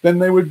 then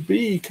they would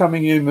be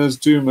coming in as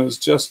doomers,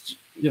 just,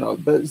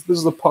 this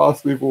is the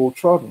path we've all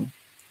trodden.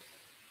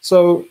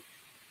 So,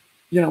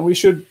 we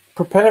should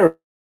prepare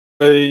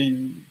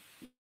a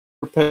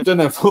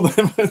dinner for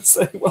them and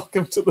say,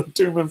 welcome to the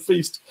Doom and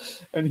Feast,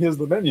 and here's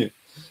the menu.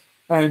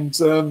 And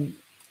so,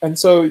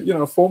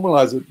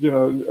 formalize it,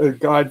 a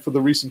guide for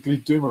the recently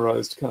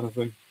doomerized kind of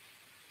thing.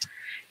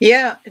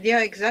 Yeah,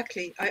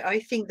 exactly. I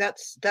think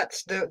that's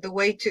the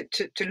way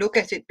to look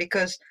at it,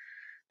 because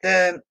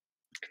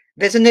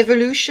there's an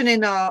evolution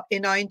in our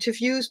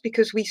interviews,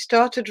 because we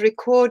started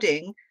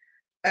recording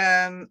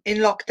in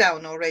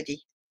lockdown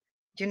already.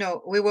 You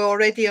know, we were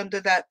already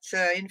under that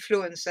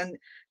influence, and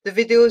the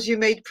videos you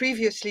made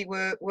previously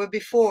were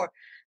before.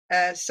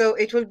 So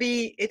it will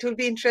be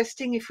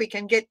interesting if we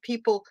can get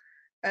people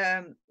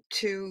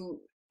to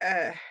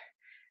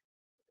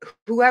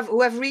who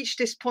have reached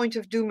this point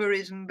of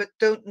doomerism but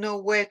don't know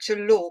where to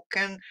look,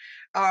 and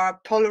are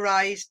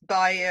polarized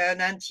by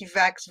an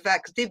anti-vax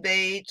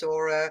debate,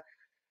 or a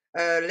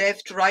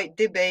left-right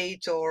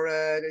debate, or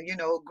you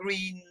know,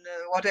 green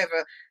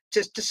whatever,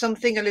 to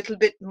something a little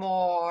bit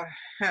more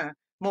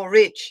more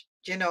rich,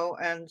 you know.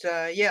 And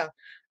yeah,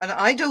 and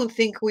I don't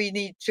think we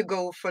need to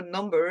go for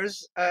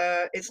numbers.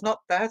 It's not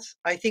that.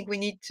 I think we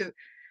need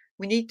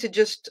to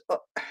just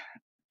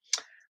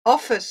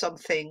offer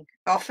something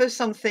to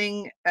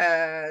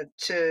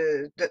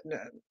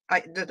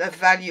the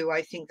value,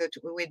 I think, that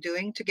we're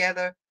doing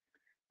together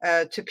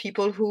to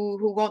people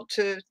who want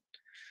to,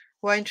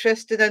 who are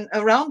interested, and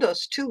around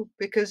us too,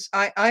 because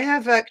I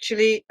have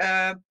actually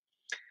I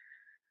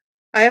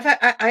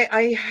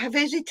have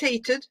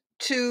hesitated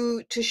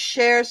to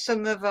share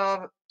some of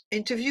our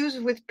interviews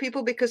with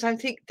people, because I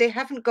think they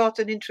haven't got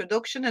an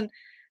introduction, and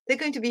they're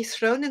going to be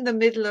thrown in the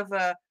middle of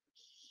a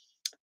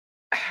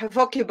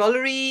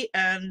vocabulary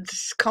and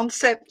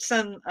concepts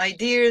and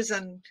ideas,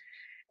 and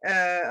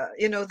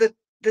you know,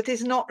 that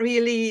is not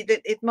really,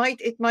 that it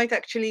might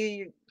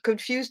actually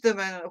confuse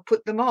them and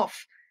put them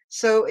off.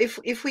 So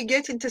if we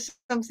get into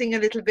something a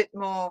little bit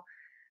more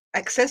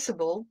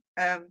accessible,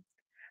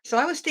 so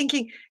I was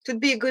thinking it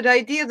would be a good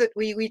idea that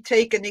we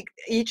take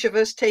each of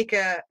us take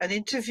an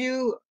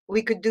interview.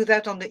 We could do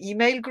that on the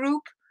email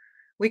group.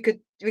 We could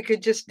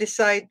just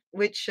decide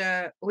which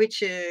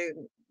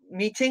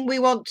meeting we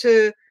want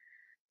to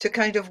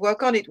kind of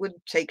work on. It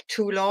wouldn't take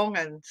too long,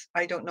 and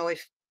I don't know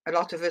if a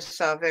lot of us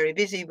are very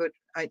busy, but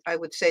I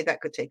would say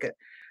that could take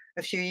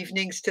a few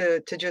evenings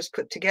to just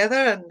put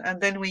together,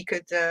 and then we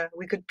could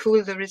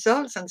pool the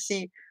results and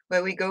see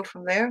where we go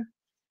from there.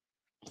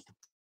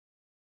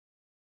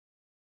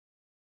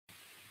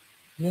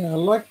 Yeah, I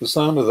like the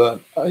sound of that.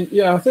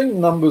 I think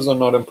numbers are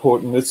not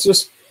important. It's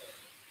just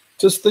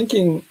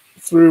thinking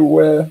through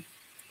where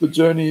the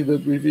journey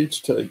that we've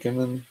each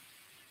taken, and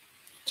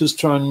just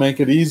try and make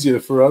it easier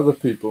for other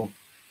people.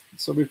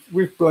 So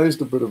we've blazed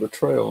a bit of a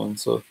trail, and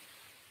so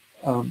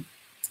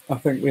I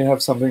think we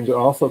have something to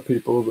offer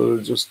people that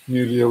are just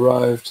newly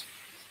arrived.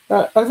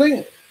 I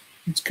think,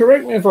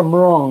 correct me if I'm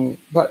wrong,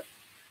 but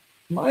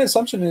my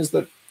assumption is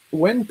that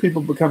when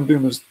people become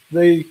doomers,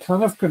 they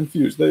kind of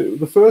confuse.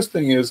 The first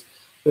thing is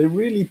they're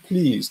really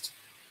pleased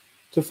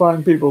to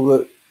find people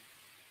that,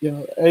 you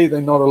know,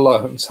 they're not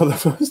alone. So the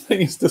first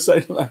thing is to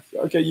say, like,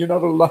 okay, you're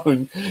not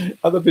alone.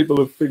 Other people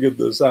have figured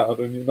this out,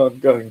 and you're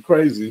not going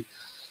crazy.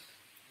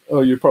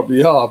 Oh, you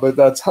probably are, but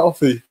that's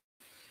healthy.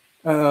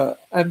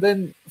 And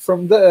then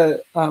from there,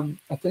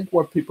 I think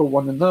what people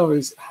want to know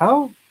is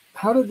how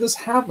did this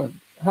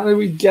happen? How did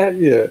we get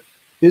here?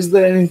 Is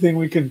there anything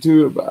we can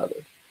do about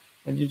it?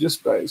 And you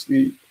just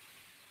basically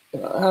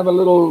have a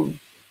little,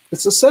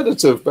 it's a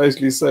sedative,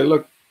 basically say,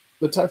 look,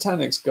 the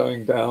Titanic's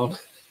going down.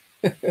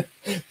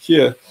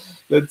 Here,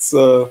 let's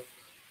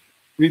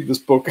read this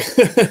book.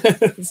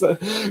 So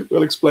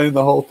we'll explain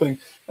the whole thing.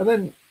 And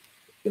then,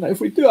 you know,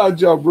 if we do our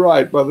job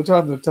right, by the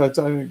time the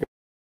Titanic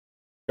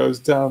goes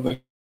down,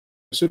 they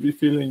should be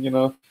feeling, you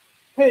know,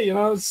 hey, you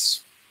know,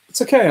 it's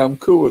okay, I'm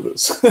cool with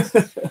this.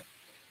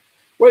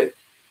 Wait,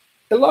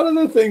 a lot of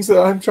the things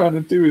that I'm trying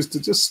to do is to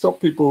just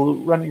stop people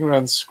running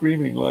around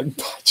screaming like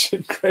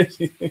batshit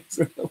crazy things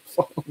in the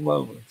final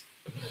moment.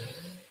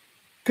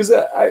 Because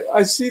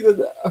I see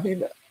that, I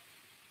mean,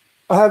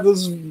 I have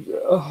this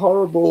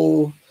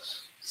horrible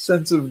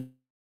sense of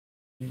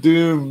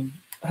doom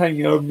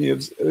hanging over me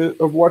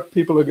of what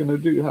people are going to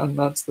do, how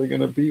nuts they're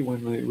going to be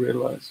when they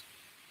realize.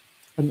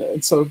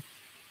 And so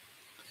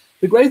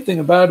the great thing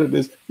about it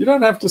is you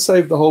don't have to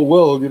save the whole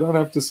world. You don't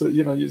have to say,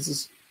 you know, you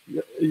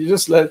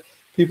just let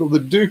people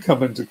that do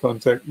come into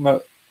contact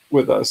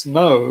with us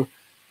know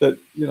that,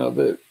 you know,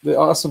 there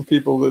are some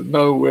people that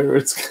know where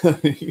it's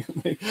going.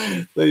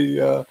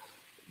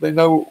 They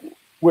know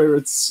where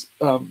it's,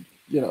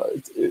 you know,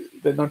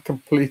 they're not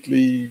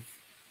completely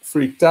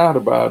freaked out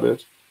about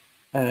it.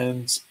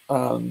 And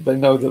they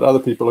know that other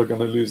people are going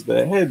to lose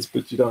their heads,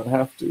 but you don't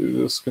have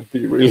to. This can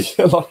be really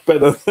a lot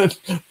better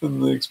than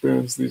the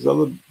experience these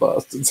other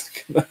bastards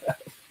are going to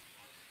have.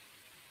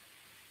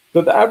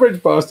 But the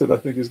average bastard, I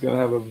think, is going to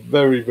have a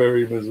very,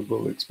 very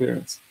miserable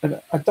experience. And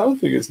I don't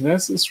think it's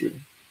necessary.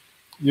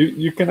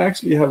 You can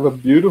actually have a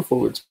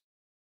beautiful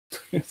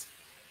experience.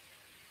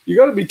 You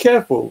got to be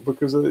careful,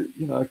 because you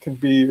know, it can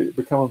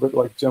become a bit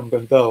like Jem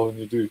Bendell when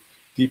you do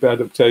deep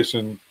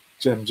adaptation,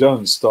 Jem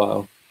Jones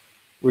style,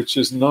 which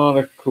is not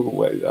a cool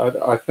way.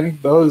 I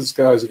think those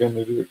guys are going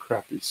to do a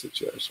crappy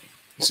situation.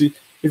 See,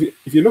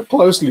 if you look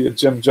closely at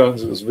Jem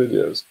Jones's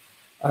videos,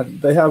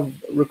 and they have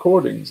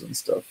recordings and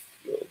stuff,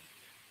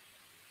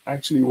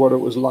 actually what it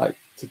was like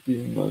to be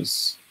in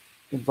those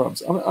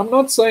environments. I'm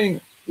not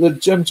saying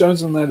that Jem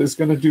Jones and that is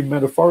going to do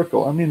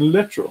metaphorical. I mean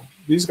literal.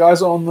 These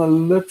guys are on the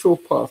literal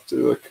path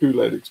to the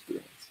Kool-Aid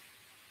experience.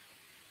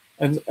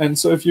 And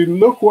so if you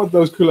look what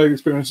those Kool-Aid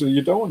experiences are,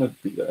 you don't want to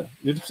be there.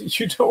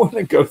 You don't want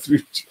to go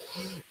through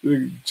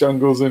the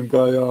jungles in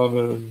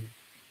Guyana.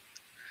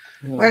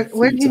 And,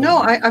 well, you know,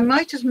 I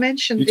might have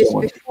mentioned this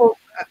before.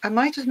 I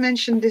might have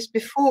mentioned this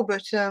before,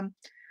 but and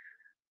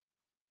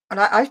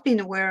I've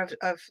been aware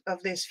of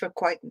this for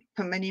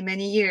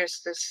many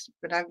years.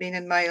 But I've been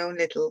in my own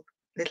little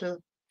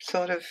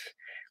sort of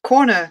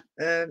corner,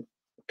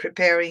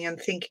 preparing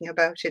and thinking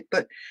about it.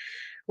 But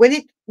when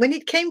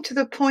it came to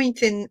the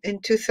point in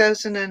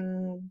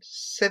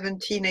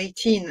 2017,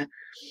 18,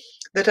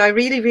 that I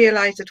really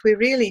realized that we're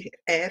really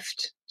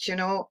effed. You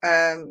know,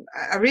 I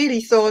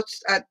really thought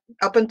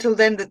up until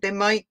then that there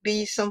might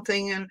be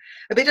something, and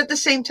a bit at the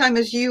same time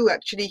as you,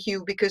 actually,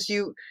 Hugh, because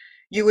you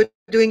were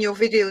doing your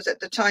videos at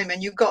the time,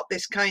 and you got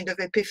this kind of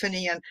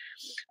epiphany, and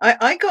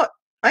I got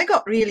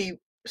really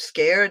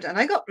scared, and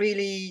I got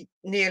really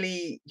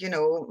nearly, you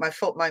know, my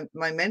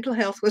mental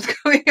health was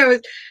going.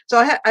 So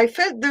I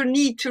felt the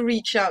need to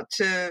reach out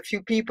to a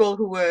few people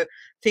who were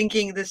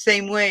thinking the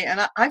same way,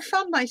 and I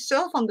found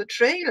myself on the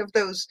trail of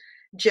those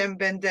Jem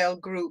Bendell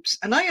groups,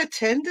 and I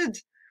attended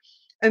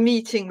a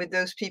meeting with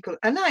those people,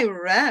 and I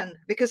ran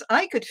because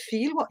I could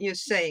feel what you're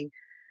saying,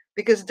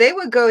 because they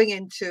were going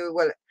into,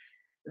 well,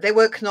 they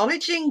were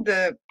acknowledging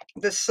the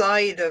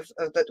side of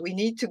that we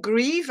need to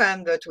grieve,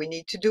 and that we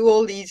need to do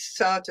all these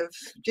sort of,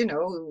 you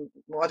know,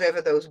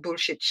 whatever those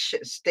bullshit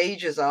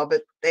stages are,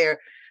 but they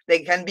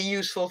can be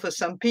useful for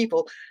some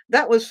people.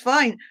 That was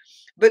fine.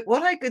 But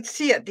what I could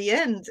see at the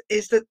end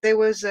is that there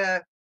was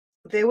a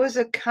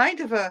kind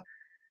of a,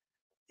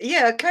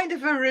 yeah, kind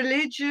of a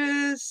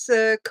religious,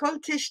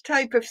 cultish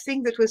type of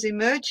thing that was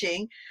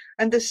emerging,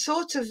 and this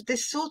sort of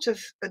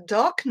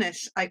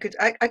darkness. I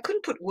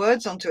couldn't put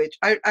words onto it.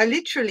 I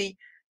literally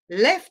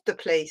left the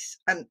place,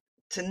 and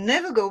to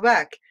never go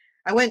back.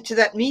 I went to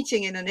that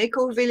meeting in an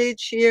eco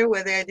village here,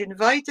 where they had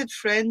invited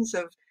friends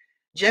of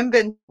Jem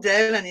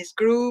Bendell and his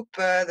group,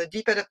 the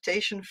Deep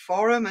Adaptation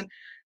Forum, and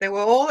they were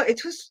all.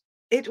 It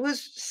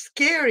was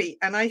scary,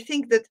 and I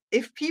think that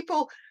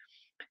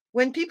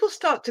when people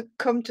start to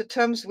come to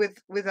terms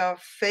with our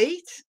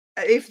fate,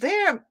 if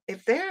they're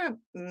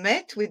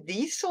met with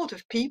these sort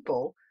of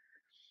people,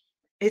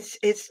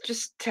 it's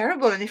just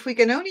terrible. And if we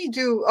can only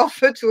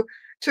offer to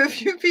a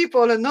few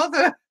people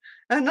another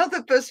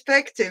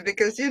perspective,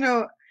 because, you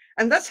know,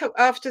 and that's how,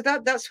 after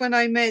that, that's when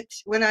I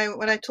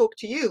talked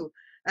to you,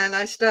 and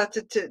I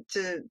started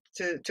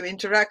to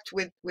interact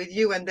with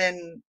you, and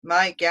then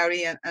Mike,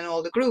 Gary, and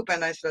all the group,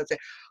 and I started to say,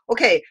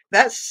 okay,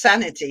 that's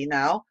sanity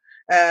now.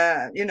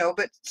 You know,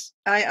 but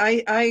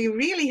I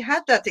really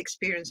had that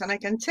experience, and I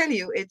can tell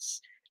you, it's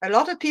a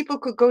lot of people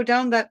could go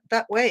down that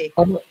way.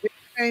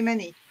 Very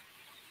many.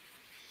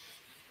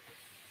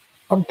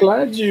 I'm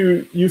glad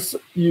you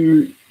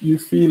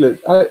feel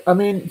it. I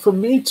mean, for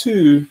me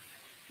too,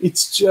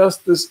 it's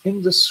just this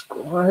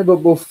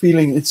indescribable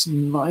feeling. It's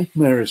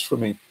nightmarish for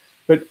me,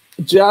 but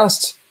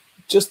just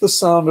the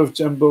sound of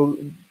Jem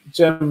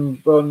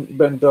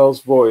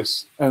Bendell's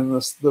voice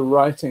and the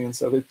writing and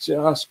stuff, it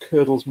just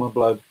curdles my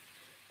blood.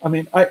 I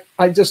mean,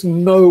 I just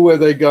know where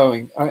they're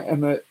going,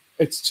 and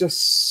it's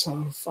just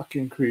so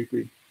fucking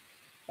creepy.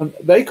 And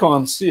they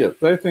can't see it.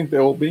 They think they're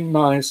all being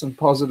nice and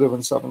positive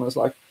and stuff. And it's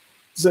like,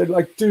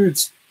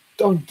 dudes,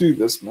 don't do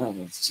this,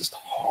 man. It's just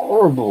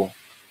horrible.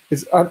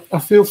 I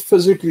feel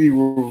physically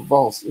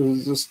revulsed.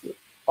 It's just,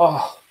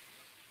 I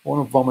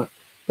want to vomit.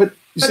 But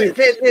you see,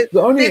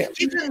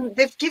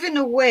 they've given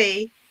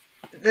away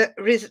the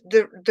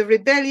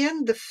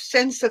rebellion, the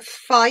sense of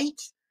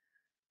fight,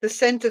 the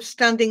sense of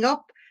standing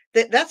up.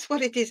 That's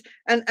what it is.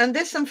 And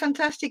there's some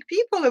fantastic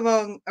people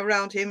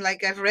around him.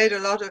 Like I've read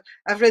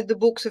the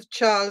books of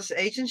Charles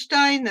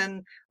Eisenstein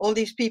and all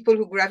these people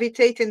who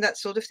gravitate in that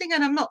sort of thing.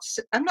 And I'm not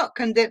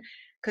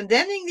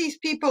condemning these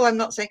people. I'm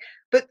not saying,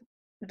 but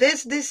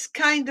there's this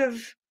kind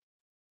of,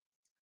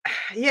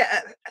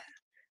 yeah,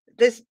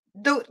 they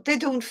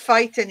don't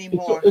fight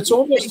anymore. It's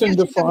almost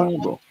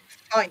indefinable.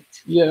 Fight.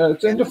 Yeah,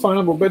 it's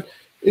indefinable, but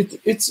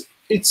it's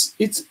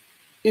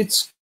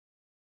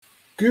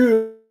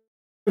good.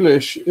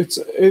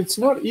 It's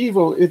not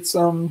evil. It's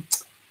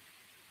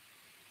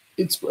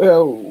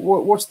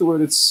what's the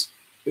word? It's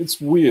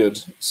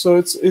weird. So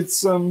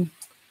it's kind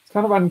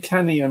of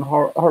uncanny and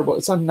horrible.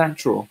 It's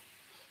unnatural.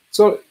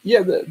 So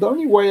yeah, the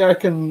only way I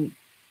can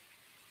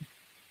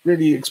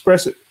really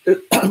express it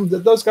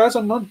that those guys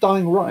are not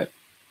dying ripe.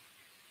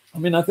 I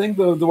mean, I think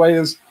the way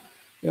is,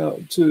 you know,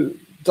 to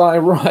die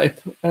ripe,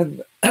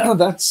 and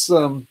that's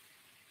then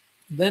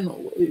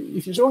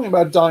if you're talking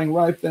about dying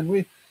ripe, then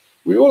we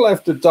all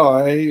have to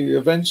die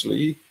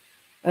eventually,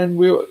 and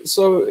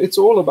so it's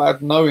all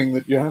about knowing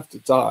that you have to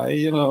die.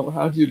 You know,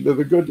 how do you live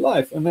a good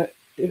life? And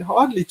it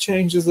hardly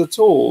changes at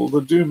all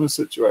the Doomer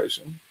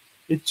situation.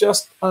 It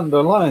just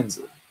underlines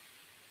it.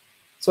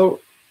 So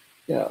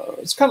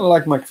it's kind of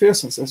like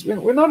Macpherson says,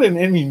 we're not in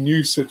any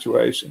new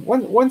situation.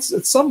 Once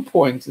at some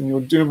point in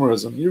your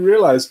doomerism, you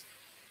realize,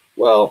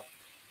 well,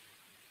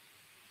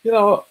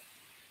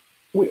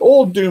 we're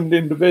all doomed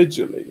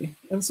individually,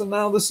 and so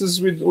now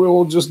we're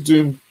all just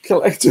doomed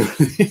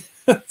collectively.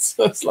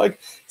 So it's like,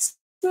 it's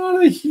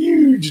not a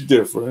huge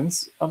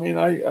difference. I mean,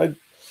 it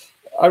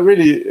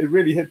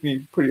really hit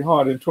me pretty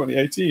hard in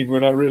 2018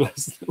 when I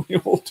realized that we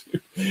all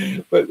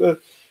do.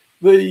 But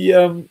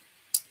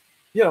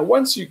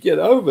once you get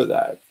over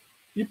that,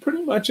 you're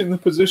pretty much in the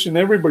position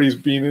everybody's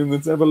been in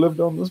that's ever lived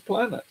on this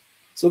planet.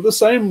 So the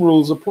same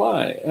rules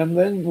apply. And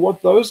then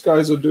what those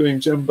guys are doing,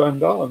 Jim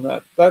Bandal and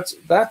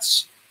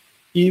that's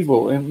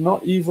evil. And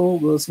not evil,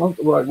 that's not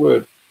the right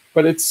word,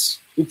 but it's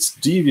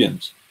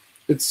deviant.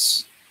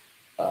 It's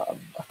I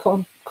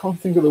can't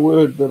think of the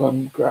word that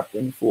I'm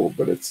grappling for,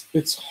 but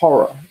it's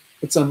horror.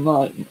 It's a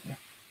nightmare.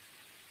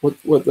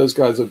 What those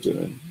guys are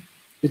doing.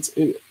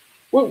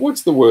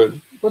 What's the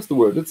word? What's the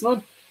word? It's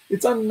not.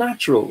 It's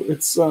unnatural.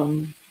 It's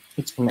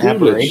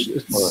ghoulish.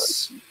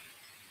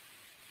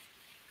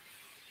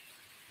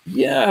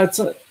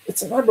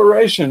 It's an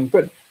aberration,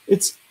 but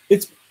it's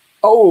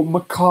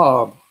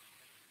macabre.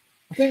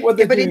 I think what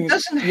they're doing. But it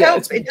doesn't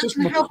help. It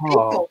doesn't help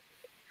people.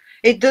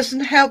 It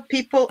doesn't help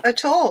people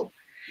at all.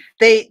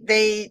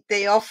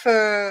 They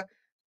offer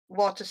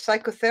what a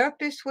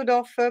psychotherapist would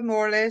offer,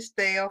 more or less.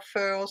 They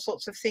offer all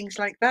sorts of things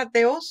like that.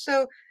 They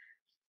also,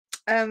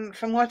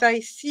 from what I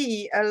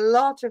see, a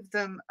lot of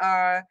them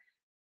are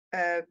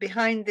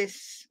behind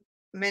this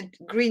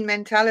green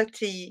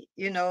mentality.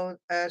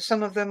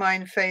 Some of them are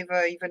in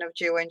favor even of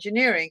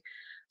geoengineering.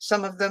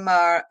 Some of them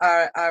are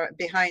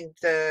behind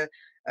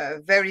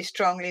very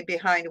strongly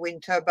behind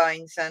wind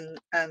turbines and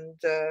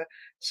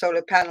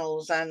solar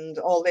panels and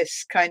all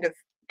this kind of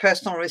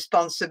personal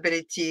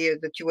responsibility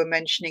that you were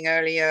mentioning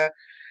earlier,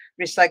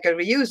 recycle,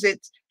 reuse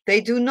it.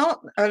 They do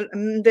not.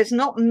 There's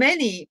not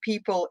many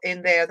people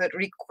in there that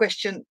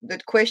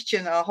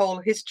question our whole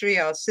history,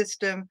 our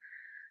system,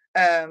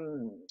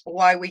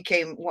 why we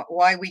came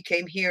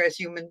here as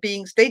human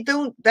beings. They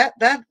don't.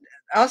 That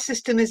our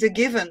system is a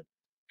given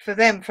for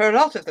them, for a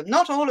lot of them,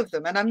 not all of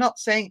them. And I'm not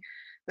saying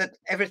that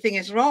everything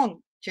is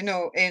wrong.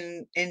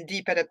 In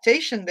deep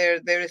adaptation,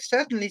 there is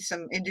certainly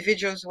some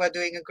individuals who are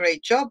doing a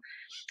great job.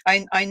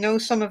 I know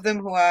some of them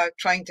who are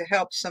trying to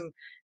help some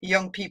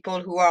young people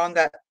who are on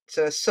that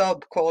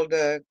sub called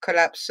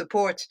collapse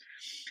support,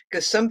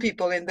 because some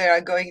people in there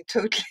are going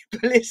totally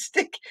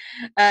ballistic,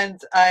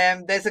 and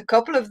there's a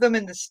couple of them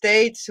in the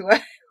States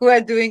who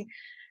are doing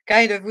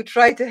who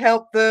try to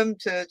help them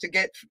to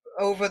get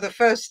over the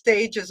first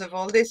stages of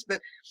all this. But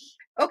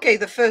okay,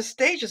 the first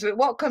stages, but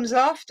what comes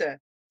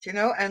after?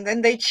 And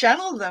then they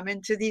channel them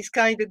into these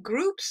kind of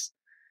groups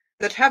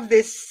that have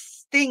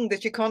this thing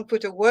that you can't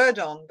put a word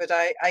on, but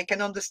I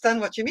can understand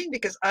what you mean,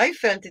 because I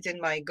felt it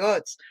in my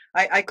guts.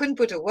 I couldn't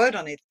put a word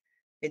on it.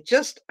 It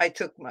just, I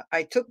took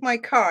my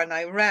car and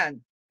I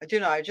ran.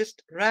 I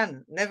just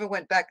ran, never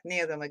went back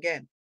near them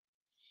again.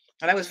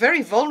 And I was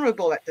very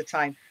vulnerable at the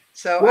time.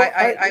 So well,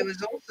 I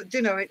was also,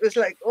 it was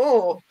like,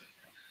 oh.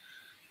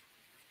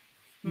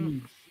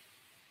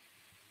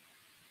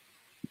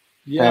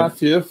 Yeah, I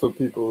fear for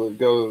people that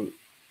go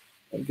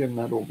again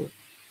that orbit.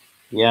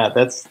 Yeah,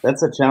 that's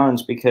a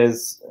challenge,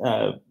 because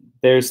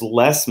there's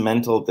less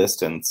mental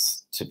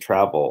distance to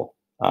travel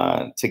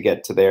to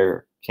get to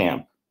their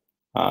camp,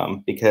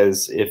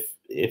 because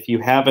if you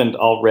haven't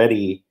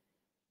already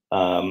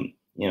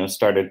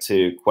started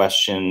to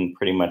question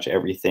pretty much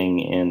everything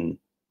in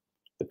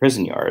the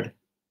prison yard,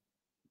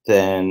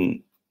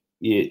 then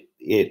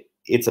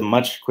it's a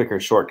much quicker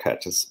shortcut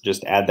to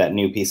just add that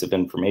new piece of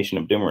information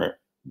of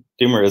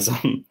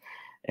doomerism.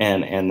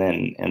 And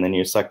then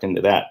you're sucked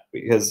into that.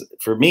 Because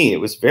for me, it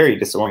was very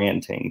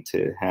disorienting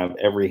to have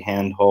every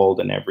handhold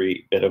and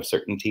every bit of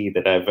certainty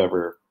that I've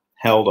ever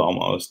held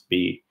almost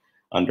be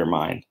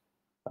undermined,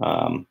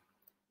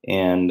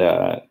 and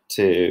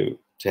to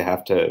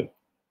have to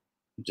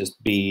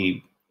just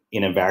be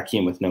in a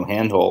vacuum with no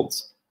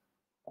handholds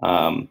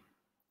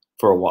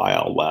for a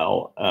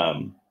while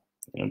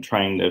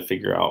trying to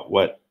figure out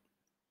what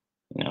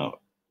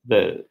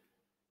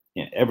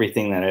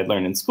everything that I'd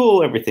learned in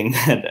school, everything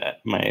that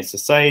my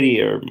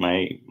society or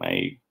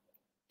my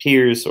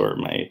peers or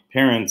my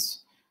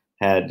parents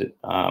had,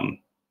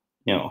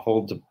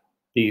 held to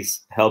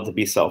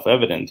be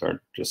self-evident,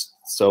 or just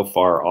so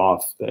far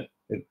off that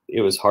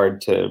it was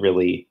hard to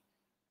really,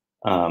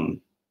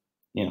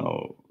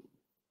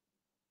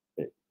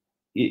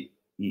 you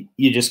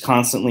just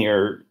constantly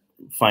are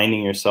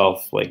finding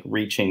yourself like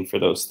reaching for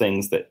those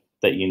things that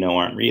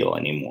aren't real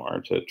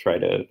anymore, to try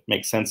to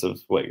make sense of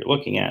what you're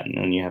looking at, and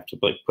then you have to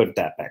like put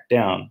that back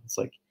down. It's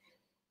like,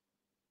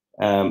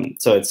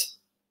 so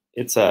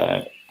it's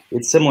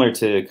similar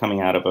to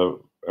coming out of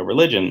a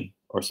religion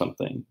or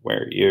something,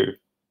 where you're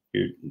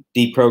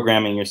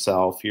deprogramming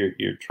yourself.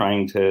 You're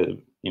trying to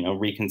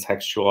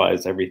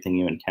recontextualize everything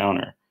you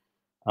encounter,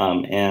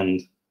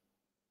 and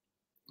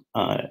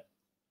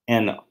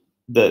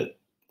the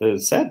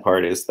sad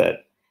part is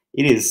that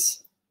it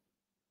is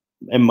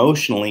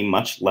emotionally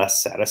much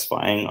less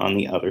satisfying on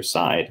the other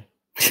side.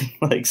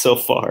 Like so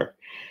far,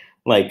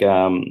 like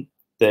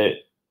the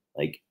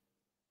like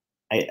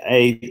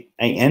I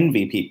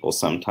envy people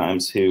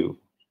sometimes who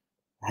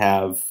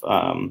have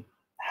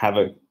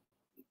a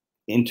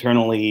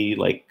internally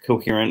like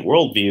coherent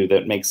worldview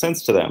that makes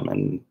sense to them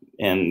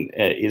and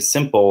is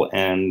simple,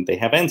 and they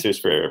have answers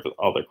for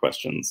all their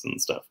questions and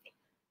stuff.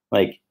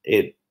 Like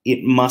it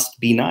must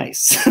be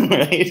nice,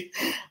 right?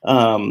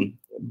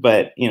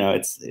 But you know,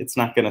 it's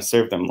not going to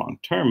serve them long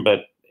term.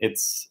 But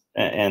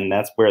and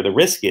that's where the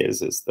risk is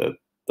that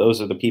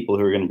those are the people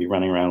who are going to be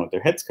running around with their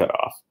heads cut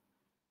off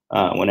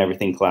when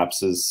everything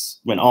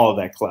collapses, when all of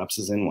that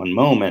collapses in one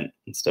moment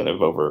instead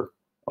of over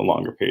a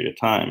longer period of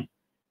time.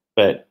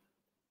 But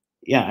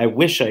yeah, I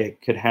wish I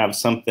could have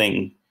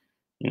something,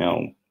 you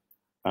know,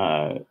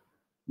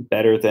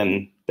 better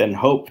than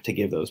hope to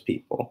give those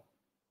people.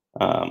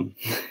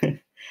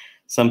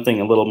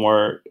 Something a little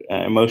more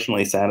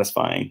emotionally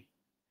satisfying.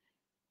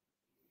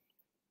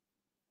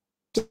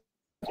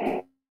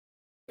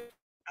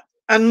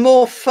 And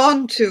more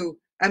fun too.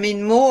 I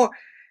mean,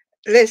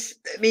 less.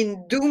 I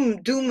mean, doom.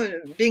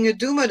 Being a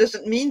doomer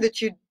doesn't mean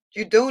that you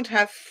don't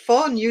have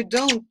fun. You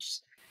don't.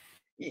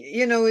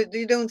 You know,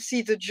 you don't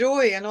see the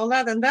joy and all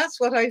that. And that's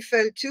what I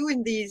felt too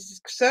in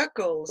these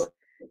circles.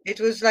 It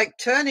was like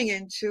turning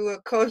into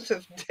a cult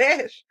of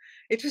death.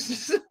 It was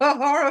so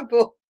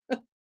horrible.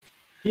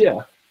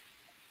 Yeah.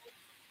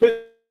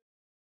 But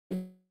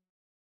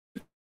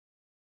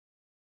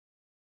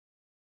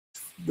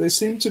they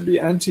seem to be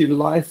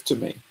anti-life to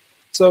me.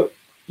 So,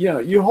 you know,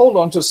 you hold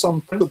on to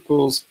some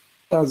principles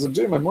as a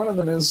doom, and one of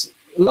them is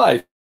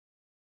life.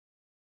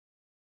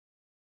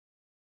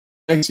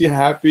 Makes you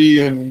happy,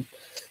 and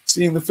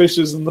seeing the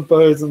fishes and the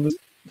birds and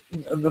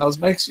the else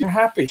makes you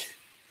happy.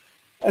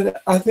 And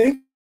I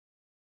think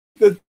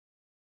that,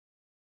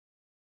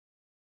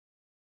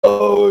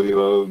 oh, you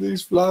know,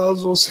 these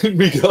flowers will soon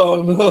be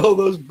gone. Oh,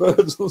 those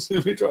birds will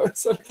soon be dry.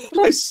 So, for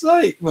Christ's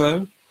sake,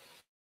 man.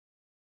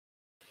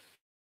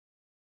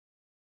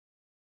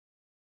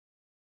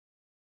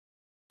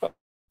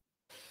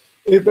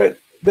 But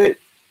they,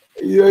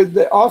 you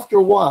know, after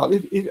a while,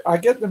 I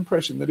get the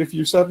impression that if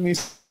you suddenly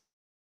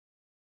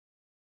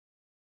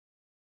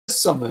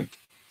something,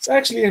 it's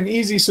actually an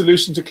easy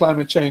solution to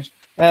climate change.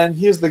 And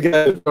here's the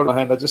game on my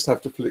hand. I just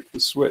have to flick the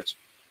switch.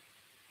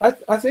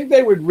 I think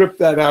they would rip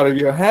that out of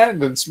your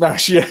hand and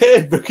smash your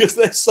head, because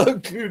they're so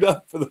glued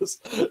up for this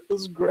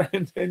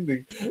grand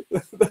ending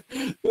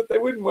that they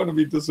wouldn't want to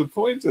be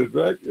disappointed,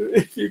 right?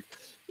 If you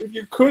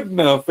could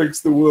now fix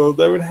the world,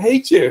 they would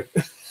hate you.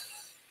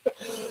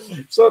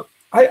 So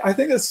I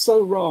think it's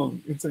so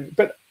wrong.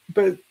 But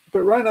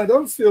Ryan, I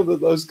don't feel that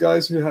those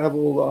guys who have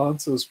all the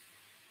answers,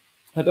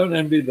 I don't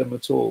envy them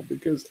at all,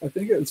 because I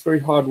think it's very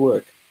hard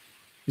work.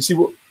 You see,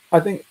 I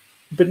think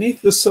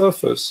beneath the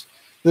surface,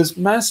 there's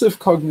massive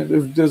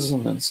cognitive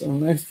dissonance,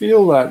 and they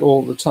feel that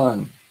all the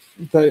time.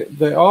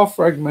 They are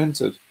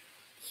fragmented,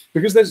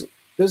 because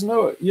there's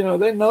no, you know,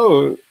 they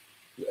know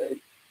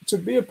to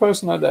be a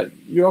person like that,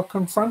 you're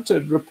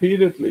confronted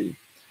repeatedly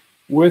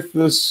with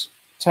this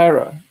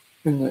terror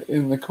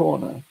in the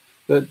corner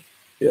that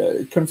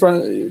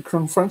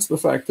confronts the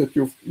fact that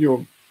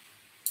you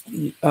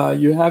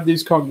have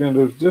these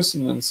cognitive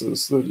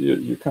dissonances, that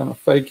you're kind of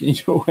faking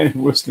your way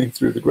and whistling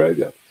through the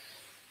graveyard.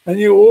 And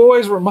you're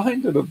always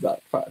reminded of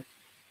that fact.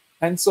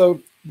 And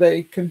so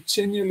they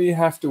continually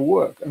have to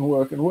work and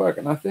work and work.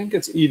 And I think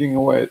it's eating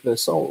away at their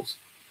souls.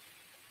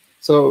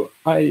 So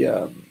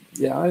I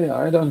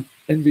don't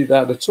envy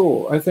that at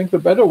all. I think the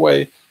better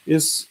way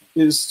is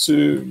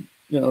to,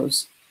 you know,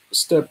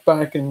 step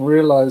back and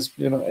realize,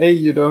 you know, A,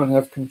 you don't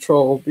have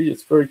control. B,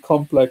 it's very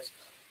complex.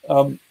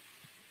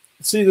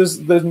 See, there's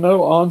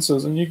no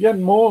answers. And you get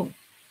more,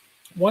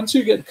 once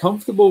you get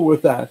comfortable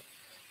with that,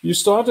 you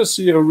start to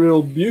see a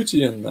real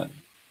beauty in them.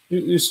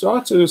 You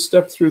start to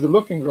step through the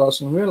looking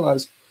glass and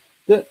realize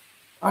that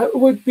it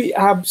would be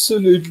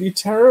absolutely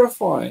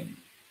terrifying.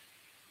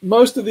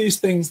 Most of these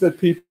things that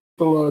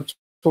people are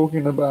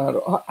talking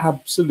about are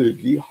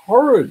absolutely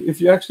horrid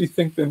if you actually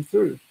think them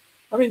through.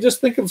 I mean,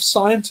 just think of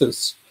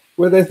scientists,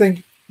 where they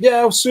think,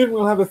 yeah, soon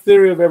we'll have a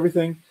theory of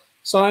everything.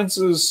 Science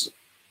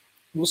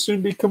will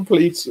soon be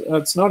complete.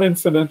 It's not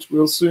infinite.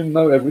 We'll soon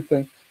know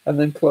everything, and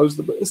then close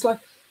the book. It's like,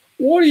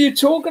 what are you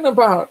talking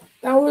about?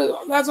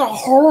 That's a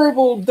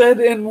horrible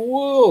dead-end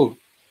world.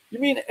 You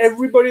mean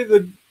everybody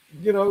that,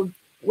 you know,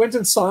 went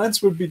in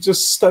science would be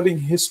just studying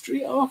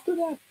history after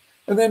that?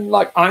 And then,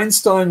 like,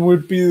 Einstein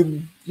would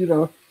be, you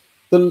know,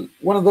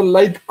 one of the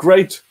late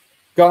great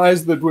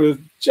guys that were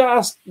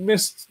just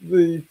missed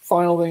the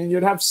final thing. And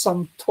you'd have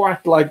some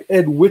twat like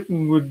Ed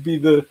Witten would be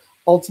the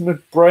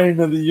ultimate brain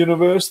of the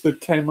universe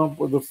that came up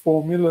with a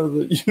formula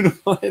that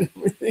unified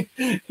everything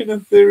in a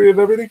theory of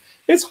everything.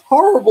 It's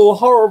horrible,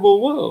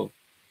 horrible world.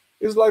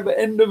 It's like the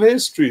end of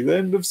history, the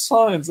end of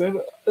science.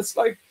 And it's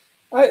like,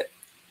 and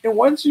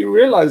once you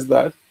realize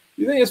that,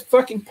 you think it's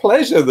fucking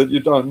pleasure that you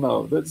don't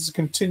know, that it's a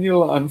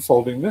continual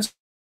unfolding mystery.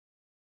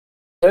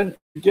 Then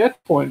you get to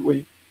a point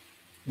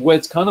where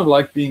it's kind of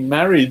like being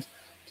married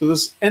to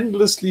this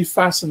endlessly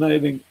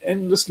fascinating,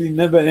 endlessly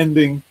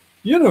never-ending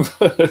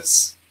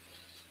universe.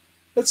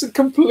 It's a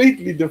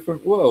completely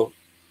different world,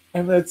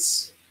 and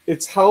it's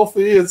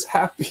healthy, it's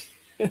happy,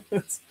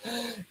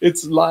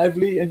 it's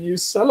lively, and you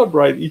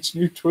celebrate each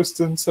new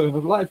twist and turn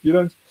of life.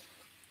 You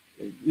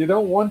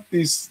don't want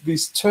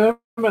these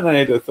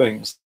Terminator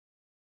things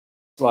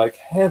like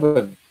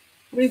heaven.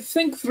 I mean,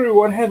 think through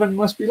what heaven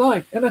must be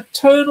like. An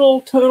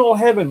eternal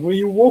heaven where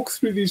you walk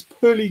through these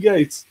pearly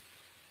gates,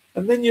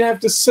 and then you have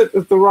to sit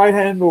at the right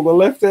hand or the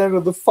left hand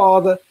of the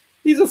Father.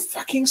 He's a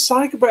fucking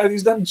psychopath.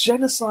 He's done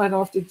genocide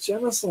after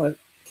genocide.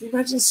 Can you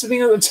imagine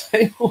sitting at the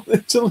table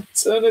until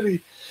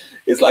eternity?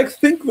 It's like,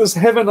 think this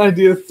heaven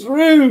idea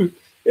through.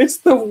 It's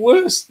the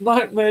worst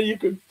nightmare you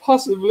could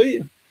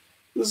possibly.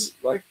 This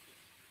like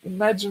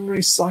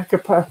imaginary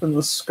psychopath in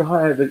the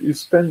sky that you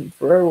spend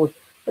forever with.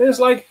 And it's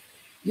like,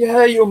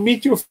 yeah, you'll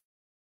meet your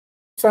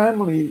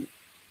family,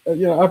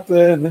 up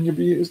there, and then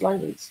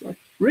it's like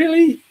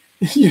really,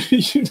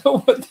 you know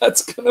what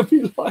that's gonna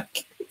be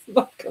like? It's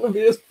not gonna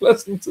be as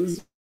pleasant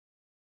as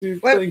you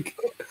think.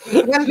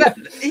 Well,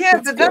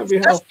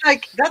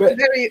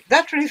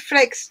 that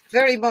reflects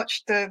very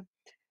much the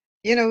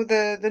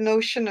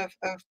notion of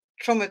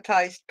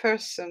traumatized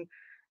person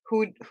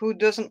who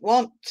doesn't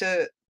want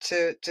to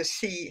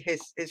see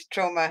his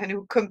trauma, and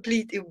who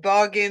completely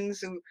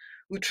bargains, who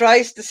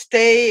tries to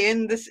stay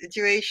in the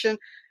situation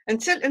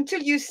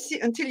until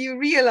you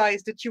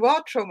realize that you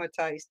are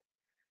traumatized,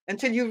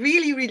 until you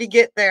really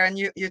get there and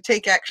you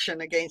take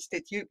action against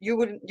it. You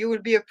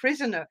will be a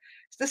prisoner.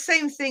 It's the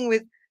same thing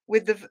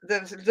with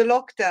the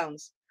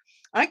lockdowns.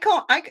 I've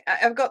got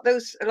a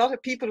lot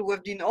of people who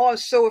have been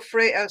so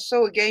afraid,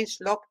 so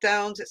against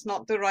lockdowns. It's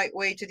not the right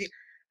way to do.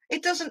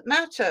 It doesn't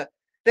matter.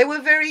 They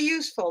were very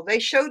useful. They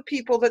showed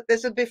people that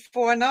there's a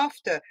before and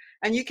after,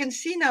 and you can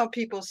see now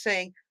people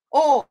saying,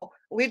 "Oh,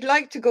 we'd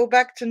like to go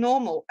back to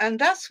normal," and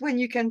that's when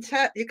you can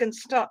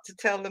start to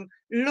tell them,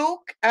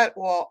 "Look at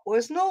what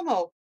was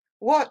normal.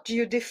 What do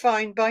you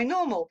define by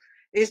normal?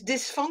 Is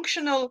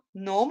dysfunctional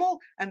normal?"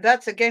 And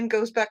that again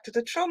goes back to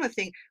the trauma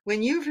thing.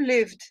 When you've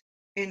lived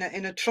in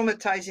a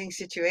traumatizing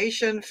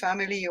situation,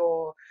 family,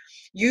 or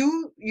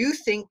you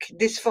think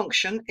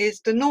dysfunction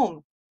is the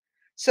norm.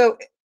 So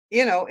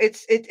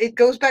it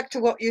goes back to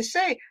what you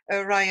say,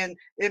 Ryan.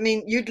 I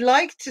mean, you'd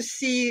like to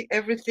see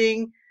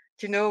everything,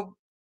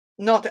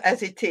 not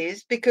as it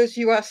is, because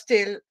you are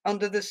still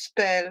under the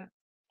spell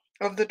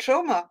of the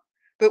trauma.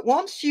 But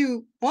once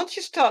you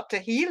start to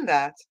heal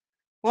that,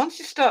 once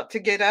you start to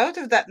get out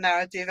of that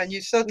narrative, and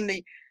you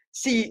suddenly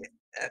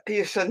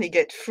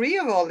get free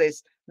of all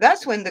this,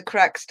 that's when the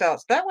crack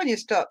starts. That's when you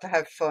start to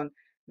have fun.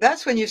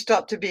 That's when you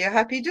start to be a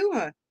happy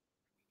doomer.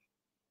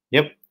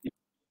 Yep,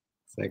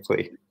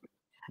 exactly.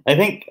 I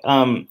think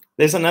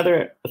there's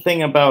another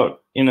thing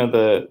about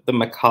the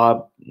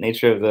macabre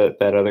nature of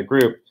that other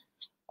group,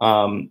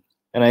 and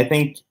I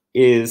think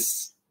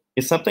is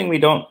something we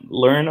don't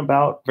learn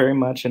about very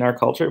much in our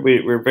culture.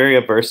 We're very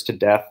averse to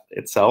death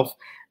itself.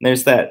 And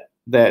there's that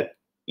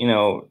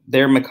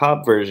their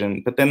macabre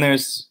version, but then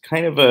there's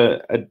kind of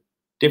a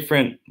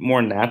different,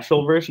 more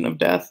natural version of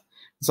death.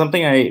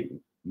 Something I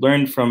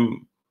learned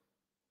from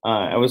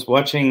I was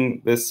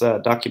watching this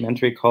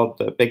documentary called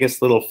The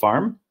Biggest Little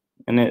Farm.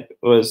 And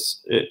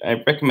I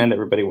recommend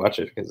everybody watch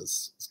it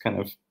because it's kind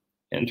of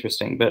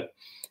interesting, but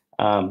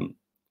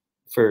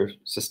for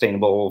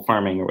sustainable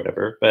farming or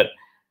whatever. But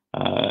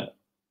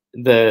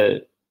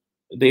the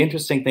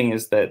interesting thing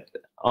is that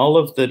all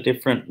of the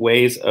different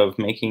ways of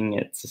making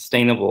it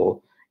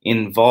sustainable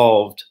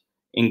involved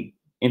in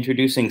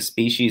introducing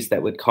species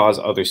that would cause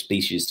other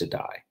species to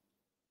die,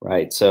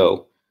 right?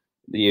 So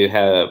you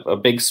have a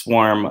big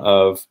swarm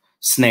of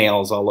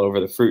snails all over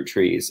the fruit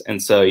trees,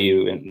 and so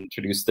you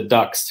introduce the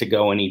ducks to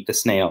go and eat the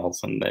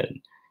snails, and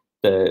then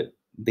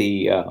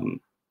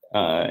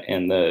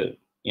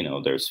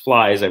there's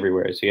flies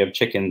everywhere, so you have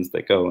chickens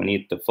that go and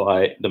eat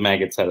the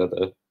maggots out of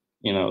the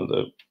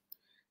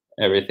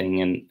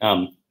everything, and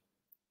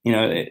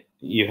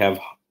you have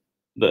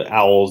the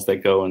owls that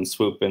go and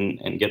swoop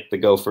and get the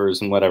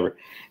gophers and whatever.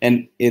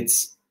 And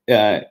it's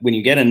when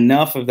you get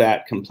enough of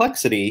that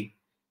complexity,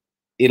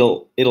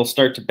 it'll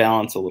start to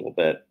balance a little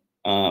bit,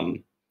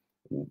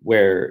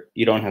 where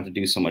you don't have to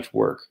do so much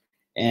work.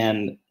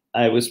 And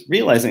I was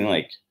realizing,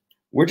 like,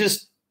 we're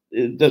just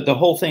the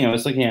whole thing I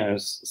was looking at, I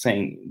was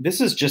saying,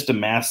 this is just a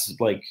mass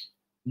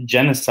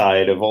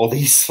genocide of all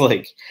these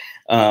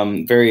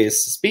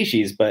various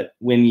species. But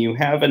when you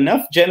have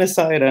enough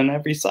genocide on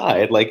every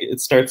side, it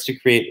starts to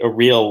create a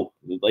real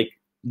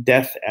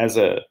death as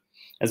a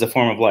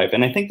form of life.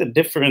 And I think the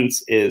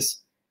difference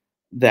is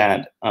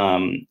that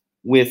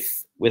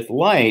with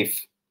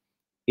life,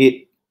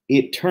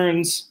 it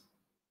turns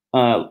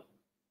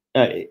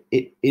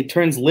it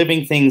turns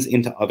living things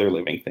into other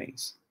living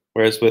things.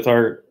 Whereas with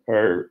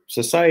our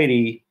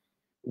society,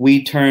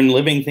 we turn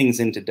living things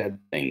into dead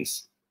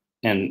things,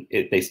 and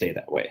they stay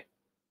that way,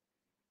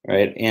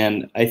 right?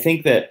 And I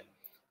think that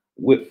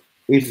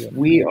if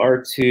we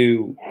are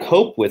to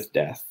cope with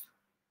death,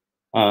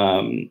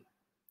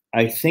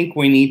 I think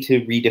we need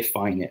to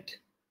redefine it.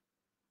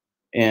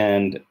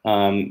 and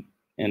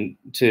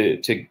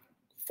to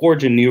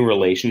forge a new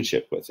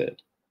relationship with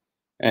it.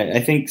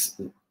 I think,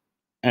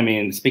 I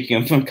mean, speaking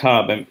of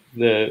macabre,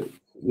 the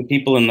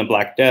people in the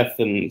Black Death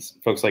and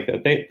folks like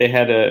that, they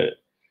had a,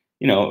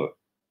 you know,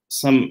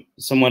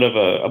 somewhat of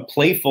a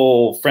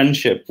playful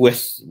friendship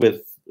with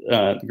the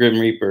Grim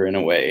Reaper in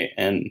a way,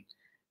 and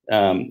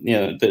you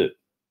know, the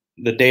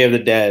Day of the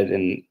Dead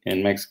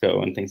in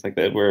Mexico and things like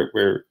that,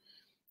 where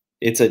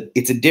it's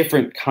a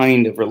different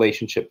kind of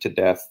relationship to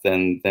death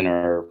than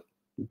our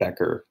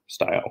Becker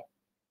style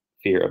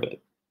fear of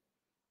it.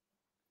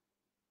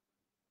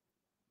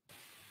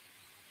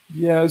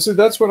 Yeah, so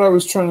that's what I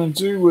was trying to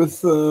do with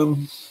the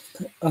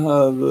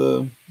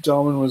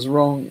Darwin Was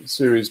Wrong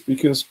series,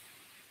 because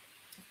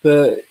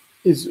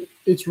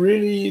it's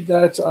really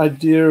that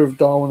idea of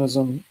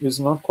Darwinism is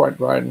not quite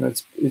right,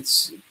 and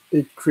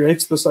it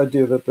creates this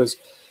idea that there's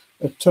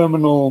a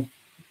terminal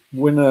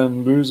winner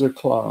and loser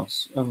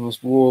class and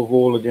this war of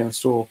all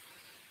against all.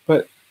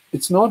 But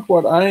it's not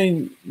what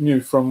I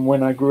knew from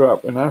when I grew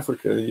up in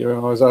Africa. You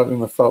know, I was out in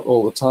the veldt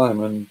all the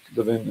time and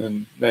living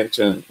in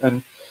nature,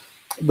 and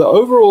the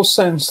overall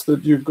sense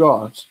that you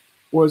got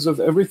was of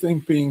everything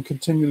being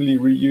continually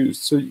reused.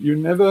 So you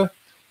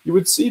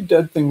would see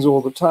dead things all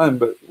the time,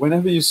 but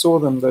whenever you saw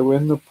them, they were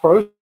in the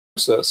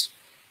process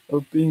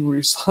of being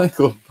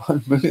recycled by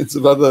millions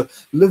of other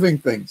living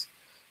things.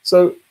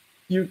 So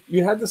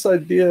you had this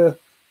idea,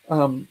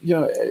 you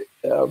know,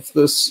 of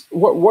this,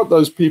 what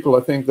those people, I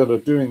think, that are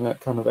doing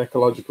that kind of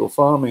ecological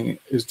farming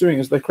is doing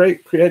is they're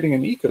creating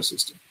an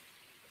ecosystem.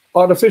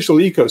 Artificial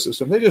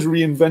ecosystem. They're just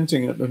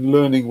reinventing it and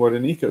learning what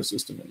an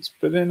ecosystem is.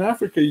 But in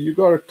Africa, you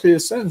got a clear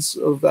sense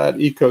of that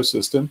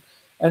ecosystem,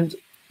 and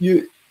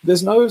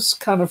there's no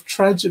kind of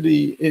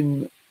tragedy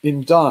in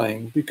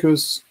dying,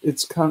 because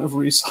it's kind of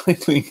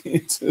recycling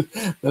into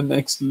the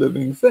next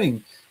living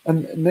thing.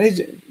 And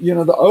nature, you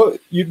know,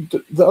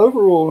 the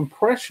overall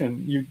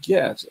impression you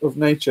get of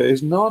nature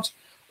is not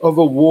of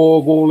a war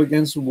of all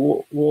against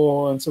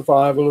war and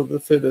survival of the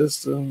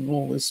fittest and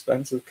all this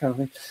expensive kind of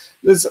thing.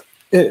 There's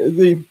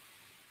the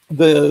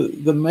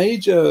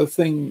major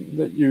thing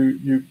that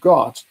you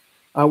got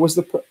was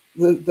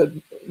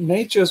that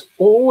nature's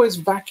always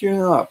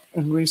vacuuming up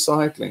and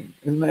recycling,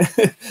 and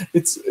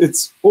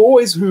it's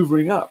always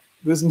hoovering up.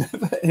 There's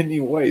never any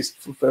waste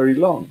for very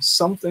long.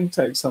 Something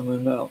takes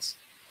something else,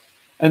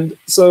 and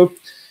so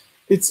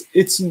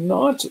it's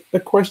not a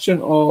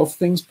question of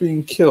things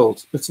being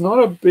killed. It's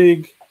not a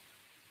big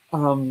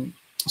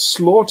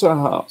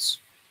slaughterhouse.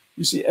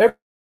 You see,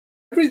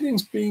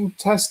 everything's being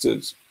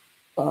tested.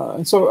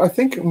 And so I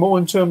think more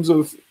in terms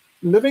of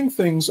living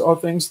things are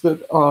things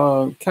that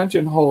are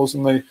Kantian wholes,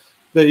 and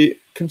they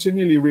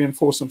continually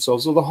reinforce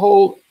themselves.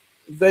 So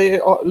they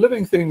are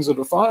living things that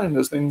are defined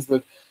as things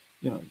that,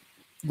 you know,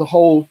 the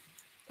whole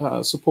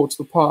supports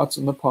the parts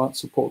and the parts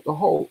support the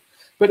whole.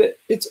 But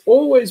it's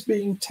always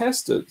being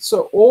tested.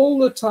 So all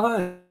the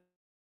time,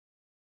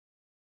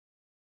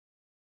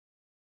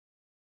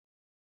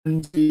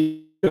 in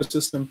the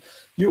ecosystem,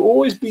 you're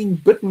always being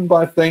bitten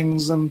by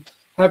things and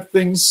have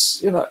things,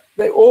 you know,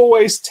 they're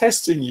always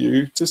testing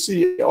you to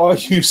see, are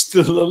you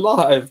still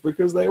alive?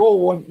 Because they all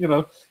want, you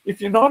know,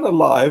 if you're not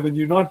alive and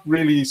you're not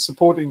really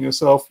supporting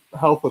yourself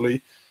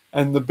healthily,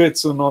 and the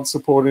bits are not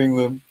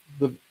supporting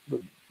the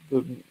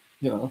you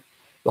know,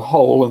 the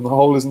whole, and the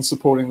whole isn't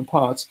supporting the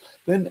parts,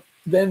 then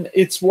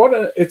it's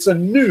a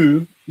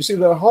new, you see,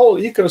 the whole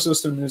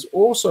ecosystem is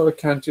also a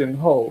Kantian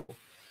whole.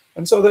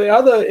 And so the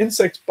other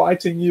insects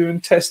biting you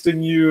and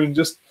testing you, and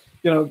just,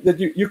 you know, that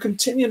you're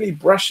continually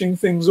brushing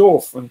things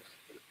off, and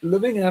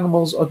living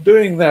animals are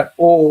doing that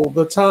all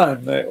the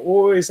time. They're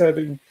always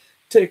having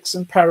ticks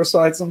and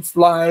parasites and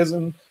flies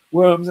and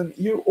worms, and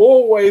you're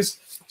always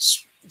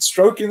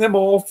stroking them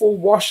off, or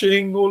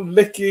washing, or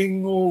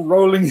licking, or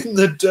rolling in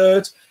the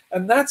dirt.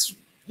 And that's,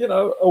 you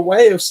know, a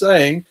way of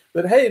saying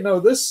that, hey, no,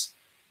 this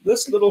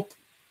little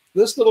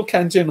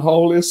Kantian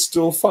hole is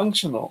still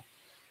functional.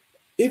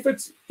 If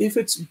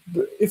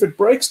it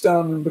breaks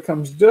down and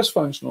becomes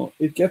dysfunctional,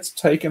 it gets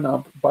taken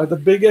up by the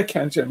bigger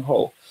Kantian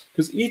hole,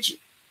 because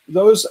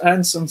those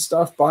ants and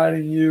stuff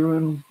biting you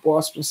and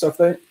wasps and stuff,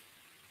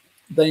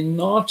 they're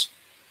not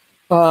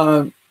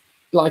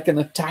like an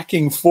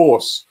attacking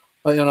force,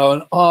 you know,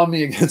 an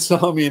army against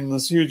army in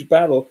this huge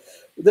battle.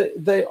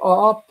 They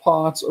are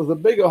parts of the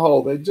bigger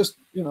whole. They just,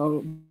 you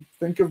know,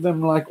 think of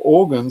them like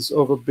organs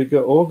of a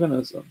bigger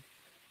organism.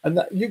 And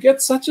that, you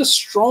get such a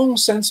strong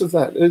sense of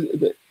that.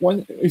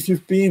 If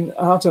you've been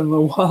out in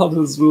the wild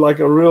as like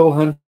a real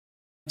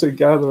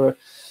hunter-gatherer,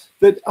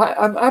 that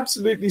I'm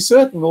absolutely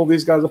certain all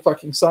these guys are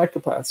fucking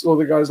psychopaths, all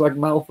the guys like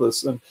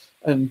Malthus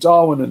and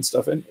Darwin and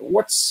stuff. And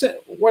what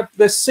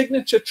their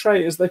signature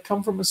trait is, they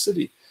come from a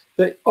city.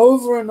 They,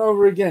 over and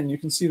over again, you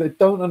can see they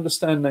don't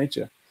understand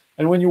nature.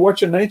 And when you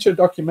watch a nature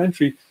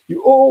documentary,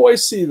 you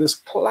always see this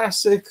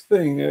classic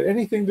thing,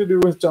 anything to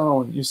do with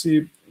Darwin. You see,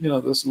 you know,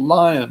 this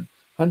lion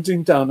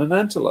hunting down an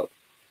antelope.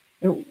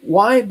 And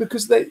why?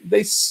 Because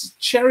they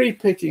cherry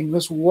picking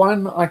this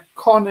one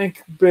iconic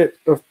bit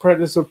of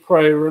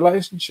predator-prey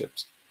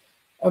relationships.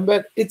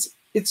 But it's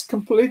it's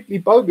completely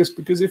bogus,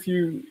 because if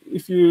you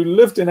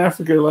lived in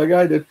Africa like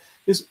I did,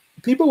 is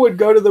people would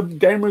go to the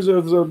game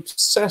reserves,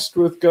 obsessed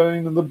with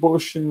going to the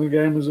bush and the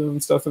game reserve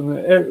and stuff,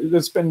 and they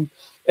spend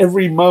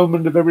every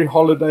moment of every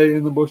holiday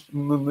in the bush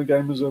and in the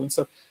game reserve and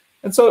stuff.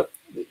 And so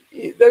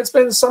they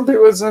spend, some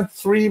people it's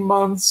 3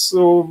 months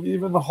or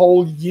even a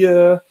whole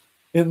year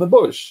in the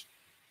bush.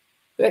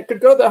 They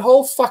could go their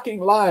whole fucking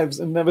lives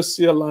and never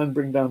see a lion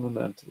bring down an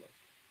antelope.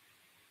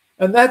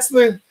 And that's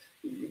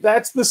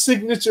the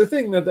signature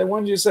thing that they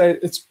want you to say.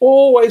 It's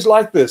always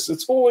like this.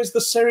 It's always the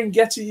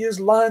Serengeti is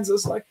lions.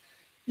 It's like,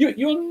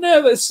 you'll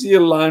never see a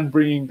lion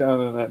bringing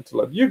down an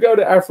antelope. You go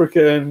to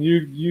Africa and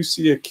you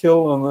see a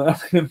kill on the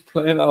African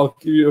plain, I'll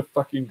give you a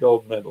fucking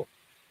gold medal.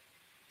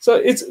 So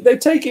they're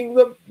taking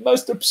the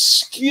most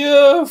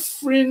obscure,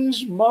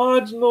 fringe,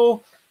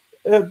 marginal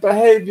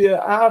behavior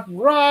out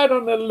right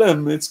on a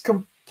limb. It's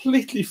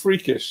completely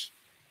freakish,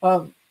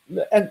 and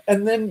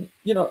then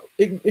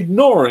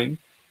ignoring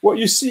what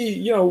you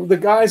see. The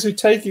guys who are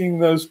taking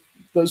those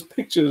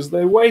pictures,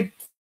 they wait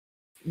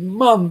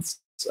months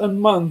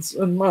and months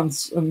and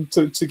months and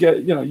to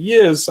get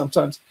years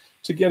sometimes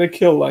to get a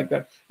kill like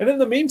that. And in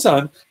the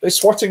meantime, they're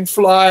swatting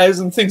flies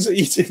and things are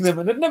eating them,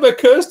 and it never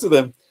occurs to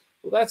them.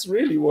 Well, that's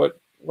really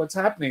what's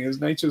happening,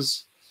 is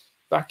nature's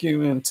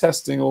vacuuming and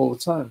testing all the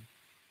time.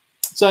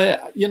 So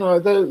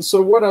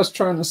so what I was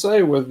trying to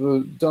say with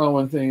the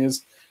Darwin thing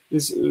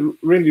is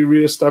really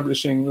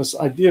reestablishing this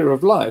idea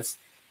of life,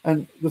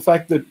 and the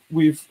fact that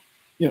we've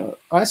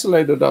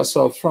isolated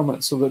ourselves from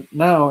it, so that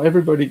now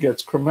everybody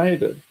gets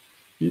cremated.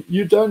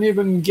 You're not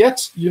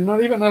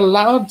even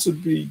allowed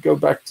to go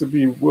back to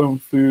be worm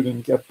food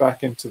and get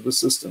back into the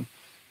system.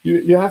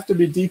 You have to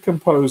be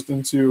decomposed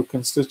into your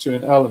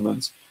constituent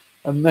elements.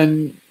 And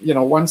then,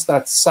 once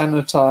that's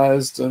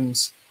sanitized and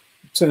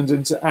turned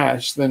into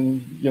ash,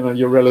 then,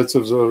 your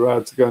relatives are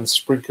allowed to go and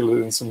sprinkle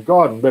it in some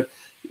garden. But,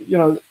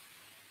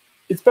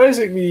 it's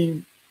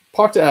basically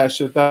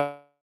potash at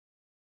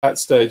that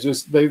stage.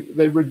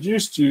 They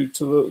reduced you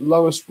to the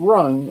lowest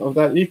rung of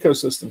that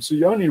ecosystem. So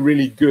you're only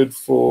really good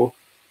for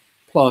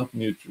plant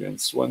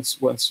nutrients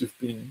once you've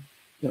been,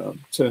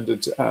 turned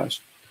into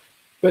ash.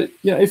 But,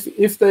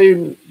 if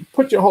they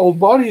put your whole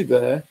body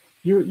there,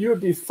 you would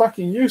be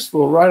fucking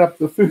useful right up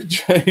the food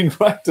chain,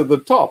 right to the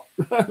top,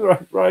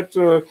 right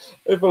to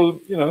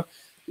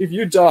if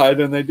you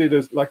died and they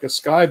did like a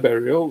sky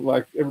burial,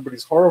 like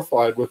everybody's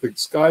horrified with the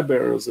sky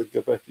burials at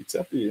Göbekli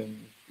Tepe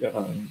and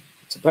in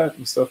Tibet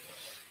and stuff.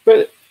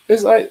 But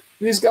it's like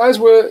these guys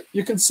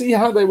you can see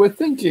how they were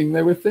thinking.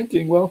 They were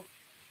thinking, well,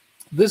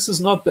 this is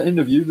not the end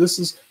of you. This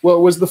is, well,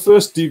 it was the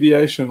first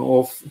deviation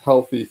of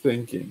healthy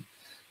thinking.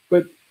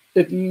 But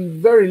at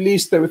very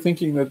least, they were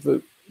thinking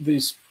that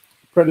these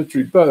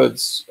predatory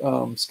birds,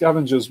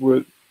 scavengers,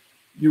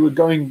 you were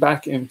going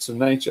back into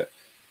nature.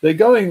 They're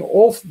going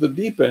off the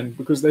deep end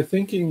because they're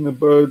thinking the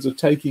birds are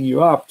taking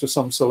you up to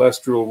some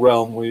celestial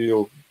realm where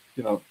you'll,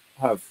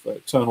 have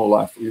eternal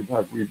life, where you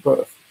have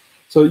rebirth.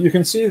 So you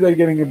can see they're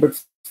getting a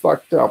bit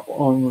fucked up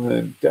on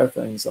the death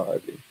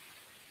anxiety.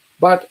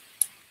 But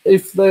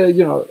if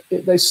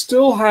they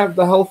still have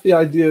the healthy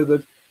idea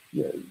that,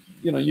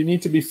 you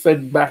need to be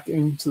fed back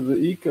into the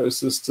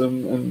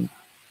ecosystem, and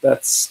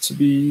that's to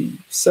be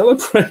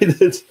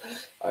celebrated.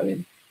 I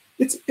mean,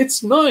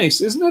 it's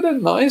nice, isn't it? A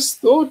nice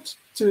thought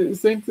to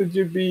think that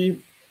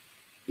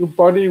your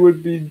body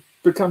would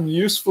become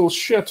useful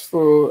shit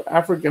for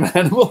African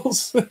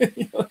animals.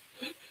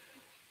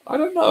 I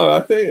don't know.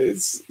 I think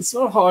it's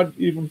not hard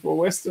even for a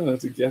Westerner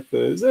to get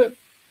there, is it?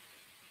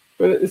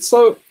 But it's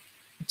so,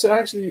 to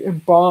actually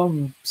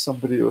embalm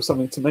somebody or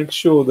something to make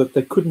sure that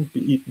they couldn't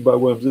be eaten by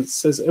worms, it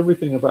says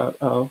everything about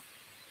our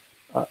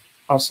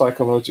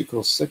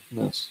psychological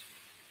sickness.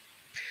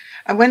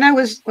 And when I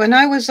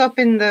was up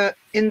in the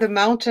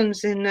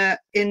mountains in the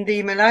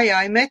Himalaya,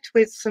 I met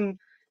with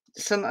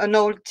an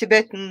old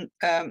Tibetan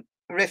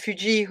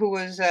refugee who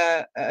was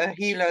a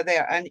healer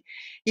there, and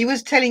he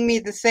was telling me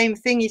the same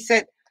thing. He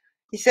said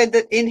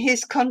that in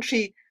his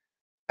country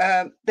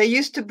they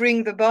used to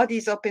bring the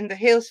bodies up in the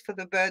hills for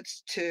the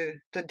birds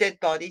the dead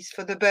bodies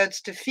for the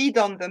birds to feed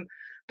on them.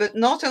 But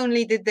not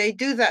only did they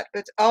do that,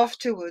 but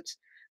afterwards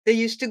they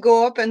used to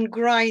go up and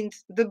grind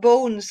the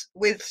bones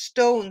with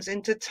stones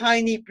into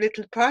tiny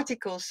little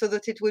particles, so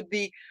that it would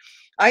be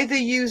either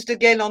used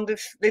again on the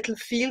little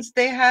fields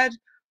they had,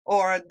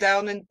 or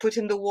down and put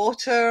in the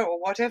water or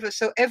whatever.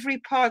 So every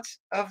part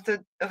of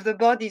the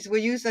bodies were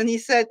used. And he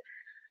said,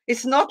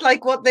 it's not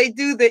like what they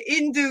do. The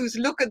Hindus,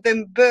 look at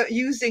them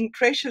using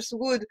precious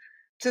wood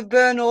to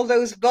burn all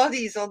those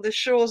bodies on the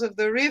shores of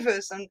the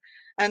rivers,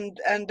 and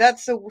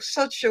that's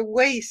such a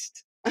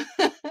waste.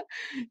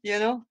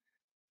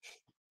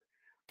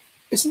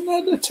 Isn't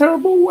that a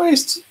terrible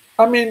waste?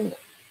 I mean,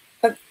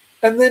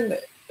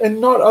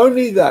 and not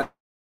only that,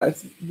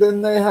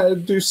 then they had to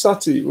do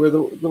sati, where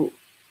the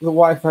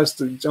wife has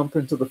to jump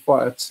into the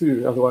fire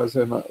too, otherwise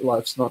her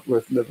life's not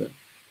worth living.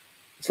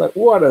 It's like,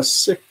 what a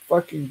sick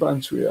fucking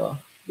bunch we are.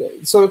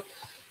 So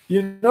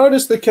you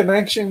notice the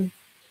connection.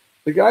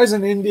 The guys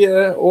in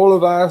India, all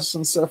of us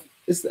and stuff,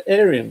 it's the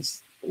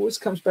Aryans. always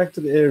comes back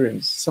to the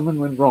Aryans. Someone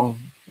went wrong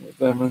with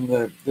them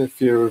and their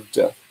fear of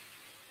death.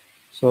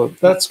 So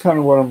that's kind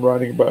of what I'm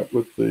writing about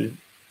with the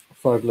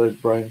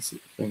 5-layered brains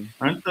thing.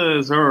 Aren't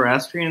the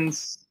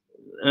Zoroastrians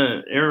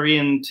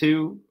Aryan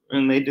too,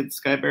 and they did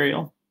sky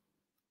burial?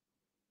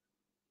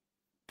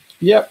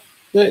 Yep.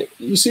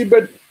 You see,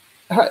 but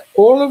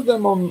all of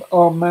them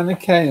are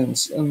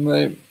Manichaeans, and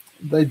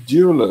they're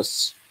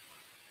dualists,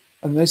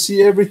 and they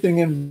see everything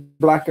in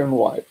black and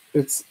white.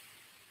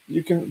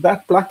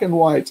 That black and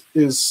white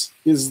is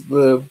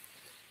the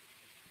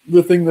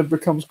thing that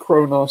becomes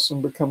Chronos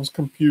and becomes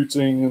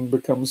computing and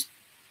becomes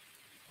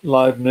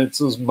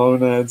Leibniz's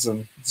monads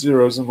and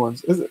zeros and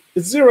ones.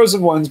 It's zeros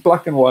and ones,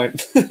 black and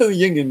white,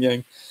 yin and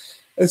yang.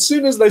 As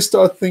soon as they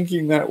start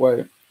thinking that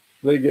way,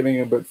 they're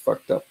getting a bit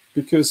fucked up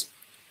because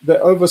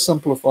they're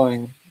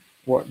oversimplifying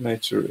what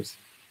nature is.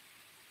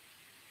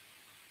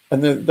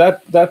 And then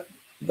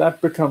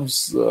that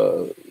becomes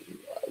the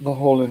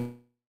whole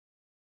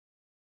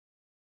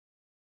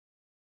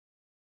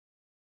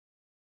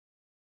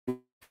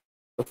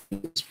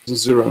the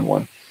 0 and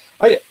 1.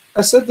 I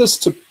said this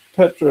to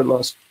Petra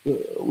last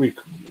week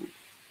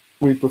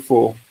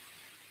before,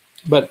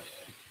 but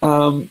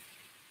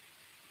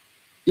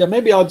yeah,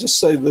 maybe I'll just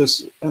say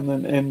this and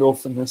then end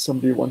off unless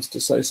somebody wants to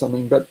say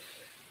something. But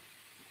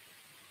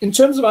in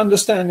terms of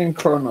understanding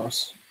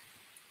Chronos,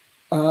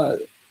 or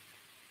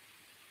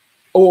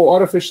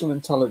artificial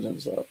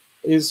intelligence,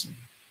 is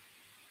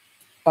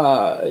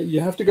you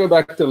have to go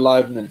back to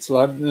Leibniz.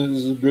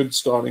 Leibniz is a good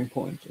starting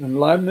point, and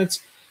Leibniz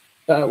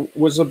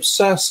was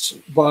obsessed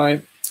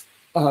by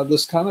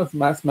this kind of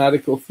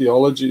mathematical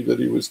theology that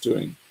he was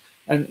doing,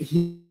 and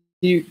he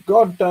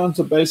got down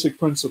to basic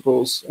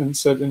principles and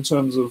said, in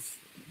terms of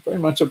very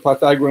much a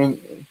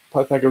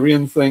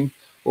Pythagorean thing,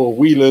 or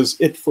Wheeler's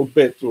it for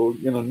bit, or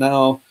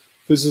now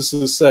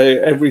physicists say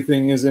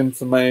everything is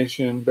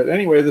information. But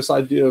anyway, this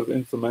idea of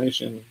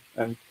information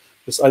and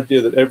this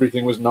idea that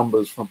everything was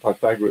numbers from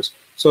Pythagoras.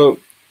 So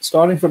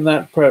starting from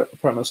that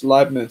premise,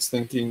 Leibniz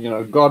thinking,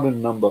 God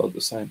and number are the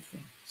same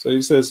thing. So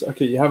he says,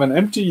 okay, you have an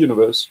empty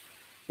universe.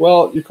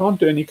 Well, you can't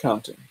do any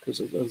counting because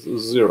there's a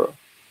zero.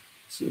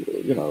 So,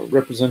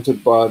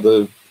 represented by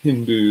the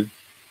Hindu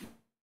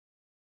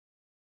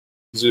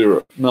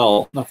zero,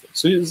 null, nothing.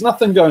 So there's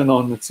nothing going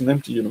on. It's an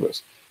empty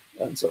universe.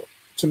 And so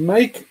to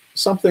make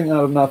something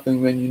out of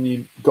nothing, then you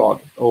need God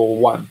or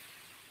one.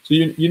 So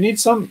you need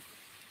some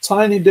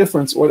tiny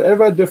difference,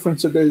 whatever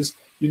difference it is,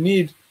 you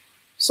need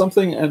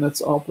something and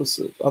its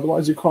opposite.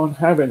 Otherwise, you can't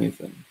have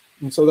anything.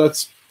 And so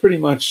that's pretty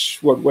much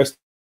what Western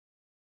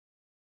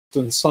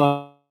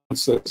science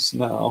says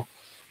now.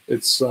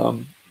 It's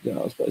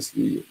it's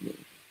basically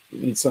you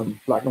need some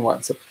black and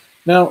white. So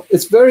now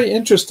it's very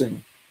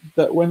interesting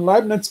that when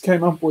Leibniz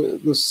came up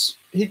with this,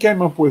 he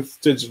came up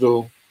with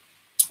digital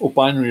or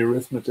binary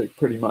arithmetic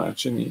pretty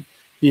much, and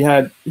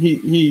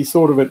he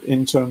thought of it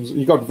in terms.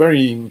 He got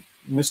very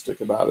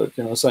mystic about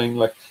it, saying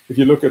like if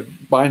you look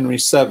at binary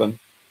 7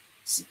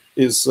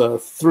 is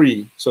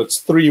 3, so it's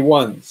 3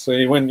 1s. So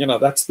he went,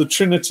 that's the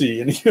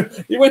Trinity, and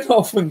he went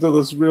off into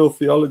this real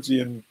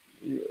theology, and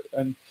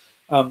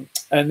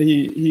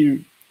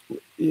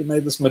he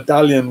made this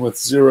medallion with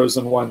zeros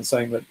and ones,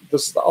 saying that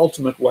this is the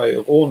ultimate way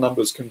of all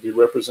numbers can be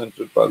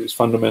represented by these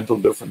fundamental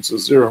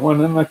differences, 0 and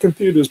 1, and the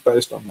computer is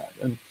based on that,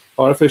 and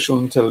artificial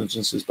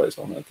intelligence is based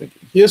on that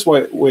thinking. Here's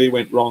where he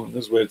went wrong, and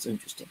this is where it's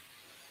interesting.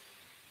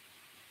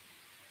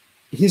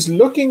 He's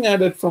looking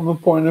at it from a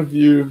point of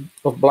view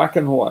of black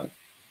and white.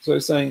 So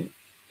he's saying,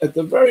 at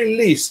the very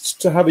least,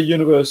 to have a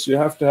universe, you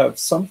have to have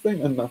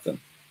something and nothing.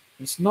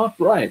 It's not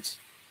right.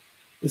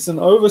 It's an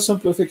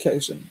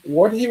oversimplification.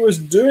 What he was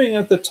doing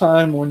at the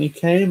time when he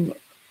came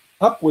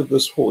up with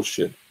this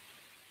horseshit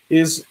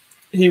is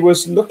he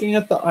was looking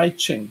at the I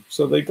Ching.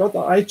 So they got the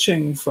I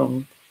Ching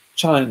from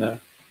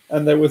China,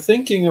 and they were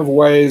thinking of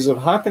ways of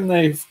how can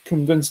they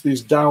convince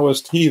these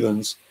Taoist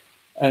heathens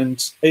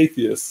and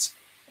atheists,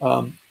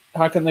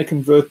 how can they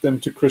convert them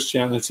to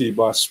Christianity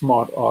by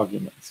smart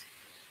arguments?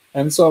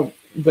 And so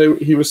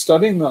he was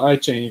studying the I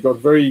Ching. He got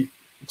very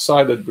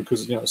excited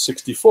because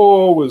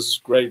 64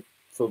 was great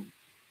for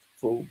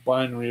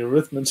binary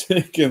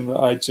arithmetic, and the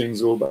I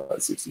Ching's all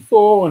about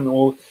 64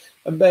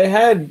 and they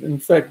had in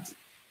fact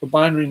a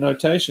binary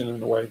notation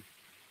in a way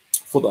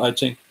for the I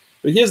Ching.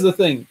 But here's the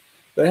thing: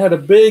 they had a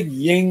big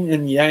yin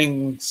and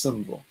yang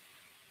symbol,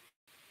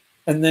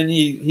 and then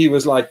he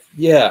was like,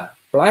 yeah,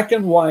 black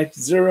and white,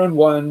 0 and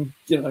 1,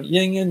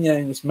 yin and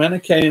yang, this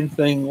Manichaean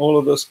thing, all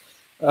of this.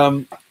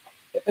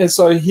 And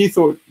so he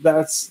thought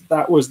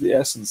that was the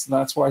essence, and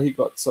that's why he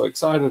got so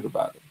excited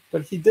about it.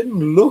 But he didn't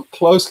look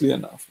closely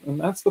enough, and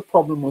that's the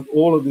problem with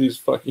all of these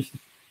fucking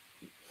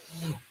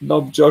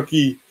knob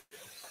jockey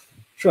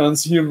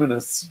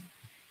transhumanists.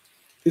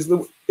 Is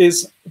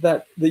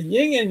that the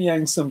yin and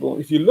yang symbol?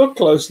 If you look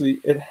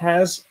closely, it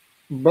has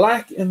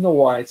black in the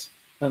white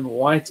and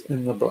white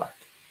in the black.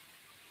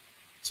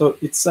 So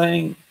it's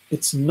saying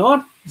it's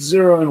not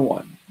 0 and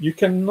 1. You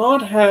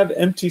cannot have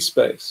empty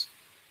space.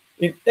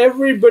 In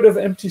every bit of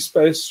empty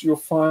space, you'll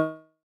find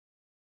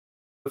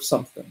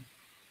something.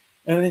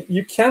 And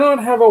you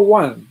cannot have a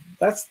 1.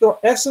 That's the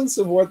essence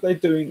of what they're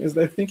doing, is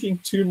they're thinking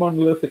too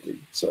monolithically.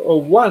 So a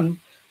 1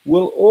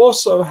 will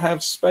also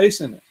have space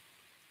in it.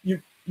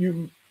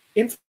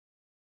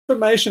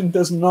 Information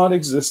does not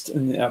exist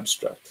in the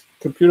abstract.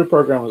 Computer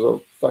programmers are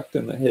fucked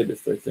in the head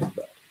if they think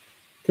that.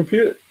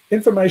 Computer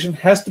information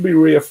has to be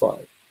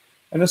reified.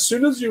 And as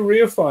soon as you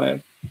reify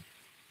it,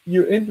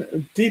 you're in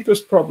the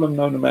deepest problem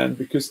known to man,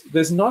 because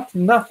there's not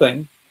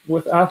nothing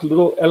without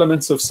little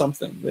elements of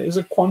something. There's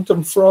a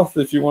quantum froth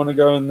if you want to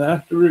go in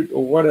that route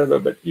or whatever,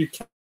 but you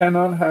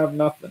cannot have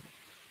nothing.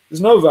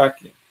 There's no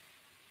vacuum.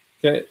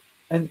 Okay?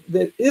 And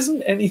there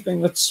isn't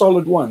anything that's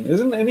solid 1. There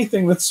isn't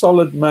anything that's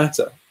solid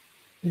matter.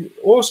 It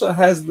also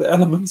has the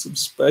elements of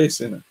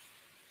space in it.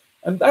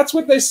 And that's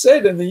what they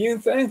said in the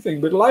yin yang thing,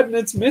 but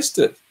Leibniz missed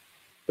it.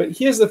 But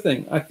here's the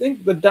thing. I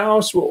think the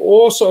Taoists were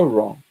also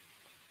wrong,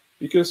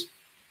 because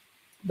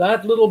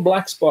that little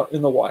black spot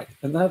in the white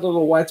and that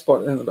little white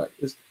spot in the black,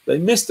 they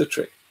missed the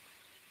trick.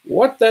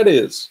 What that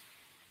is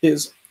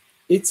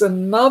it's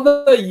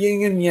another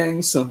yin and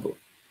yang symbol.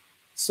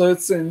 So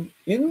it's in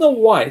the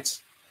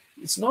white,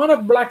 it's not a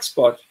black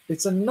spot,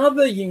 it's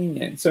another yin and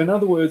yang. So in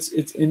other words,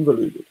 it's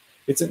involuted.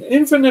 It's an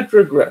infinite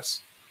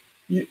regress.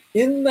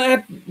 In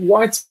that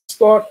white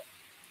spot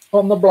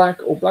on the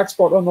black or black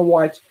spot on the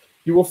white,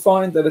 you will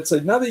find that it's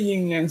another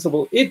yin and yang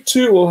symbol. It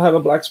too will have a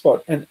black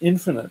spot and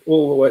infinite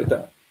all the way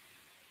down.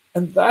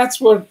 And that's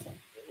what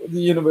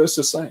the universe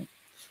is saying.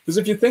 Because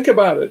if you think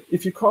about it,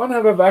 if you can't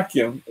have a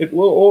vacuum, it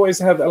will always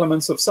have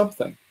elements of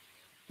something.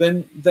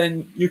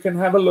 Then you can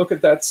have a look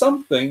at that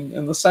something,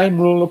 and the same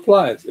rule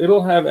applies.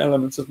 It'll have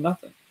elements of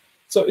nothing.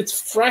 So it's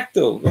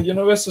fractal. The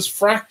universe is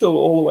fractal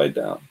all the way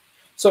down.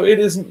 So it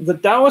is, the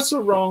Taoists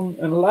are wrong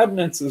and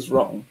Leibniz is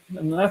wrong.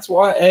 And that's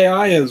why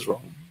AI is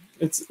wrong.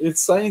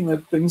 It's saying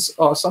that things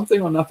are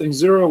something or nothing,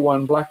 0,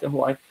 1, black and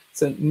white.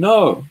 Saying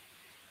no,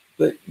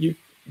 that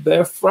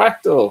they're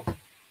fractal.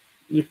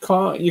 You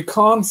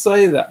can't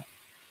say that.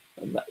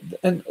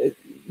 And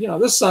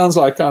this sounds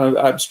like kind of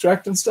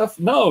abstract and stuff.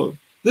 No,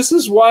 this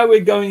is why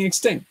we're going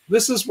extinct.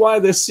 This is why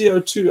there's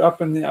CO2 up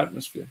in the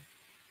atmosphere.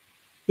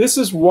 This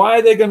is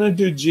why they're going to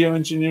do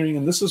geoengineering,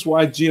 and this is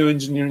why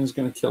geoengineering is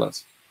going to kill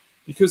us.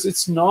 Because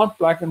it's not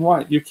black and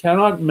white. You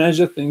cannot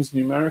measure things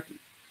numerically.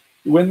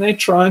 When they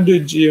try and do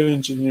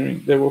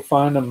geoengineering, they will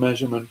find a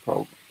measurement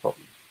problem. So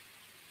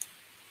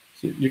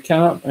you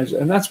cannot measure,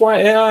 and that's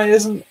why AI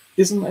isn't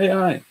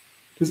AI,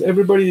 because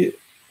everybody,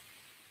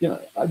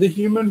 the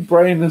human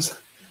brain is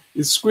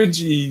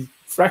squidgy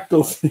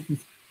fractal thing,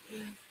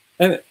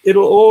 and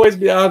it'll always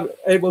be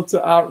able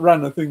to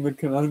outrun a thing that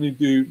can only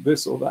do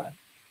this or that.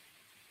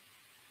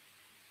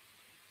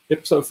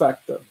 Ipso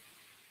facto.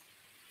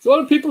 So a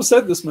lot of people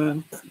said this,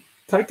 man.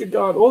 Take a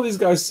guard. All these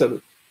guys said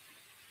it,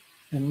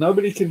 and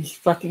nobody can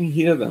fucking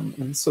hear them.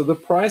 And so the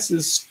price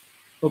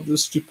of the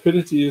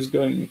stupidity is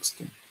going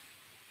extinct.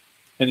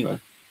 Anyway,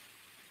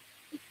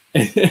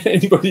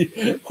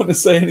 anybody want to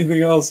say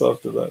anything else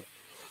after that?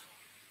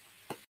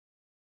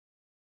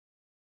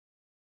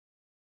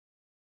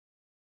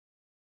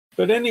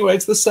 But anyway,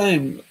 it's the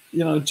same.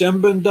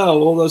 Jem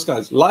Bendel, all those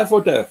guys. Life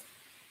or death.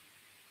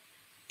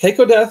 Cake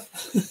or death.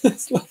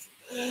 It's not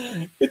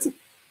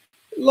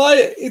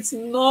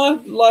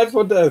life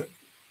or death.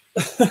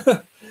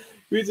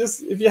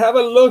 If you have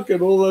a look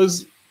at all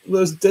those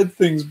dead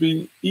things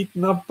being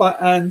eaten up by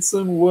ants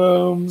and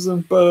worms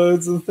and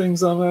birds and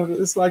things on it,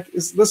 it's like,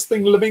 is this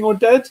thing living or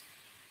dead?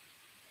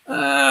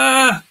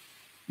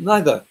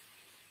 Neither.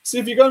 See,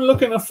 if you go and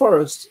look in a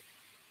forest,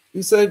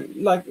 you say,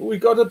 like, we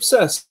got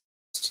obsessed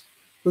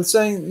with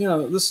saying,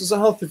 this is a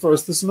healthy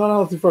forest, this is not a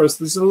healthy forest,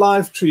 these are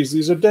live trees,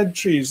 these are dead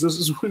trees, this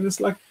is when it's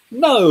like,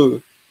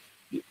 no.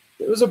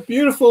 There was a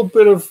beautiful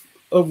bit of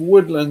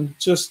woodland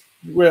just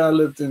where I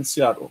lived in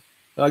Seattle.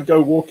 I'd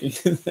go walking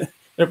in there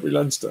every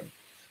lunchtime.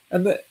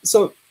 And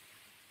so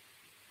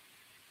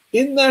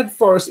in that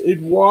forest,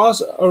 it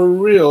was a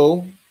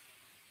real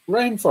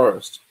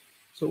rainforest.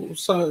 So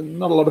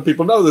not a lot of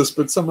people know this,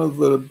 but some of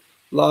the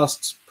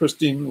last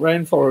pristine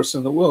rainforests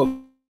in the world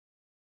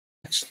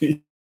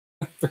actually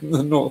in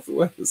the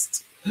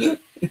Northwest in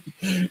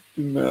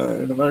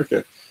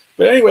America.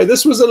 But anyway,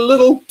 this was a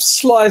little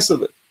slice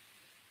of it.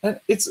 And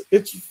it's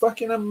a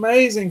fucking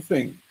amazing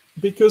thing,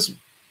 because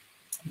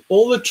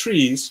all the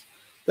trees,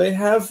 they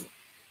have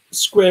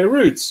square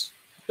roots.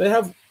 They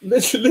have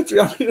literally,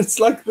 I mean, it's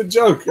like the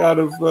joke out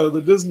of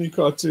the Disney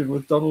cartoon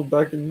with Donald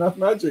Duck and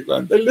Magic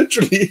Land. They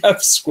literally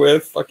have square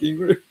fucking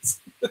roots.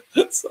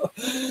 So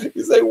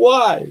you say,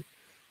 why?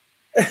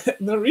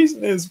 And the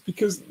reason is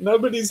because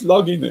nobody's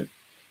logging it.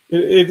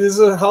 It is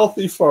a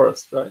healthy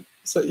forest, right?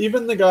 So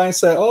even the guys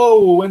say,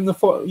 oh,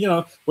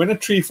 when a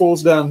tree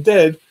falls down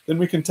dead, then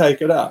we can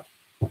take it out.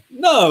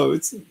 No,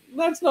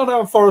 that's not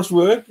how forests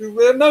work.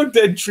 There are no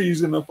dead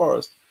trees in a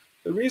forest.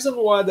 The reason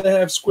why they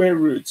have square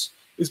roots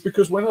is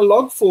because when a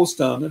log falls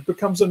down, it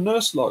becomes a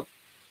nurse log.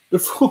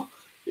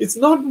 It's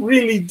not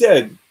really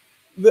dead.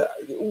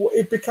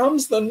 It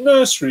becomes the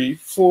nursery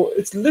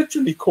it's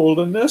literally called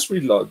a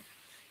nursery log.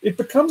 It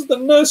becomes the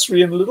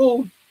nursery, and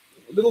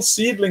little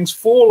seedlings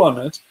fall on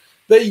it.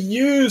 they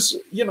use,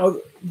 you know,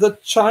 the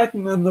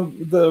chitin and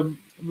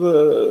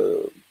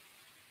the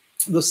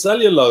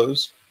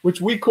cellulose, which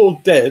we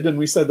call dead, and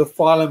we say the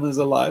phylum is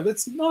alive.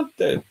 It's not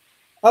dead.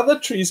 Other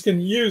trees can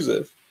use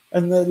it,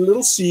 and the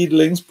little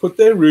seedlings put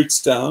their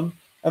roots down,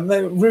 and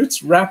their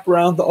roots wrap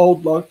around the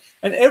old log,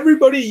 and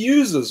everybody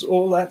uses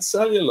all that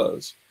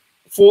cellulose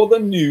for the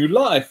new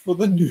life, for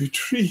the new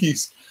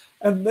trees.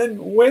 And then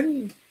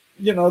when,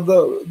 you know,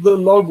 the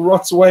log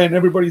rots away and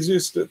everybody's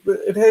used to it,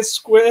 it has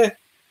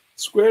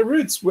square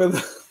roots where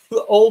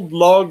the old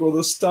log or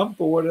the stump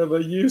or whatever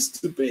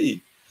used to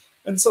be.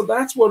 And so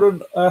that's what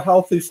a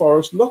healthy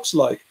forest looks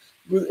like.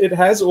 It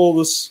has all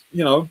this,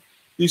 you know,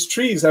 these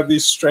trees have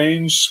these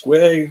strange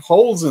square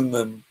holes in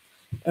them.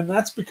 And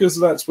that's because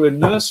that's where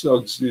nurse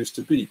logs used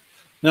to be.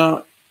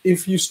 Now,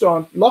 if you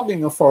start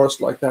logging a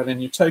forest like that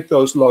and you take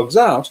those logs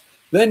out,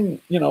 then,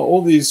 you know,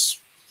 all these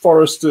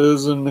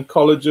foresters and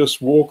ecologists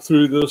walk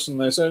through this and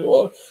they say,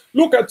 well,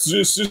 look at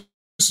this.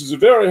 This is a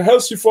very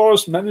healthy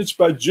forest managed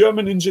by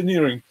German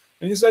engineering.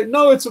 And you say,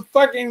 no, it's a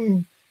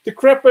fucking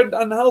decrepit,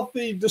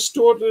 unhealthy,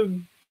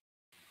 distorted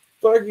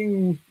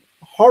fucking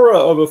horror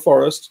of a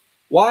forest.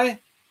 Why?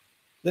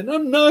 They're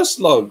not nurse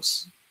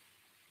logs.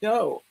 You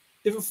know,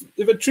 if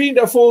a tree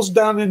that falls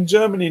down in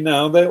Germany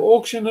now, they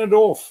auction it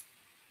off.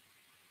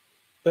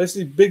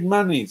 Basically big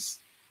monies.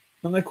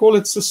 And they call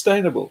it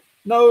sustainable.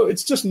 No,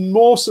 it's just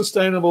more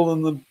sustainable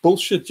than the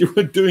bullshit you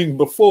were doing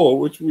before,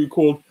 which we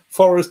called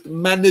forest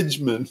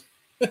management.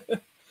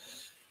 But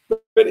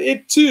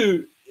it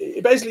too,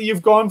 basically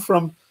you've gone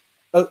from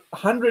a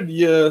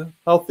 100-year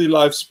healthy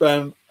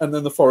lifespan and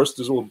then the forest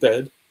is all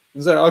dead.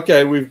 And say,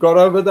 okay, we've got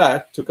over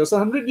that. Took us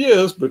 100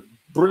 years, but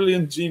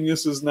brilliant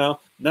geniuses now.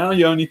 Now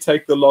you only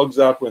take the logs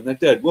out when they're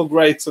dead. Well,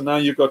 great. So now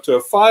you've got to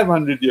a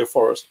 500-year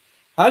forest.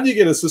 How do you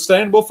get a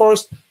sustainable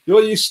forest?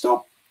 Well, you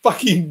stop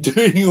fucking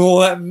doing all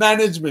that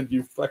management,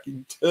 you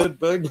fucking turd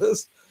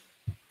burglars.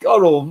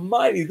 God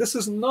almighty, this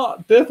is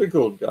not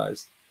difficult,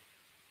 guys.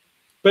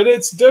 But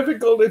it's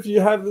difficult if you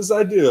have this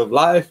idea of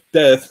life,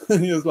 death.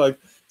 And it's like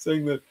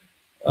saying that,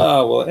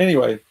 well,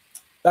 anyway,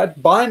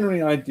 that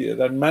binary idea,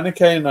 that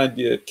Manichaean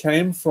idea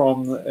came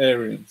from the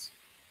Aryans.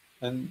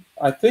 And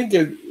I think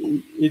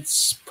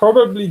it's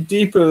probably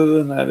deeper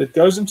than that. It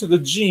goes into the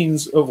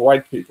genes of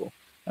white people.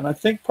 And I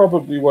think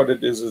probably what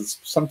it is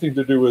something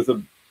to do with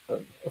a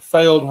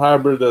failed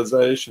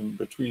hybridization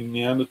between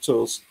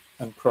Neanderthals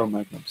and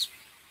Cro-Magnons.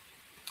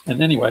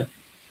 And anyway,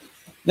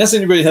 unless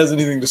anybody has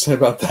anything to say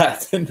about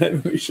that, then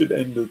maybe we should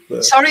end it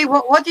there. Sorry,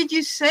 what did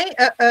you say?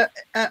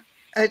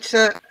 It's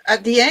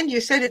at the end you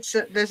said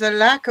there's a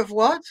lack of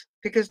what?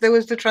 Because there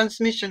was the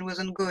transmission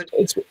wasn't good.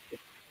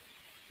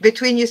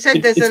 You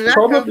said there's a lack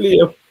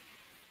of...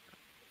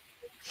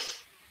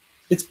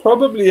 It's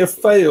probably a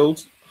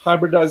failed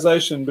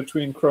hybridization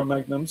between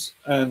Cro-Magnons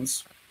and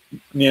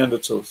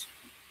Neanderthals.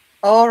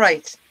 All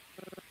right.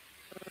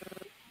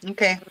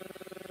 Okay.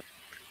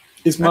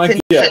 Is my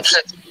guess.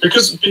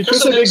 Because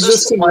it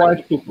exists in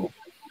white people.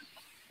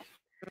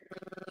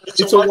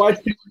 It's a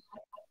white people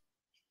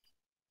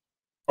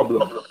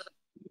problem.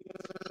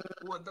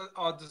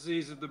 Our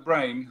disease of the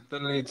brain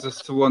that leads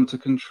us to want to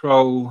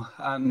control,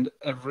 and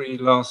every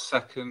last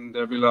second,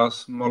 every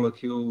last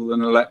molecule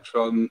and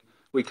electron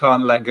we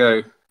can't let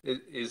go.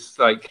 It is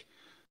like,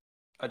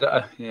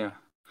 yeah.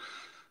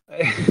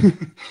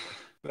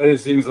 But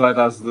it seems like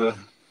that's the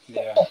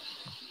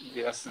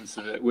essence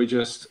of it. We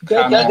just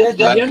cannot let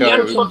go. The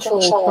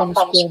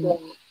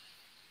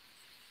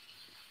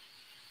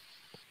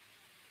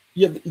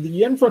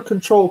end for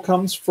control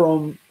comes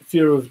from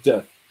fear of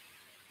death.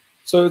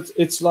 So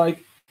it's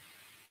like,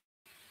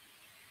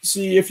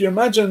 see, if you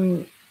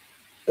imagine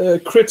a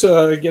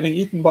critter getting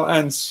eaten by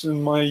ants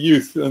in my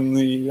youth in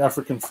the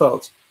African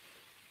veldt,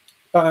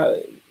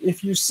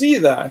 if you see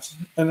that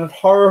and it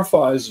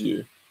horrifies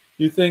you,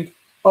 you think,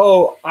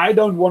 oh, I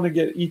don't want to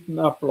get eaten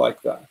up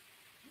like that.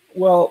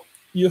 Well,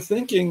 you're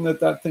thinking that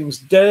that thing's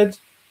dead,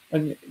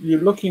 and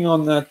you're looking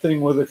on that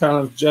thing with a kind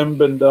of Jem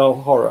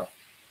Bendel horror.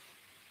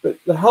 But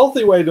the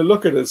healthy way to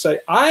look at it is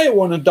say, I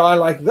want to die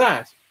like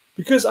that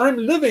because I'm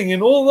living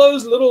in all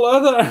those little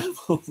other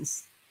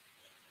animals.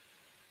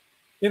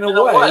 In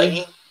a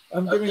way,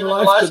 I'm giving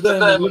life to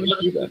them and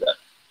living through them.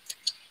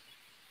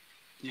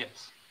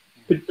 Yes.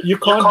 But you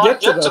can't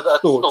get to that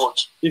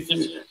thought if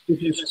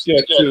you're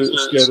scared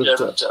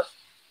of death.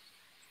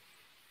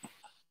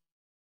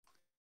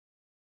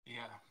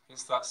 Yeah,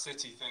 it's that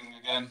city thing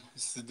again.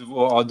 It's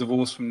our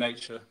divorce from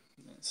nature.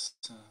 It's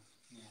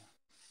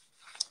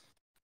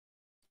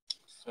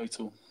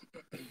fatal.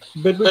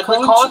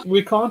 But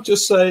we can't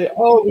just say,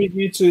 oh, we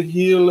need to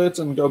heal it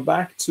and go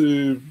back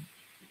to,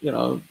 you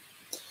know,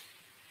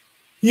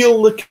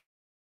 heal the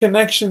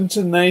connection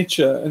to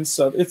nature and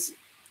stuff.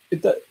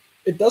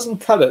 It doesn't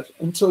cut it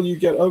until you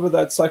get over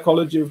that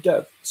psychology of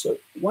death. So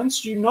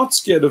once you're not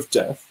scared of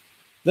death,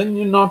 then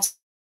you're not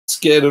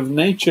scared of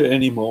nature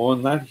anymore,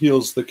 and that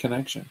heals the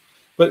connection.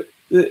 But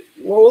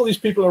what all these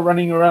people are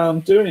running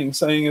around doing,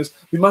 saying is,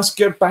 we must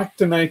get back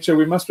to nature.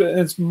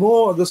 It's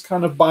more this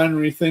kind of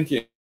binary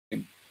thinking.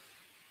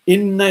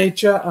 In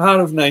nature, out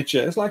of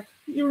nature. It's like,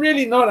 you're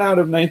really not out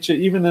of nature,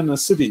 even in a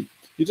city.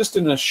 You're just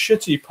in a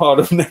shitty part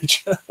of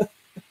nature.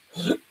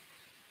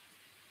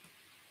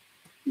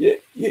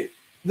 The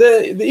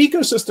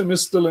ecosystem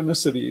is still in the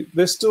city.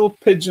 There's still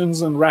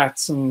pigeons and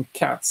rats and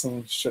cats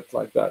and shit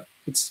like that.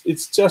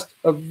 It's just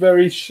a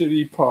very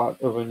shitty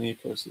part of an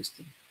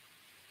ecosystem.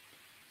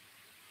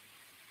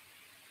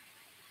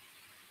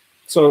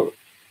 So,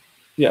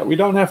 yeah, we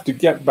don't have to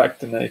get back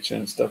to nature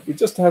and stuff. We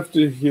just have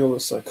to heal the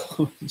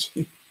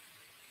psychology.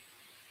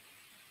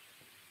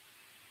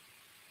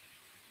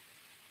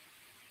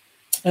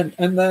 And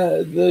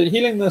the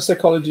healing the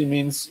psychology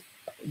means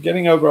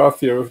getting over our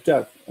fear of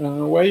death. And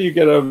the way you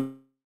get over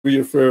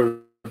your fear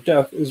of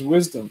death is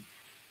wisdom.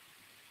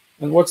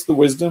 And what's the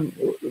wisdom?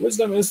 The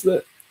wisdom is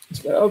that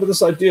it's over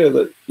this idea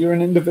that you're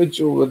an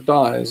individual that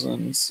dies,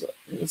 and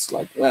it's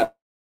like that.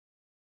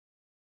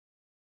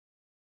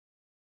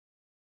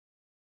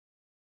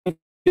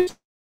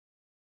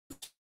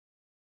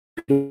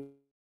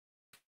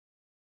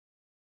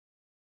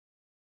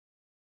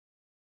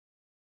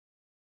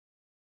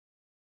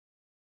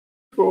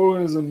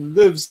 And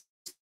lives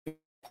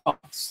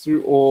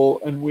through all,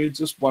 and we're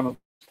just one of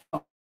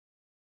them.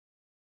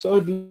 So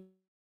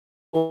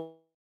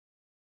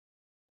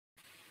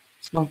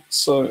it's not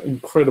so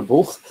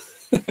incredible.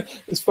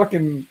 It's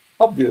fucking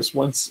obvious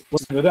once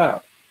it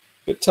out.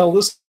 But tell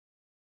this.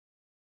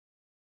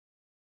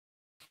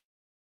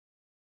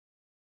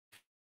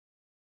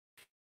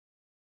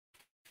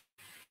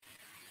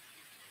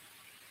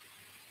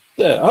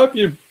 Yeah, I hope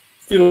you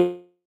feel.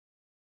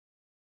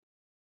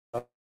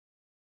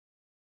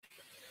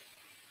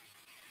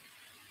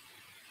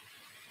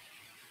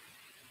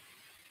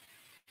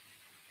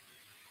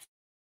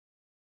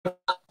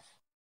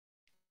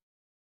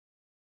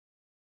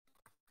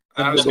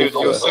 That was good.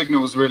 Your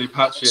signal was really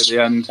patchy at the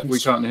end. We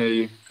can't hear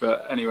you.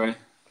 But anyway,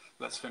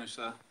 let's finish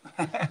there.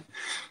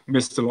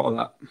 Missed a lot of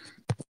that.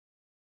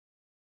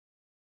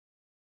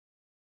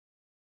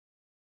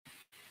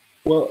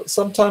 Well,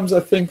 sometimes I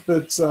think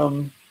that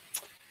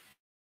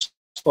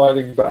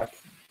fighting back.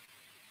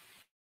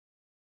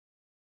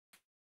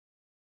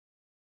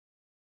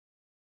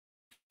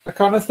 I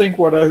kind of think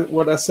what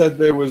I said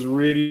there was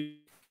really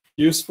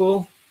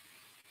useful,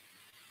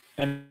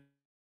 and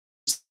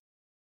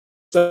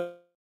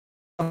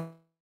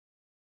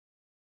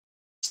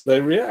they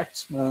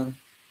react, man.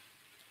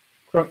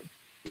 The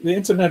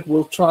internet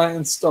will try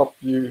and stop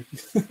you.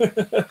 So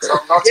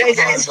I'm not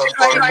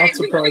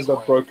surprised I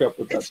broke up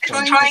with that. It's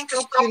trying to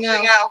stop you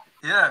now.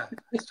 Yeah,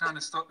 it's trying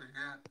to stop you.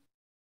 Yeah.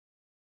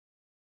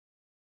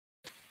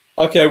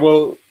 Okay,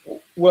 well,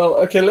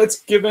 okay.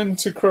 Let's give in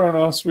to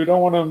Chronos. We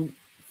don't want to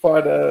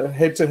fight a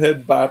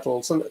head-to-head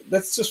battle, so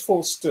let's just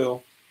fall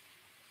still.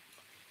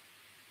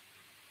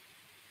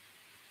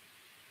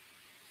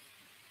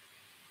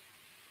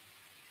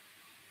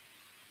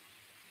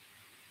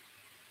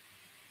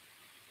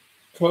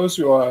 Close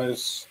your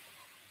eyes.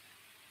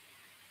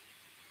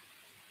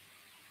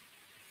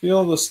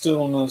 Feel the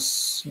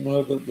stillness.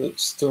 Know that that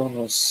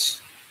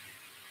stillness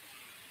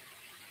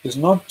is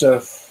not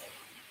death.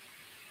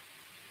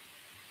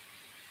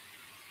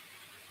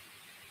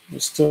 The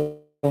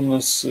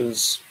stillness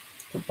is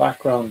the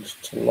background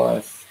to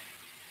life.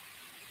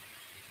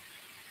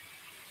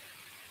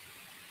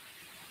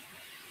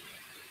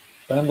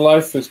 And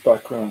life is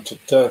background to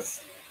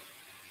death.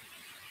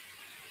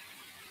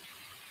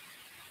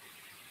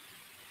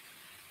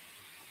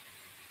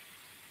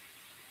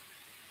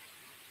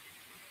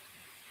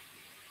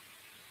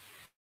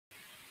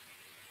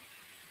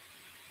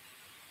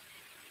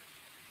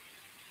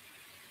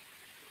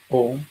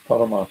 Om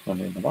Paramatma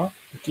Namah.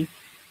 Okay.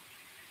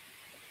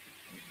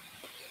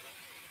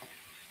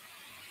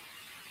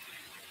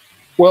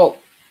 Well,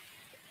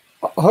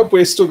 I hope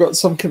we still got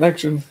some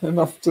connection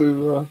enough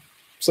to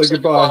say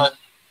goodbye.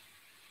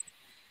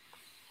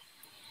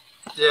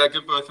 Yeah,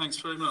 goodbye. Thanks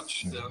very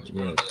much. Yeah.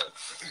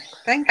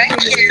 Thank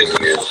you.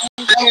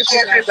 Thank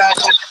you,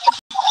 everybody.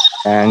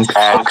 Thanks.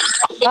 Bye.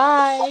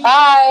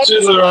 Bye.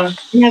 Cheers, everyone.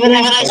 Have a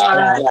nice day.